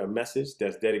it, you'll hear a message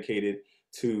that's dedicated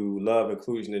to love,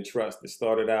 inclusion, and trust. It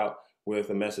started out with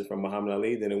a message from Muhammad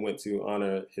Ali. Then it went to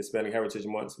honor Hispanic Heritage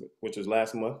Month, which was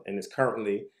last month, and it's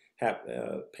currently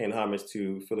paying homage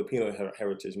to Filipino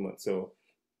Heritage Month. So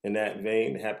in that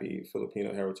vein, happy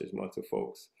Filipino Heritage Month to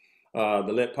folks. The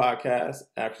Lit podcast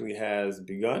actually has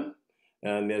begun.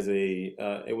 And there's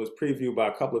it was previewed by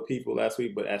a couple of people last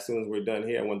week, but as soon as we're done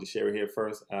here, I wanted to share it here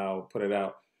first. I'll put it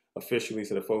out officially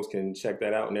so the folks can check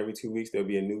that out. And every 2 weeks, there'll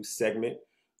be a new segment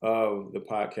of the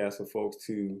podcast for folks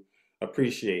to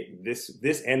appreciate. This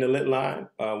and the Lit line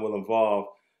will involve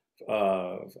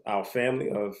our family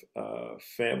of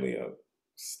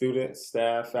students,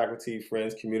 staff, faculty,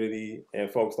 friends, community,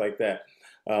 and folks like that.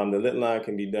 The Lit line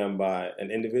can be done by an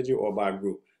individual or by a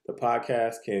group. The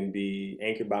podcast can be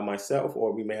anchored by myself,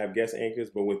 or we may have guest anchors,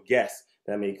 but with guests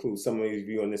that may include some of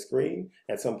you on the screen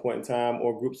at some point in time,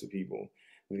 or groups of people.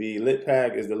 The Lit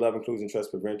PAG is the Love, Inclusion,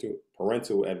 Trust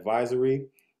Parental Advisory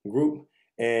Group,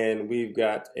 and we've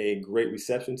got a great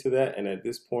reception to that. And at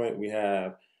this point, we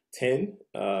have 10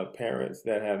 parents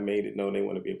that have made it known they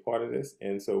want to be a part of this.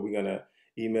 And so we're going to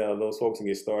email those folks and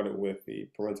get started with the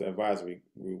Parental Advisory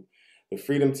Group. The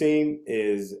Freedom Team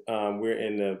is, we're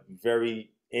in the very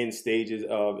end stages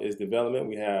of its development.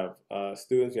 We have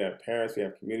students, we have parents, we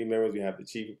have community members, we have the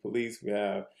chief of police, we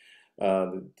have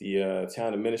the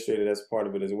town administrator that's part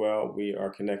of it as well. We are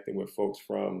connecting with folks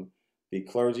from the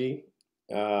clergy,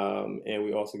 and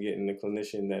we also getting the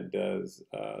clinician that does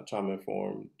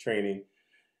trauma-informed training.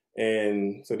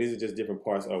 And so these are just different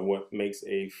parts of what makes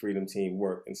a Freedom Team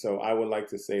work. And so I would like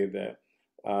to say that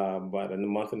by the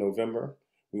month of November,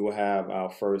 we will have our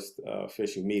first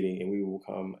official meeting, and we will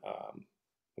become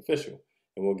official,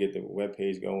 and we'll get the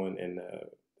webpage going and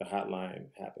the hotline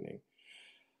happening.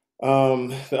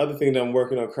 The other thing that I'm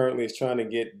working on currently is trying to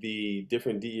get the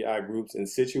different DEI groups in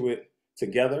Scituate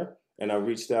together, and I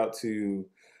reached out to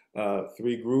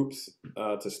 3 groups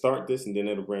to start this, and then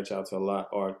it'll branch out to a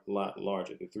lot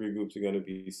larger. The 3 groups are going to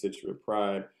be Scituate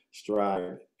Pride,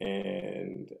 Stride,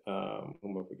 and who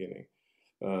am I forgetting?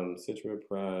 Scituate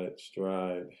Pride,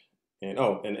 Stride, and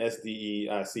an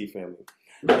SDEIC family.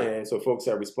 And so folks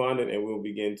have responded, and we're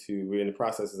in the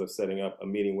processes of setting up a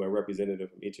meeting where a representative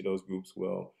from each of those groups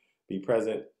will be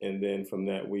present. And then from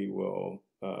that, we will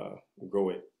grow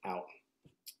it out.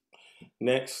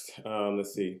 Next,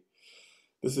 let's see.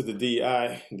 This is the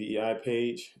DEI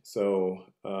page. So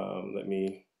let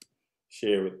me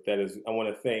share it. I want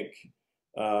to thank,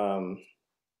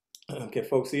 can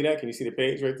folks see that? Can you see the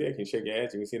page right there? Can you shake your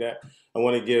heads? You can see that? I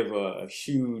want to give a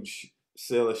huge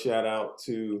shout out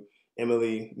to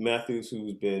Emily Matthews,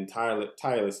 who's been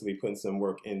tirelessly putting some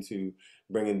work into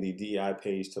bringing the DEI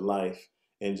page to life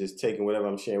and just taking whatever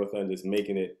I'm sharing with her and just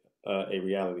making it a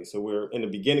reality. So we're in the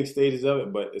beginning stages of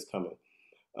it, but it's coming.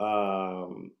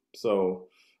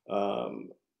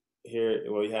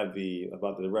 Here, we have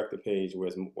about the director page where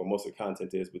most of the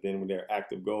content is, but then with their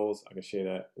active goals, I can share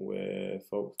that with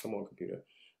folks. Come on, computer.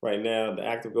 Right now, the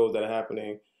active goals that are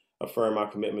happening, affirm our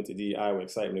commitment to DEI with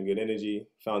excitement and good energy,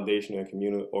 foundational and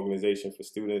communal organization for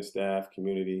students, staff,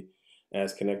 community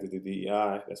as connected to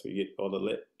DEI. That's where you get all the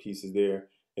lit pieces there.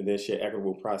 And then share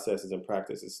equitable processes and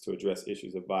practices to address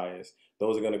issues of bias.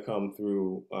 Those are going to come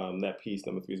through that piece.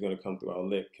 Number 3 is going to come through our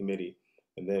lit committee.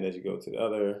 And then as you go to the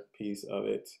other piece of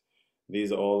it,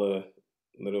 these are all the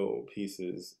little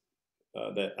pieces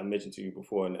that I mentioned to you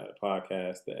before in that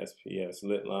podcast, the SPS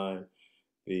lit line,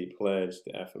 the pledge,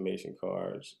 the affirmation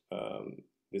cards.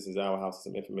 This is our house,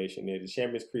 some information there. The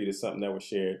Champions Creed is something that was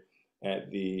shared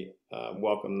at the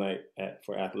welcome night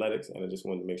for athletics, and I just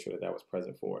wanted to make sure that that was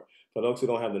present for it. For those who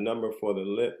don't have the number for the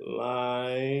lit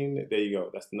line, there you go.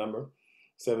 That's the number,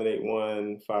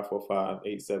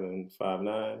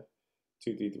 781-545-8759,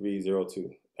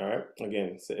 23302. All right.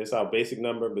 Again, it's our basic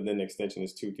number, but then the extension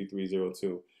is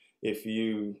 23302. If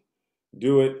you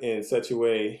do it in such a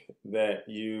way that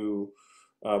you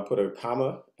put a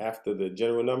comma after the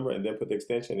general number and then put the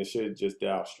extension, it should just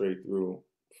dial straight through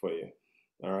for you.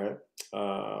 All right.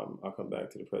 I'll come back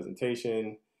to the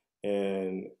presentation.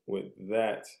 And with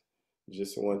that,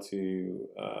 just want to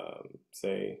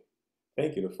say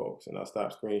thank you to folks. And I'll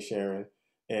stop screen sharing.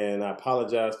 And I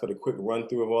apologize for the quick run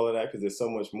through of all of that because there's so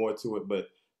much more to it. But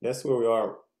that's where we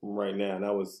are right now. And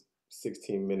that was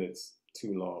 16 minutes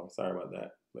too long. Sorry about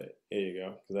that. But there you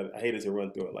go. Because I hated to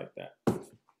run through it like that.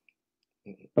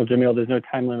 Well, Jamil, there's no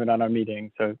time limit on our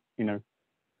meeting. So, you know,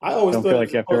 I always don't feel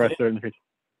like you have to rush through it in the future.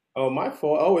 Oh, my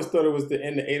fault. I always thought it was the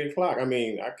end of 8 o'clock. I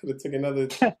mean, I could have took another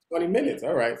 20 minutes.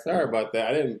 All right. Sorry about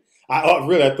that.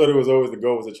 I thought it was always the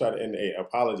goal was to try to end at 8.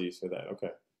 Apologies for that.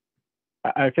 Okay.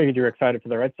 I figured you were excited for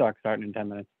the Red Sox starting in 10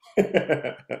 minutes.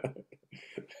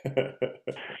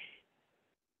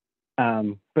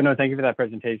 But no, thank you for that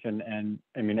presentation. And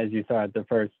I mean, as you saw, the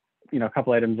first,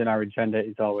 couple items in our agenda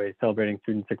is always celebrating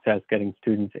student success, getting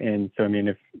students in. So, I mean,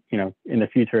 if, in the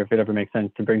future, if it ever makes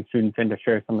sense to bring students in to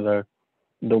share some of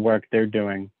the work they're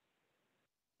doing,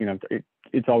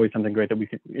 it's always something great that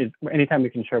anytime we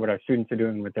can share what our students are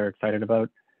doing, what they're excited about,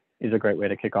 is a great way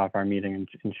to kick off our meeting and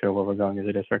show where we're going as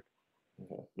a district.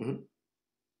 Mm-hmm.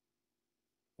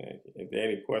 If there are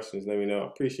any questions, let me know. I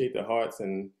appreciate the hearts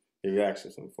and the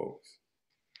reactions from folks.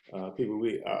 I feel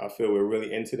we're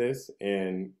really into this,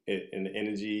 and the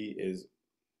energy is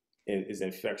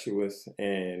infectious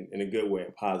and in a good way,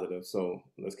 positive. So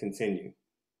let's continue.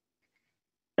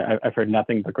 I've heard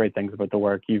nothing but great things about the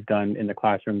work you've done in the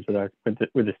classrooms with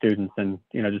the students, and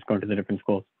just going to the different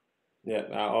schools. Yeah,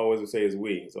 I always would say it's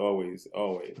we. It's always.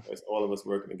 It's all of us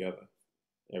working together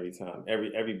every time,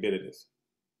 every bit of this.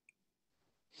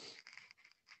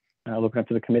 I'll open up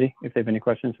to the committee if they have any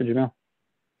questions for Jamil.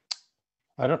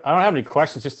 I don't have any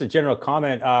questions. Just a general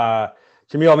comment,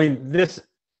 Jamil. I mean, it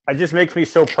just makes me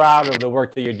so proud of the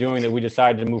work that you're doing that we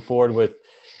decided to move forward with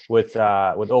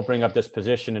opening up this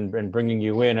position and bringing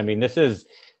you in. I mean, this is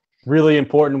really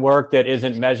important work that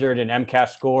isn't measured in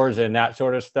MCAS scores and that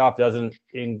sort of stuff. Doesn't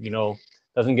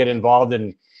get involved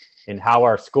in how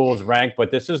our schools rank. But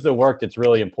this is the work that's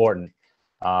really important.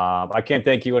 I can't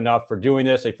thank you enough for doing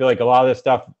this. I feel like a lot of this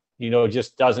stuff,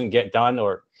 just doesn't get done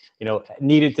or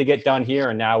needed to get done here,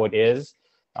 and now it is.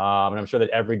 And I'm sure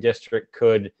that every district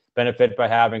could benefit by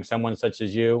having someone such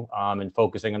as you and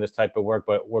focusing on this type of work.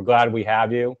 But we're glad we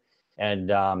have you, and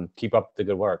keep up the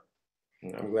good work.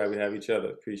 I'm glad we have each other.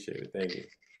 Appreciate it. Thank you.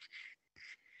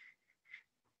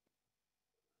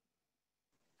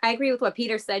 I agree with what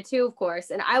Peter said too, of course.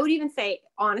 And I would even say,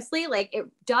 honestly, like it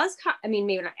does,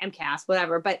 maybe not MCAS,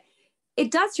 whatever, but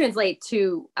it does translate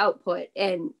to output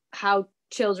and how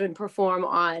children perform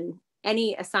on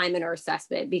any assignment or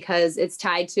assessment, because it's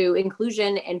tied to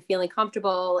inclusion and feeling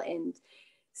comfortable and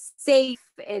safe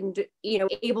and,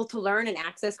 able to learn and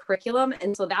access curriculum.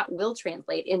 And so that will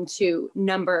translate into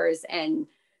numbers and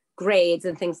grades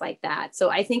and things like that. So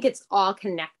I think it's all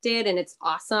connected and it's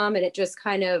awesome. And it just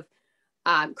kind of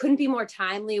couldn't be more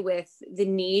timely with the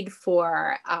need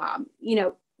for,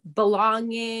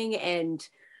 belonging and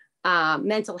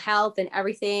mental health and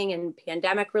everything and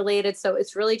pandemic related. So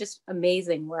it's really just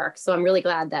amazing work. So I'm really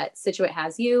glad that Scituate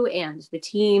has you and the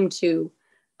team to,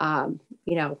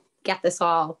 get this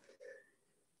all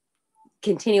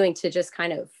continuing to just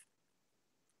kind of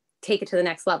take it to the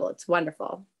next level. It's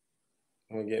wonderful.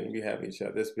 Again, we have each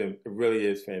other. It really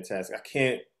is fantastic.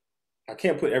 I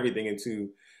can't put everything into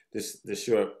this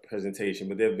short presentation,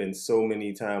 but there have been so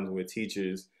many times where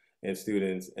teachers and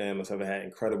students and myself have had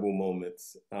incredible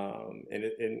moments.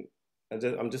 And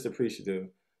I'm just appreciative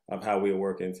of how we are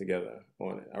working together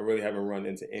on it. I really haven't run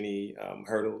into any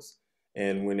hurdles.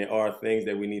 And when there are things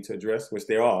that we need to address, which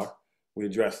there are, we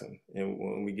address them and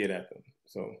when we get at them.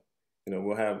 So you know,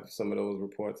 we'll have some of those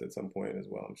reports at some point as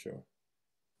well, I'm sure.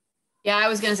 Yeah, I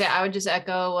was going to say, I would just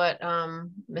echo what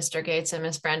Mr. Gates and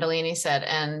Ms. Brandolini said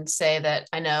and say that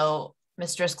I know,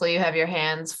 Ms. Driscoll, you have your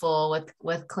hands full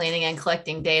with cleaning and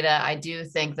collecting data. I do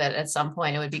think that at some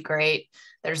point it would be great.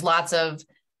 There's lots of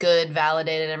good,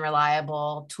 validated, and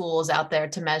reliable tools out there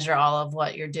to measure all of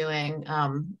what you're doing,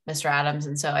 Mr. Adams.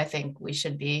 And so I think we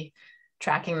should be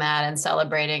tracking that and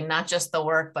celebrating not just the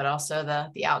work, but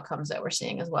also the outcomes that we're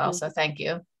seeing as well. So thank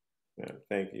you. Yeah,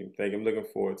 thank you. Thank you. I'm looking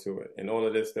forward to it. And all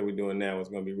of this that we're doing now is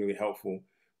going to be really helpful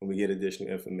when we get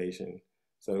additional information.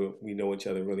 So we know each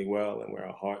other really well and where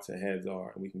our hearts and heads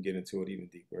are, and we can get into it even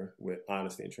deeper with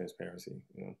honesty and transparency.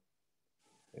 You know?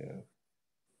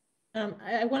 Yeah.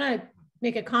 I want to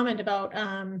make a comment about,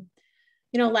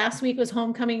 you know, last week was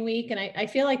homecoming week, and I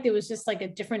feel like there was just like a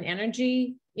different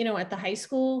energy, you know, at the high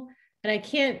school. And I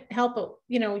can't help but,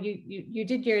 you know, you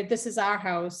did your "This Is Our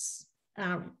House"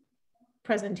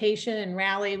 presentation and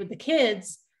rally with the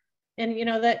kids, and you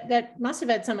know that must have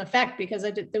had some effect, because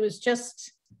there was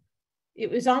just,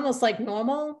 it was almost like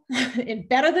normal and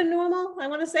better than normal, I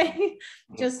want to say.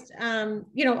 Just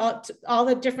you know, all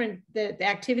the different the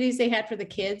activities they had for the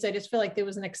kids. I just feel like there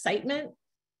was an excitement.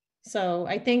 So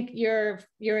I think your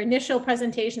initial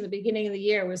presentation at the beginning of the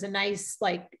year was a nice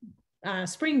like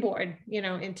springboard, you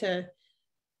know, into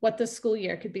what the school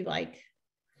year could be like.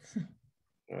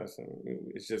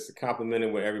 It's just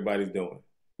complimenting what everybody's doing.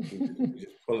 We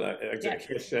just pull out, I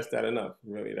can't stress that enough.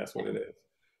 Really, that's what it is.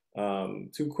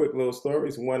 Two quick little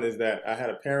stories. One is that I had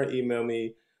a parent email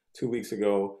me 2 weeks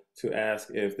ago to ask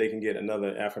if they can get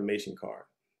another affirmation card.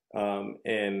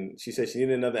 And she said she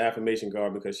needed another affirmation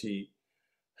card because she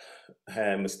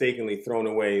had mistakenly thrown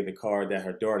away the card that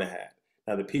her daughter had.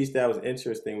 Now, the piece that was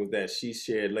interesting was that she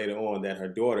shared later on that her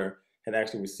daughter had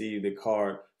actually received the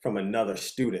card from another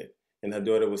student. And her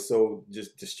daughter was so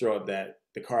just distraught that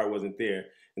the card wasn't there.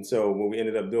 And so what we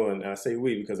ended up doing, and I say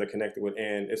we because I connected with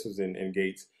Ann, this was in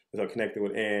Gates, so I connected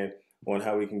with Ann on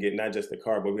how we can get not just the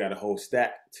card, but we got a whole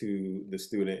stack to the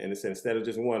student. And it said instead of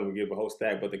just one, we give a whole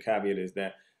stack, but the caveat is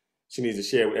that she needs to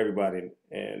share with everybody.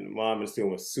 And mom and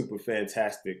student was super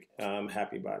fantastic. I'm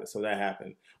happy about it. So that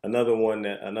happened. Another warm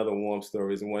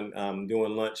story is when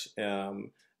doing lunch at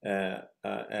one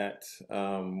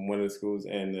of the schools,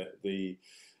 and the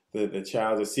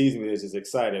child that sees me is just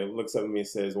excited. It looks up at me and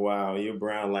says, "Wow, you're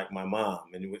brown like my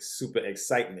mom." And it was super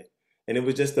excitement. And it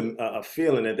was just a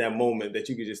feeling at that moment that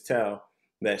you could just tell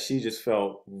that she just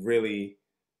felt really,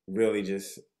 really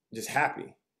just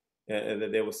happy. And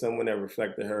that there was someone that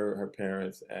reflected her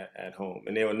parents at home.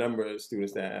 And there were a number of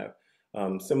students that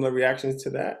have similar reactions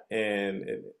to that. And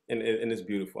it's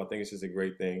beautiful. I think it's just a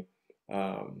great thing.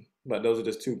 But those are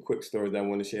just two quick stories that I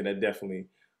want to share that definitely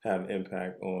have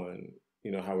impact on,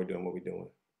 you know, how we're doing what we're doing.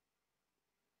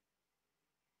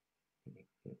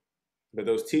 But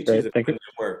those teachers are putting in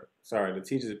work. Sorry, the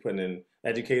teachers are putting in,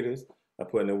 educators are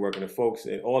putting in work, and the folks,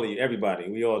 and all of you, everybody,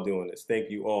 we all doing this.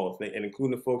 Thank you all, and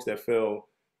including the folks that feel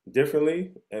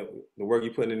differently, and the work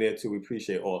you're putting in there too. We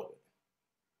appreciate all of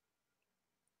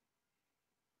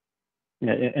it.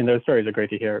 Yeah, and those stories are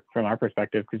great to hear from our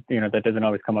perspective, because you know that doesn't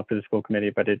always come up to the school committee,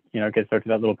 but it gets out to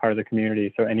that little part of the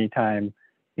community. So anytime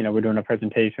we're doing a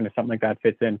presentation or something like that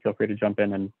fits in, feel free to jump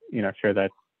in and share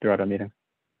that throughout our meeting.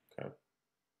 Okay.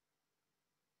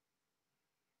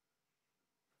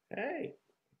 Hey,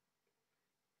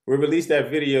 we'll release that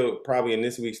video probably in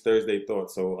this week's Thursday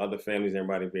Thoughts, so other families and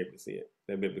everybody will be able to see it.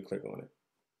 They'll be able to click on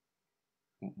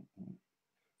it.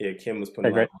 Yeah, Kim was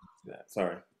putting a lot into that.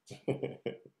 Sorry. All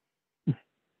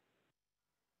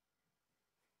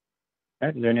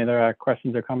right, is there any other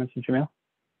questions or comments from Jamil?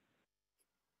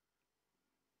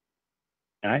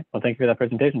 All right, well, thank you for that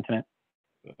presentation tonight.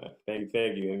 Thank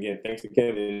you. And again, thanks to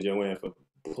Kim and Joanne for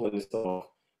pulling this off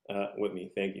with me.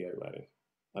 Thank you, everybody.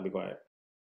 I'll be quiet.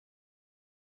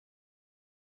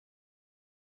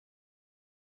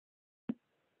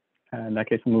 In that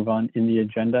case, we'll move on in the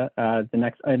agenda. The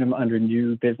next item under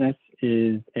new business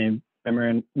is a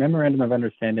memorandum of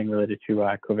understanding related to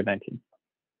COVID-19.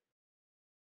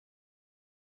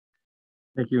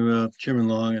 Thank you, Chairman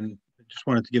Long, and I just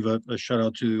wanted to give a shout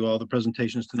out to all the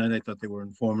presentations tonight. I thought they were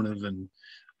informative, and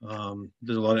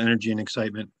there's a lot of energy and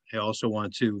excitement. I also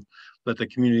wanted to let the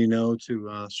community know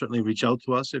to certainly reach out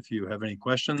to us if you have any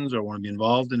questions or want to be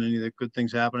involved in any of the good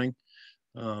things happening.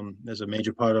 As a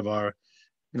major part of our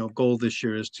goal this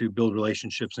year is to build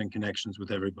relationships and connections with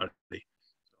everybody.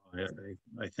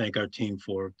 I thank our team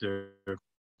for their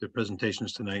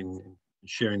presentations tonight and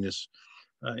sharing this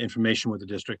information with the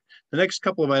district. The next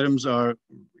couple of items are,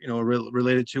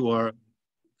 related to our,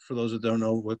 for those that don't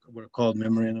know what are called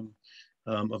memorandum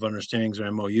of understandings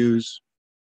or MOUs.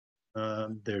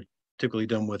 They're typically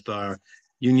done with our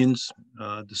unions,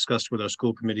 discussed with our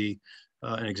school committee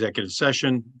in executive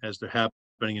session as they're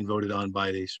happening and voted on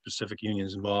by the specific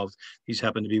unions involved. These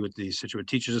happen to be with the Scituate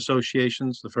Teachers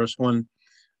Associations, the first one.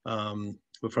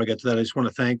 Before I get to that, I just want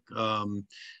to thank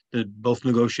both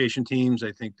negotiation teams.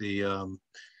 I think the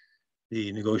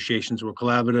negotiations were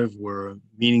collaborative, were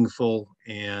meaningful,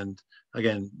 and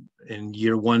again, in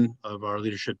year one of our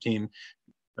leadership team,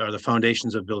 are the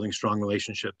foundations of building strong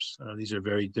relationships. These are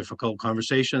very difficult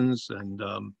conversations, and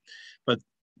but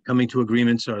coming to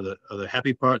agreements are the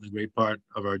happy part, the great part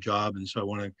of our job. And so I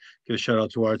want to give a shout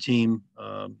out to our team,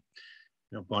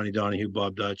 Bonnie Donahue,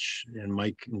 Bob Dutch, and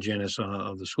Mike and Janice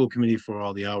of the school committee for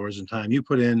all the hours and time you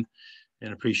put in,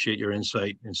 and appreciate your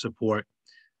insight and support.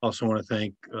 Also want to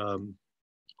thank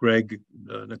Greg,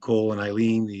 Nicole, and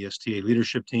Eileen, the STA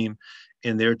leadership team,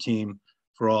 and their team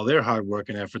for all their hard work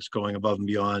and efforts going above and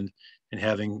beyond and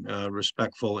having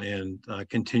respectful and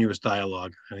continuous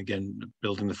dialogue. And again,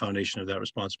 building the foundation of that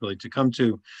responsibility to come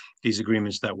to these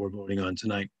agreements that we're voting on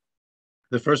tonight.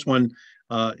 The first one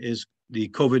is the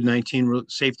COVID-19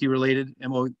 safety related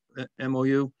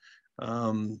MOU,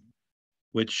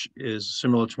 which is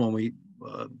similar to one we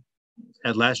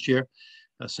had last year.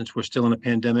 Since we're still in a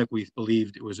pandemic, we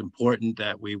believed it was important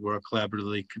that we work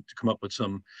collaboratively to come up with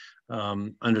some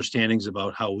understandings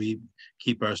about how we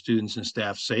keep our students and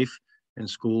staff safe in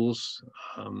schools.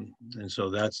 And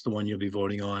so that's the one you'll be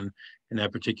voting on. In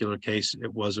that particular case,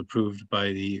 it was approved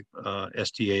by the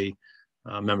STA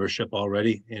membership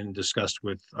already and discussed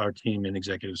with our team in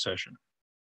executive session.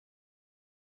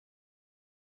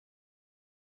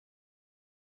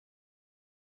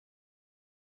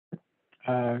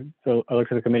 So I'll look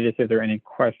to the committee to see if there are any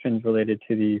questions related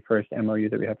to the first MOU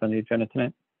that we have on the agenda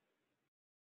tonight.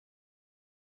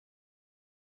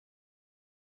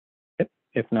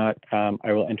 If not,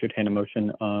 I will entertain a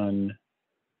motion on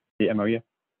the MOU.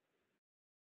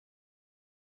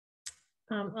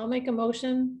 I'll make a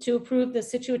motion to approve the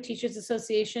Scituate Teachers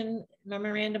Association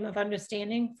Memorandum of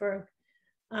Understanding for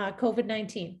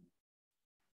COVID-19.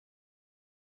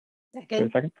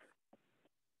 Second.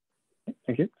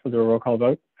 Thank you. So do a roll call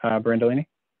vote. Brandolini?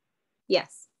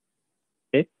 Yes.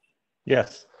 Kate?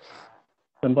 Yes.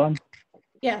 Lindblom?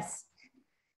 Yes.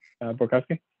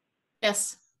 Borkowski?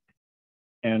 Yes.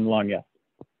 And Long, yes.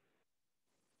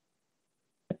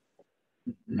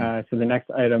 So the next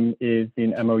item is the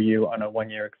MOU on a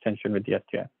one-year extension with the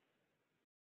STA.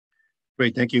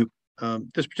 Great, thank you.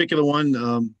 This particular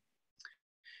one,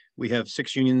 we have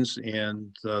 6 unions,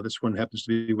 and this one happens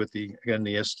to be with the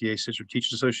STA Scituate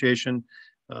Teachers Association.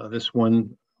 This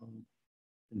one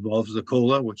involves the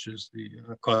COLA, which is the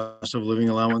cost of living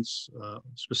allowance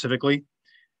specifically,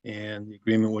 and the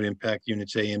agreement would impact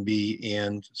units A and B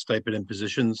and stipend and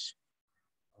positions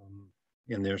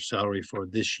in their salary for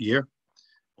this year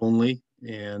only.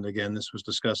 And again, this was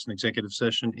discussed in executive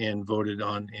session and voted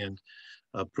on and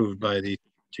approved by the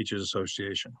Teachers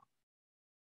Association.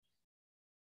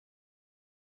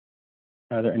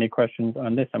 Are there any questions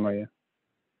on this MOU?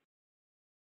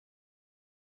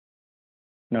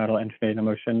 No, I'll entertain a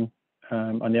motion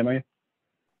on the MOU.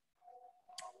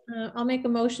 I'll make a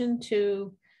motion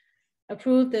to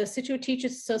approve the Scituate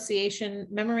Teachers Association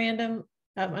Memorandum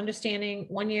of Understanding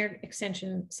one-year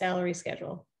extension salary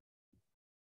schedule.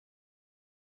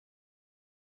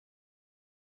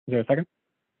 Is there a second?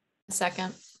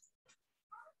 Second.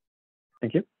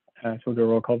 Thank you. So we'll do a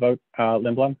roll call vote.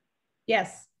 Lindblom?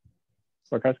 Yes.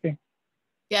 Borkowski?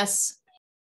 Yes.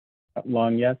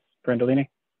 Long, yes. Brandolini?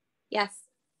 Yes.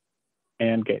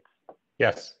 And Gates?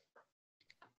 Yes.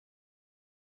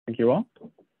 Thank you all.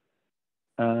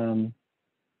 And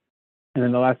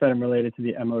then the last item related to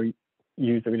the MOUs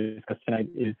that we discussed tonight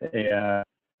is a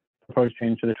proposed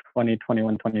change to the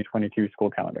 2021-2022 school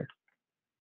calendar.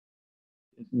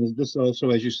 This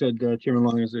also, as you said, Chairman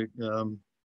Long, is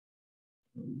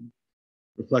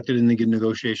reflected in the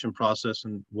negotiation process,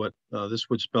 and what this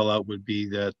would spell out would be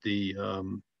that the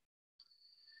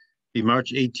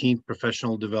March 18th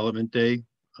Professional Development Day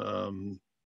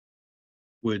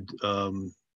would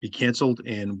be canceled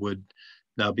and would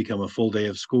now become a full day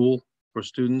of school for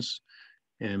students,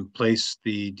 and place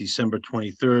the December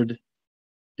 23rd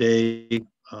day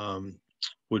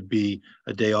would be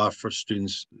a day off for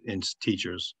students and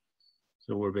teachers.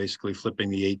 So we're basically flipping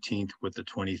the 18th with the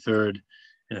 23rd.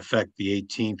 In effect, the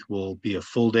 18th will be a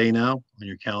full day now on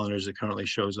your calendars. It currently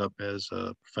shows up as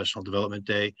a professional development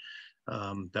day.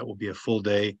 That will be a full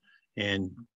day, and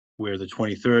where the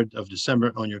 23rd of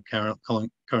December on your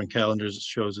current calendars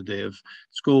shows a day of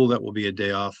school, that will be a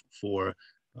day off for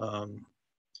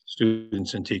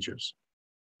students and teachers.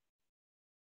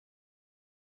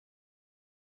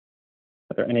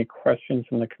 Are there any questions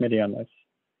from the committee on this?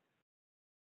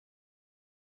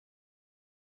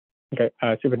 Okay,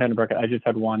 Superintendent Burkett, I just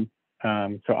had one.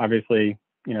 So obviously,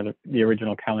 you know, the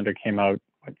original calendar came out,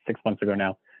 what, 6 months ago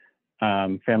now.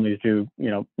 Families do, you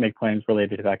know, make plans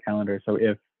related to that calendar. So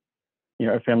if, you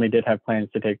know, a family did have plans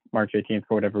to take March 18th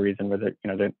for whatever reason, whether,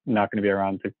 you know, they're not going to be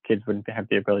around, the kids wouldn't have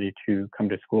the ability to come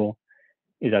to school.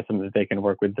 Is that something that they can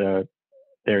work with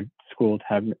their school to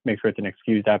have, make sure it's an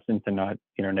excused absence and not,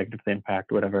 you know, negatively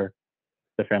impact whatever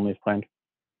the family's planned?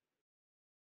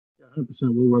 100%,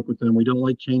 we'll work with them. We don't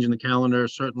like changing the calendar,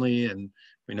 certainly, and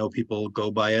we know people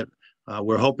go by it.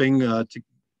 We're hoping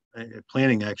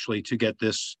planning actually to get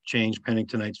this change pending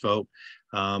tonight's vote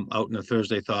out in the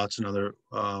Thursday Thoughts and other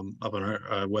up on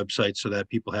our website so that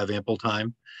people have ample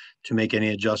time to make any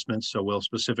adjustments. So we'll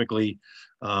specifically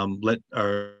let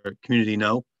our community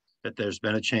know that there's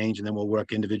been a change, and then we'll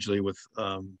work individually with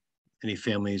any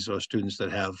families or students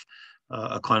that have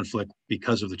a conflict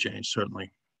because of the change,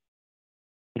 certainly.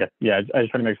 Yeah, I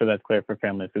just want to make sure that's clear for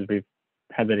families because we've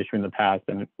had that issue in the past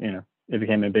and, you know, it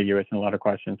became ambiguous in a lot of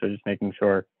questions. So just making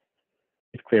sure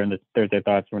it's clear in the Thursday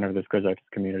Thoughts whenever this goes out to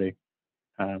the community.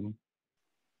 Yeah,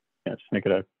 just make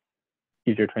it a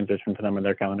easier transition for them in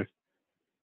their calendars.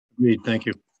 Agreed, thank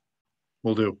you.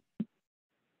 Will do.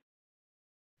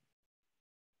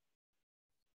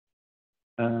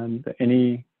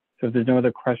 So if there's no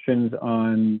other questions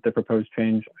on the proposed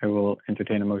change, I will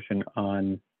entertain a motion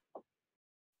on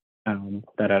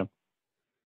that item.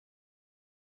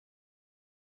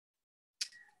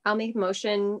 I'll make a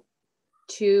motion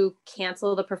to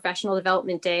cancel the professional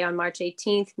development day on March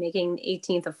 18th, making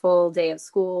 18th a full day of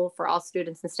school for all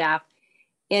students and staff,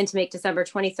 and to make December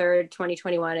 23rd,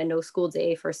 2021 a no school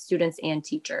day for students and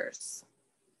teachers.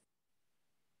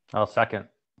 I'll second.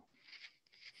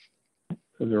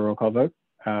 So the roll call vote.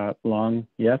 Long,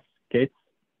 yes. Gates?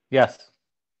 Yes.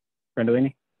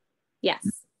 Brandolini? Yes.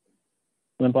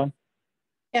 Lindblom?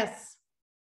 Yes.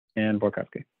 And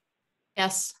Borkowski?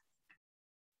 Yes.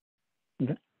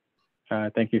 Okay.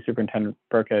 Thank you, Superintendent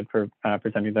Burkhead, for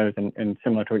presenting those. And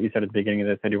similar to what you said at the beginning of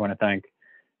this, I do want to thank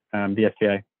the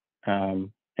STA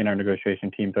and our negotiation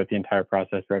team throughout the entire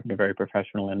process. We're having a very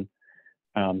professional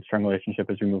and strong relationship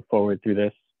as we move forward through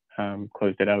this,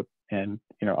 closed it out, and,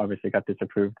 you know, obviously got this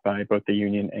approved by both the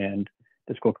union and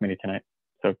the school committee tonight.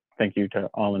 So thank you to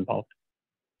all involved.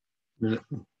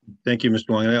 Thank you, Mr.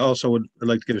 Long. And I also would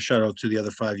like to give a shout out to the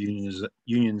other 5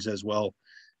 unions as well,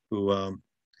 who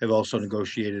have also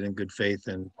negotiated in good faith,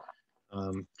 and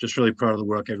just really proud of the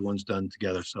work everyone's done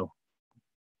together. So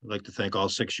I'd like to thank all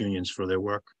 6 unions for their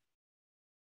work.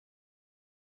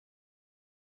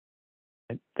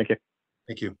 Thank you.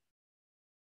 Thank you.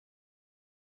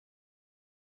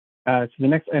 So the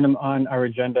next item on our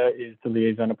agenda is the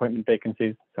liaison appointment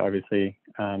vacancies. So obviously,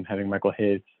 having Michael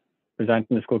Hayes resign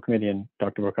from the school committee and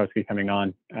Dr. Borkowski coming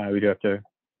on, we do have to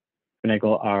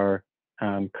finagle our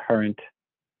current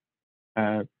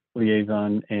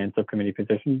liaison and subcommittee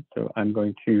position. So I'm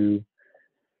going to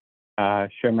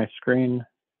share my screen.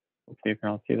 Let's see if you can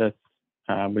all see this,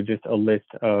 with just a list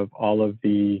of all of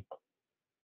the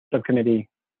subcommittee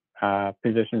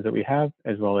positions that we have,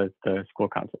 as well as the school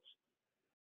councils.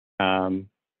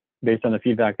 Based on the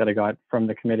feedback that I got from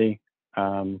the committee,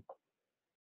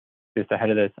 just ahead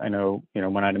of this, I know, you know,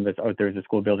 one item that's out there is the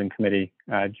school building committee.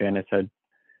 Janice had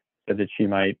said that she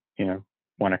might, you know,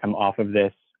 want to come off of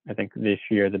this. I think this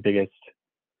year the biggest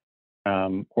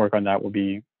work on that will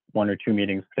be 1 or 2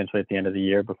 meetings potentially at the end of the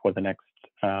year before the next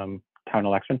town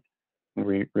election, and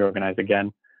we reorganize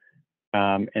again.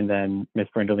 And then Ms.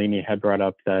 Brandolini had brought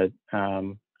up that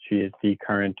she is the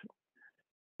current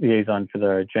liaison for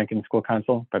the Jenkins School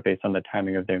Council, but based on the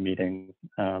timing of their meetings,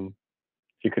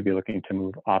 she could be looking to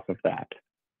move off of that.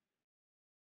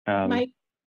 Mike,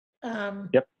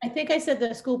 yep. I think I said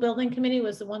the school building committee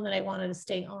was the one that I wanted to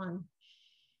stay on.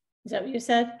 Is that what you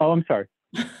said? Oh, I'm sorry.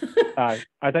 I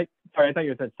thought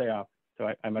you said stay off,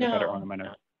 so I might have got it wrong in my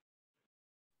notes.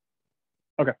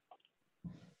 Okay.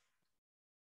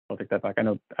 I'll take that back. I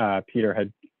know Peter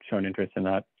had shown interest in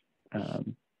that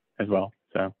as well.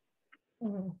 So,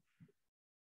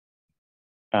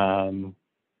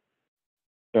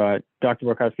 Dr.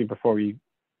 Borkowski, before we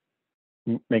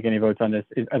make any votes on this,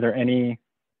 are there any,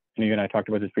 and you and I talked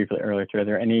about this briefly earlier too, are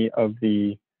there any of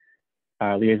the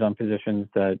liaison positions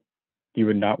that you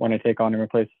would not want to take on and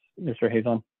replace Mr. Hayes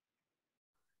on?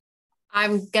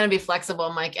 I'm going to be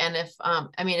flexible, Mike. And if,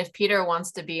 I mean, if Peter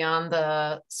wants to be on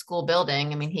the school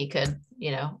building, I mean, he could,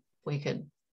 you know, we could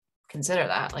consider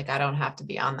that. Like, I don't have to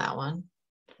be on that one.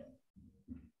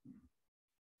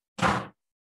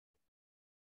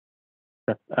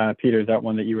 Peter, is that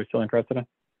one that you were still interested in?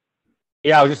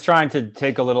 Yeah, I was just trying to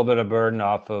take a little bit of burden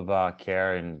off of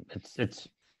Karen.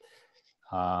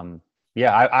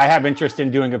 Yeah, I have interest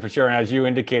in doing it for sure. And as you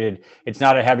indicated, it's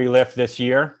not a heavy lift this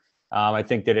year. I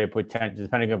think that it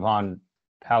depending upon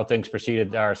how things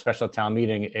proceeded, our special town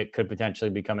meeting, it could potentially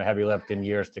become a heavy lift in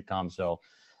years to come. So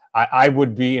I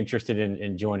would be interested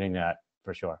in joining that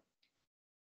for sure.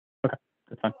 Okay,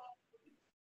 that's fine.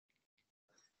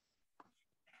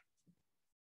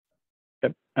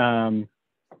 Yep.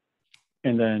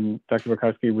 And then Dr.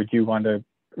 Bukowski, would you want to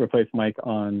replace Mike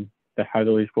on the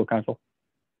Hatherley School Council?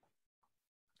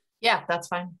 Yeah, that's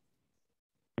fine.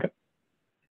 Okay.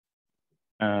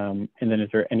 And then is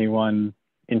there anyone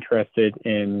interested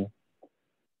in,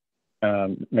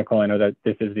 Nicole, I know that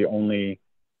this is the only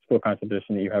school council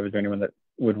position that you have. Is there anyone that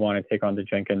would want to take on the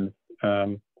Jenkins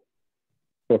school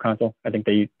council? I think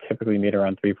they typically meet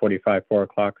around 3:45, 4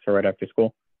 o'clock, so right after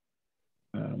school.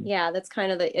 Yeah, that's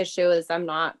kind of the issue is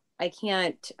I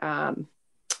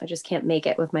just can't make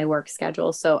it with my work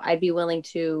schedule. So I'd be willing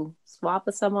to swap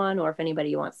with someone, or if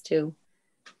anybody wants to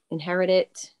inherit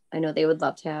it. I know they would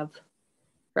love to have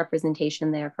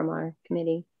representation there from our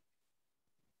committee.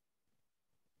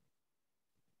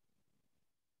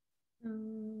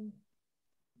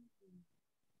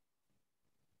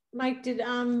 Mike, did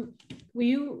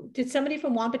somebody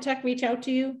from Wampatuck reach out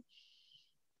to you?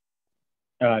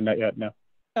 Not yet, no.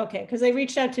 Okay, because they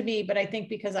reached out to me, but I think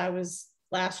because I was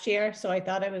last year, so I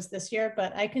thought I was this year,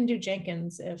 but I can do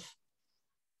Jenkins if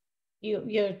you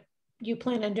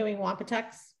plan on doing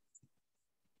Wampatucks.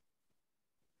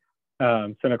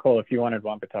 So Nicole, if you wanted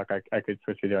Wampatuck, I could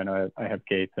switch with you. I know I have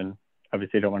Gates, and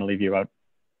obviously don't want to leave you out.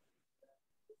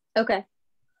 Okay.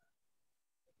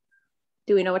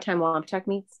 Do we know what time Wampatuck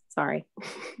meets? Sorry.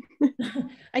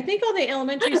 I think all the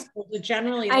elementary schools are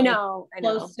generally I know.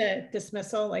 close to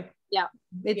dismissal. Like, yeah,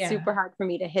 it's super hard for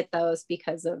me to hit those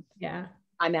because of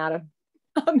I'm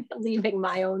leaving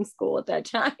my own school at that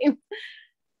time.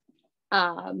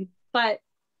 But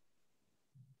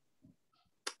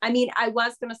I mean, I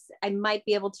might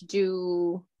be able to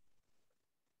do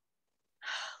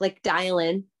like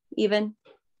dial-in even.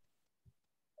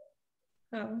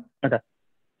 Oh. Okay.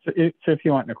 So if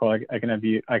you want, Nicole, I can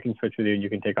switch with you and you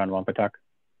can take on Wampatuck.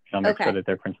 I'll make sure that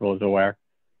their principal is aware.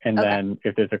 And then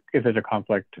if there's a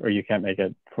conflict or you can't make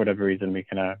it for whatever reason, we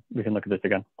can look at this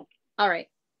again. All right.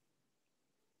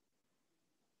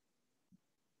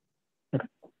 Okay.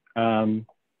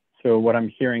 So what I'm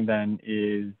hearing then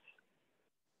is,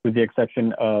 with the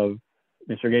exception of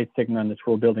Mr. Gates taking on the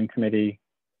school building committee,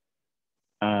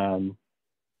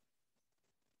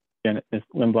 and Ms.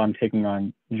 Lindblom taking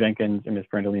on Jenkins and Ms.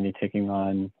 Brandolini taking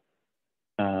on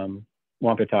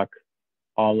Wampatuck,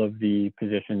 all of the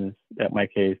positions that Mike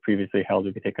Hayes previously held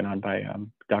would be taken on by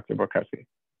Dr. Borkowski.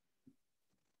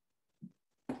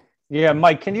 Yeah,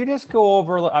 Mike, can you just go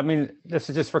over, I mean, this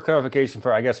is just for clarification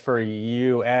for, I guess, for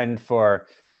you and for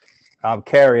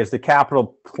Carrie, is the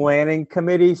capital planning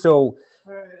committee. So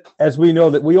as we know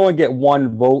that we only get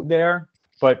one vote there,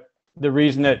 but the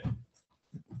reason that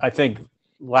I think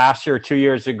last year, 2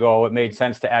 years ago, it made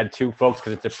sense to add two folks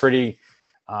because it's a pretty,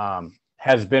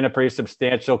 has been a pretty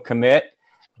substantial commit.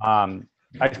 I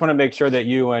just want to make sure that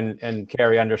you and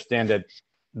Carrie understand that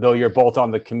though you're both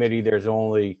on the committee, there's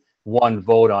only one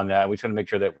vote on that. We just want to make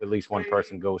sure that at least one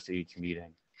person goes to each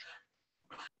meeting.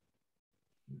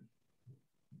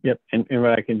 Yep, and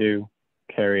what I can do,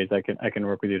 Carrie, is I can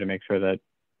work with you to make sure that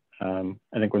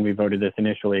I think when we voted this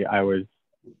initially, I was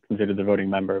considered the voting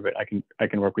member, but I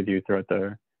can work with you throughout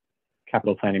the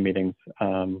capital planning meetings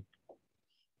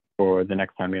for the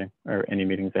next town meeting or any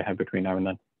meetings I have between now and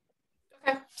then.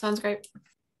 Okay, sounds great.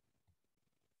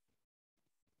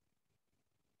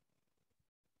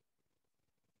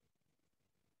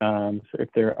 So if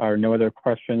there are no other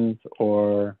questions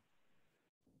or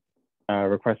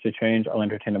requests to change, I'll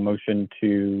entertain a motion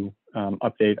to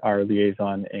update our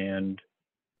liaison and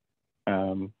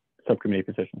subcommittee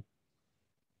position.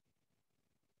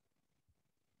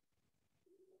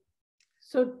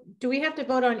 So do we have to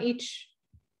vote on each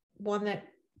one that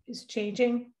is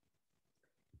changing?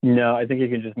 No, I think you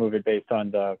can just move it based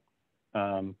on the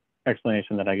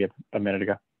explanation that I gave a minute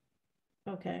ago.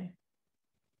 Okay.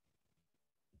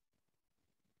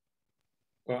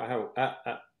 Well,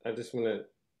 I just want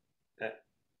to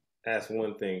ask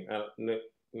one thing.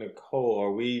 Nicole,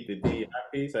 are we the DI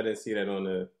piece? I didn't see that on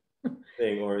the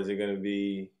thing, or is it going to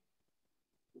be?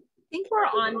 I think we're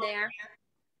on there.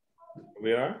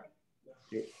 We are?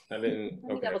 I didn't.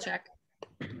 Let me double check.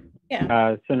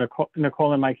 Yeah. So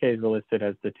Nicole and Mike Hayes were listed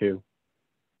as the two.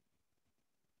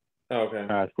 Oh, okay.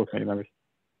 School committee members.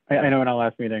 I know in our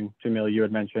last meeting, Jamil, you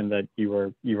had mentioned that you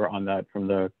were on that from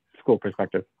the school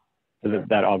perspective. So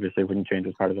that obviously wouldn't change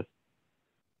as part of this.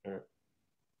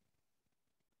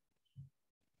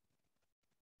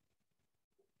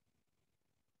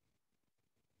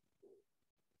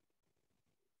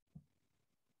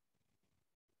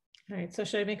 All right, so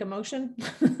should I make a motion?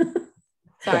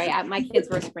 Sorry, my kids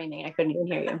were screaming. I couldn't even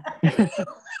hear you.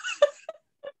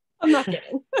 I'm not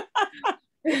kidding.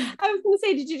 I was going to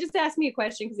say, did you just ask me a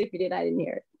question? Because if you did, I didn't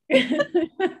hear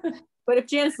it. But if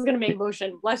Janice is going to make a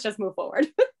motion, let's just move forward.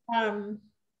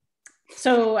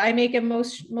 So I make a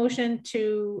motion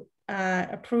to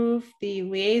approve the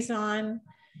liaison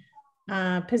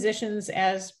positions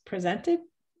as presented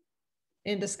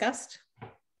and discussed.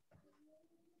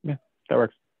 Yeah, that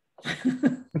works.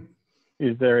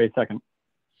 Is there a second?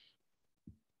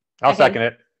 I'll second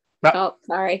it. Oh,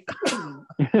 sorry.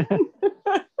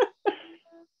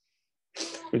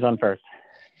 Who's on first?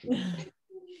 All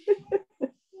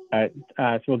right,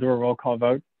 so we'll do a roll call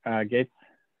vote. Gates?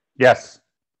 Yes.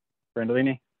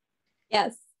 Brandolini?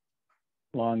 Yes.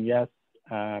 Long, yes.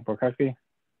 Borkowski?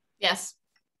 Yes.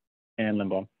 And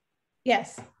Lindblom?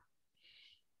 Yes.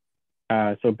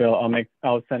 So Bill,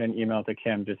 I'll send an email to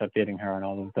Kim just updating her on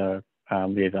all of the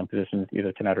liaison positions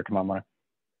either tonight or tomorrow morning.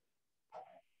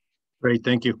 Great,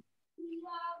 thank you.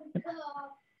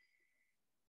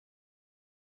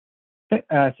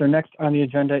 Okay, so next on the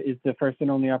agenda is the first and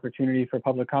only opportunity for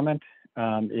public comment.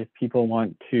 If people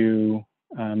want to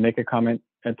make a comment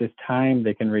at this time,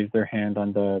 they can raise their hand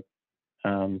on the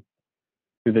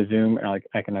through the Zoom, and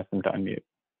I can ask them to unmute.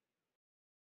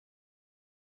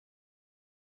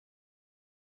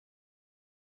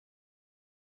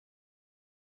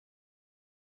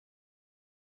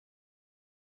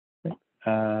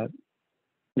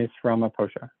 Ms.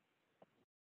 Ramaposha.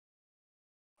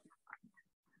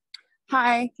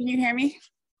 Hi, can you hear me?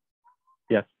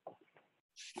 Yes.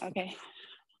 Okay.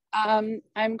 I'd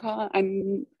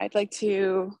like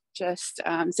to just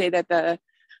say that the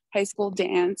high school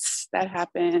dance that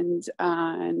happened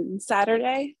on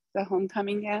Saturday, the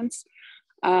homecoming dance,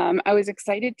 I was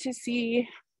excited to see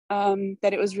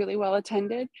that it was really well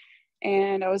attended,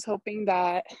 and I was hoping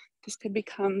that this could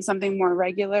become something more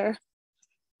regular.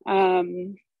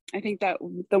 I think that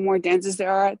the more dances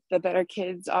there are, the better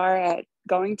kids are at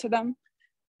going to them,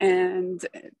 and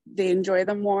they enjoy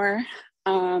them more.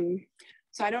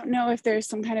 So I don't know if there's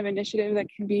some kind of initiative that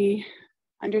can be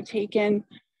undertaken.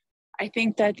 I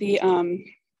think that the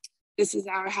This Is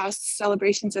Our House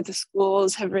celebrations at the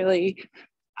schools have really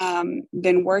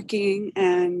been working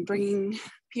and bringing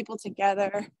people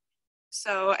together.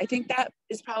 So I think that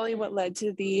is probably what led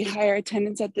to the higher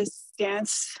attendance at this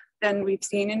dance than we've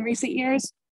seen in recent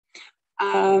years.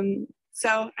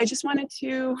 So I just wanted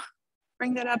to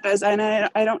bring that up and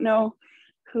I don't know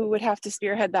who would have to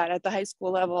spearhead that at the high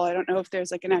school level. I don't know if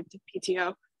there's like an active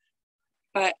PTO,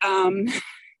 but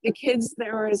the kids,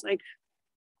 there was like,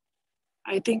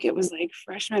 I think it was like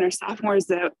freshmen or sophomores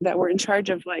that were in charge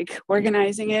of like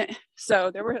organizing it.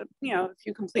 So there were, a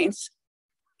few complaints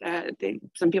that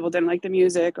some people didn't like the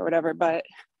music or whatever, but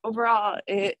overall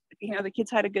the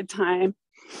kids had a good time.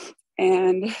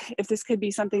 And if this could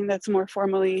be something that's more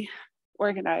formally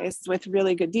organized with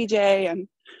really good DJ and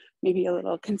maybe a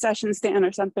little concession stand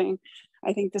or something,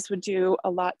 I think this would do a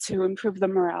lot to improve the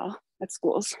morale at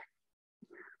schools.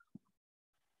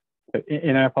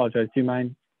 And I apologize, do you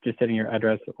mind just setting your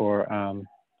address or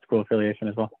school affiliation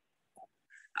as well?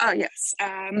 Oh, yes.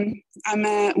 I'm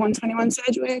at 121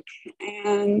 Scituate,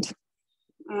 and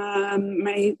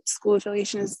my school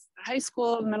affiliation is high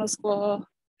school, middle school,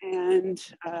 and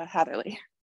Hatherley.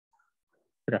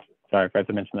 Okay, sorry, I forgot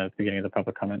to mention that at the beginning of the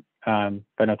public comment.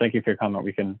 But no, thank you for your comment.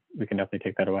 We can definitely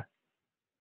take that away.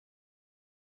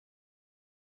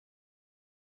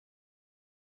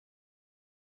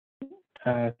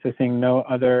 So seeing no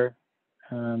other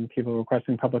people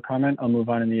requesting public comment, I'll move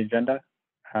on in the agenda.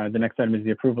 The next item is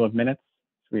the approval of minutes.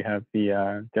 So we have the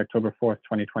October 4th,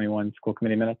 2021 school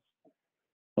committee minutes.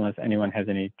 Unless anyone has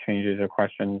any changes or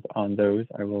questions on those,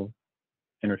 I will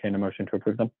entertain a motion to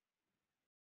approve them.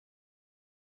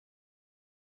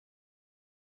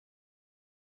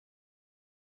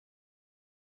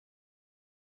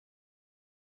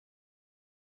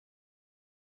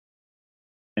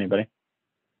 Anybody?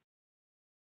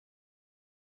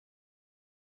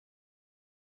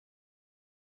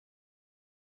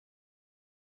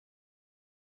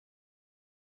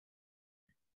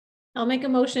 I'll make a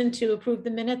motion to approve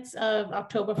the minutes of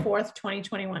October 4th,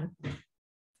 2021.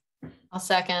 I'll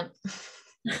second.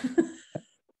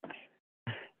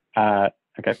 Okay,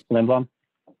 Lindblom,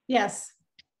 Yes.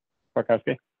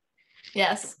 Borkowski,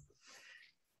 Yes.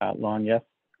 Long, yes.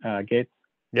 Gates,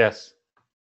 Yes.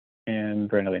 And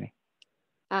Brandolini.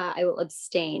 I will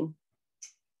abstain.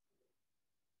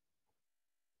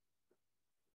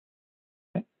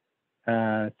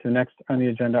 So next on the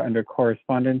agenda under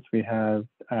correspondence, we have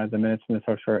the minutes from the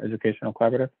South Shore Educational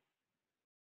Collaborative.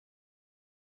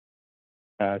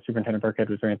 Superintendent Burkhead,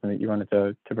 was there anything that you wanted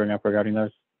to bring up regarding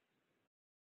those?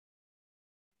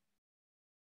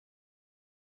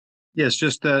 Yes,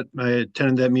 just that I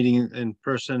attended that meeting in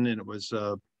person, and it was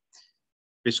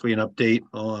basically an update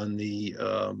on the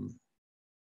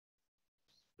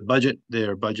budget.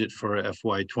 Their budget for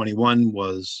FY21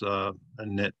 was a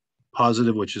net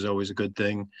positive, which is always a good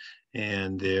thing.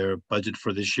 And their budget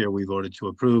for this year we voted to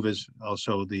approve is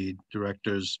also the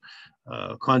director's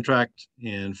contract.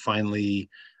 And finally,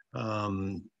 I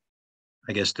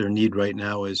guess their need right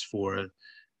now is for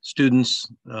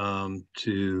students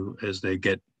to, as they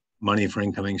get money for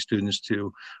incoming students,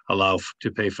 to allow to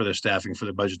pay for their staffing for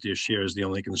the budget this year is the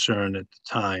only concern at the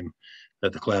time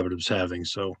that the collaborative's having.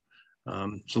 So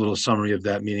it's a little summary of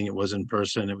that meeting. It was in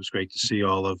person. It was great to see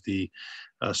all of the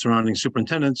surrounding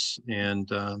superintendents and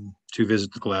to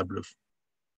visit the collaborative.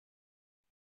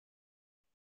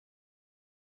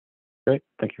 Great,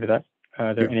 thank you for that.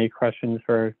 Are there any questions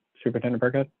for Superintendent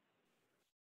Burkhead?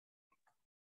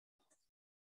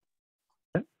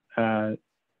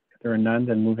 If there are none,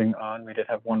 then moving on, we did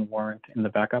have one warrant in the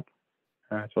backup.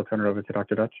 So I'll turn it over to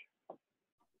Dr. Dutch.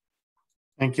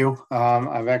 Thank you.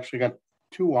 I've actually got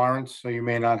two warrants, so you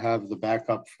may not have the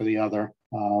backup for the other,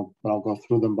 but I'll go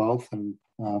through them both, and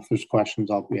if there's questions,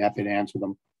 I'll be happy to answer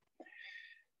them.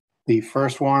 The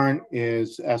first warrant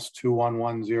is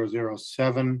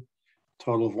S211007,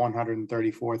 total of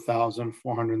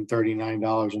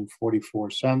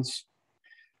 $134,439.44.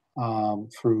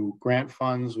 Through grant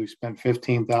funds, we spent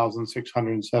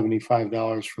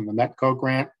 $15,675 from the Metco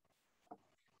grant.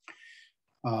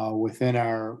 Within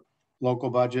our local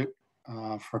budget,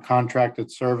 for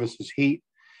contracted services heat,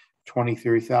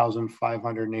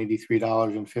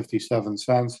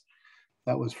 $23,583.57.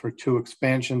 That was for 2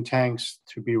 expansion tanks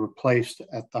to be replaced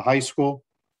at the high school.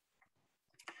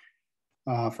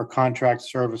 For contract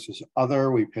services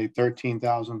other, we paid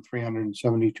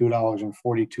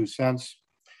 $13,372.42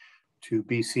 to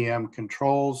BCM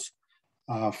Controls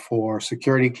for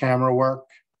security camera work.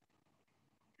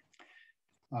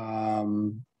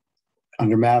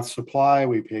 Under math supply,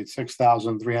 we paid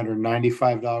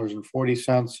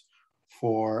 $6,395.40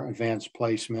 for advanced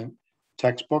placement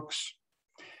textbooks.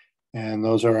 And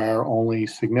those are our only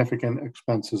significant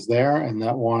expenses there. And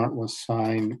that warrant was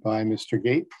signed by Mr.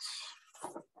 Gates.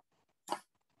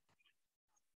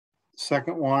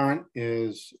 Second warrant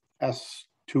is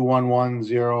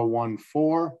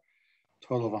S211014,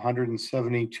 total of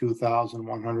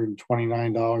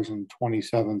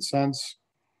 $172,129.27.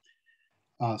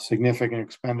 Significant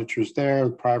expenditures there: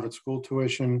 private school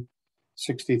tuition,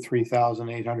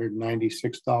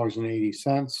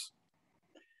 $63,896.80.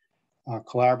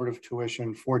 Collaborative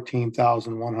tuition,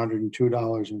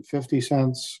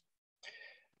 $14,102.50.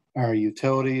 Our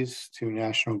utilities to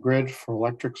National Grid for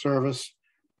electric service,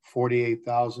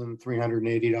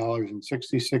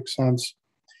 $48,380.66.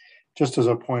 Just as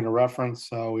a point of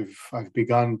reference, I've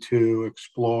begun to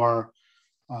explore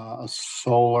a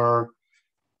solar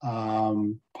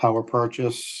power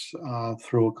purchase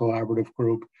through a collaborative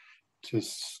group to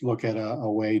look at a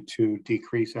way to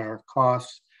decrease our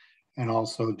costs and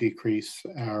also decrease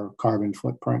our carbon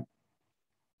footprint.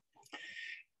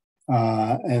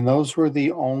 And those were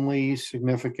the only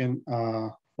significant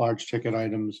large ticket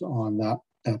items on that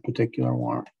particular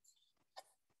warrant.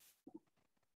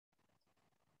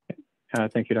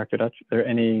 Thank you, Dr. Dutch. Are there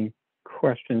any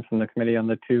questions from the committee on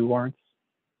the 2 warrants?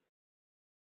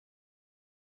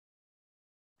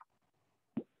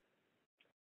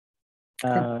 Is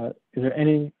there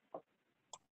any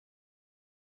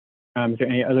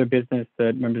other business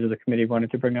that members of the committee wanted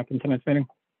to bring up in tonight's meeting?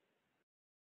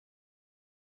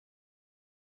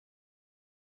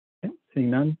 Okay, seeing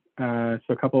none. So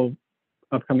a couple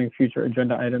upcoming future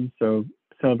agenda items. So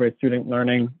Celebrate Student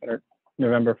Learning at our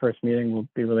November 1st meeting will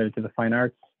be related to the fine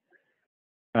arts.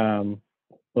 We'll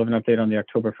have an update on the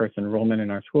October 1st enrollment in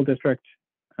our school district,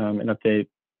 an update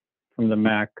from the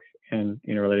MAC and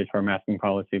related to our masking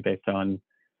policy based on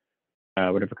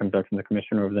whatever comes out from the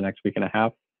commissioner over the next week and a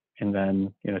half. And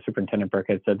then, Superintendent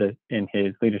Burkhead said that in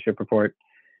his leadership report,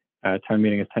 town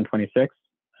meeting is 10/26.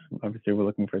 Obviously, we're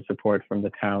looking for support from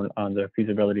the town on the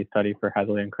feasibility study for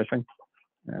Hatherley and Cushing.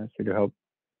 So we do hope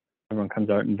everyone comes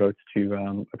out and votes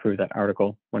to approve that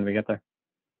article when we get there.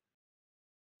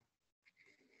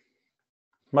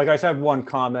 Mike, I just have one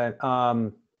comment.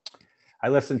 I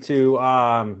listened to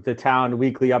the town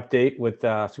weekly update with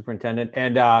superintendent,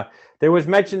 and there was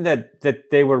mention that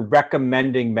they were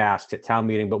recommending masks at town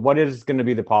meeting, but what is going to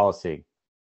be the policy?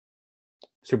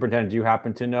 Superintendent, do you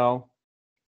happen to know?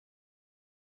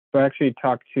 So I actually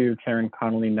talked to Karen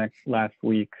Connolly last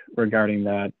week regarding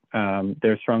that.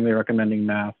 They're strongly recommending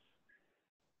masks.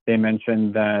 They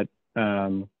mentioned that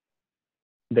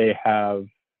they have,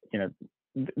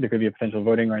 there could be a potential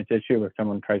voting rights issue if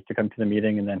someone tries to come to the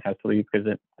meeting and then has to leave because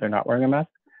they're not wearing a mask.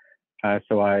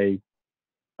 So I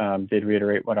did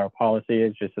reiterate what our policy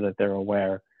is just so that they're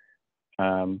aware.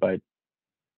 But,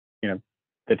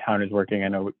 the town is working, I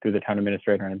know, through the town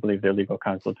administrator and I believe their legal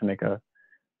counsel to make a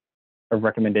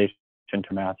recommendation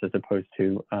to masks as opposed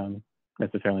to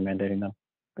necessarily mandating them.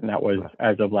 And that was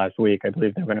as of last week. I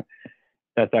believe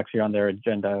that's actually on their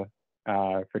agenda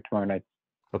for tomorrow night's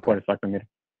Board of Selectmen meeting.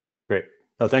 Great.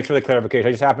 No, thanks for the clarification.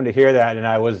 I just happened to hear that, and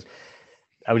I was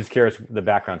curious the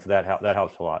background, so that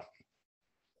helps a lot.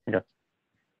 Okay.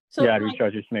 So yeah, I'd reach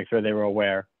out just to make sure they were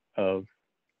aware of.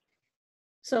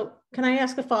 So can I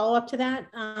ask a follow-up to that?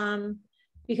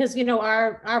 Because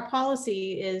our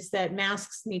policy is that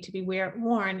masks need to be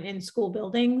worn in school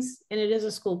buildings, and it is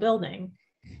a school building.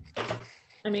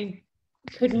 I mean,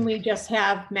 couldn't we just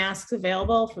have masks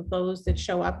available for those that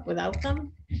show up without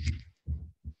them?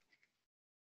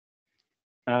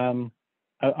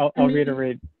 I'll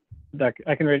reiterate that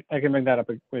I can bring that up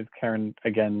with Karen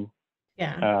again.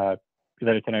 Yeah.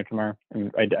 Later tonight, tomorrow.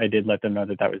 And I did let them know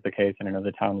that was the case, and I know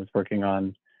the town was working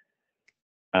on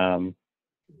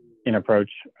an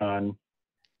approach on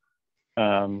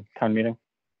town meeting,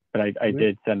 but I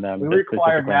did send them. We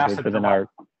required masks within our.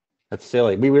 That's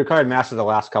silly. We required masks at the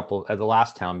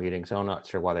last town meeting, so I'm not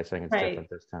sure why they're saying it's different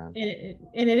this time.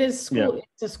 And it is school. Yeah.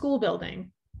 It's a school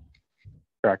building.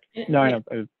 Correct. No, I know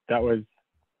that was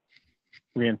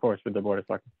reinforced with the Board of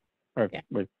Selectmen, or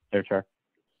with their chair.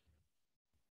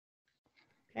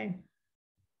 Okay.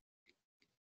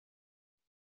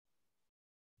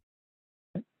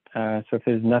 So if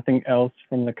there's nothing else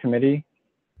from the committee,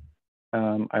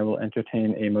 I will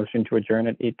entertain a motion to adjourn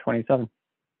at 8:27.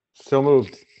 So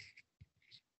moved.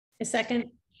 A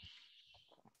second.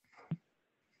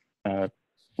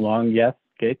 Long, yes.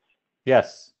 Gates?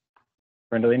 Yes.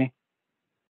 Brindalini?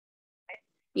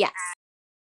 Yes.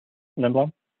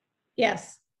 Lindblom?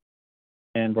 Yes.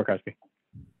 And Borkowski?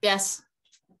 Yes.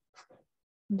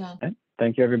 Done. Okay.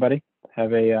 Thank you, everybody.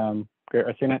 Have a great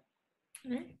rest of your night.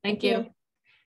 Thank you.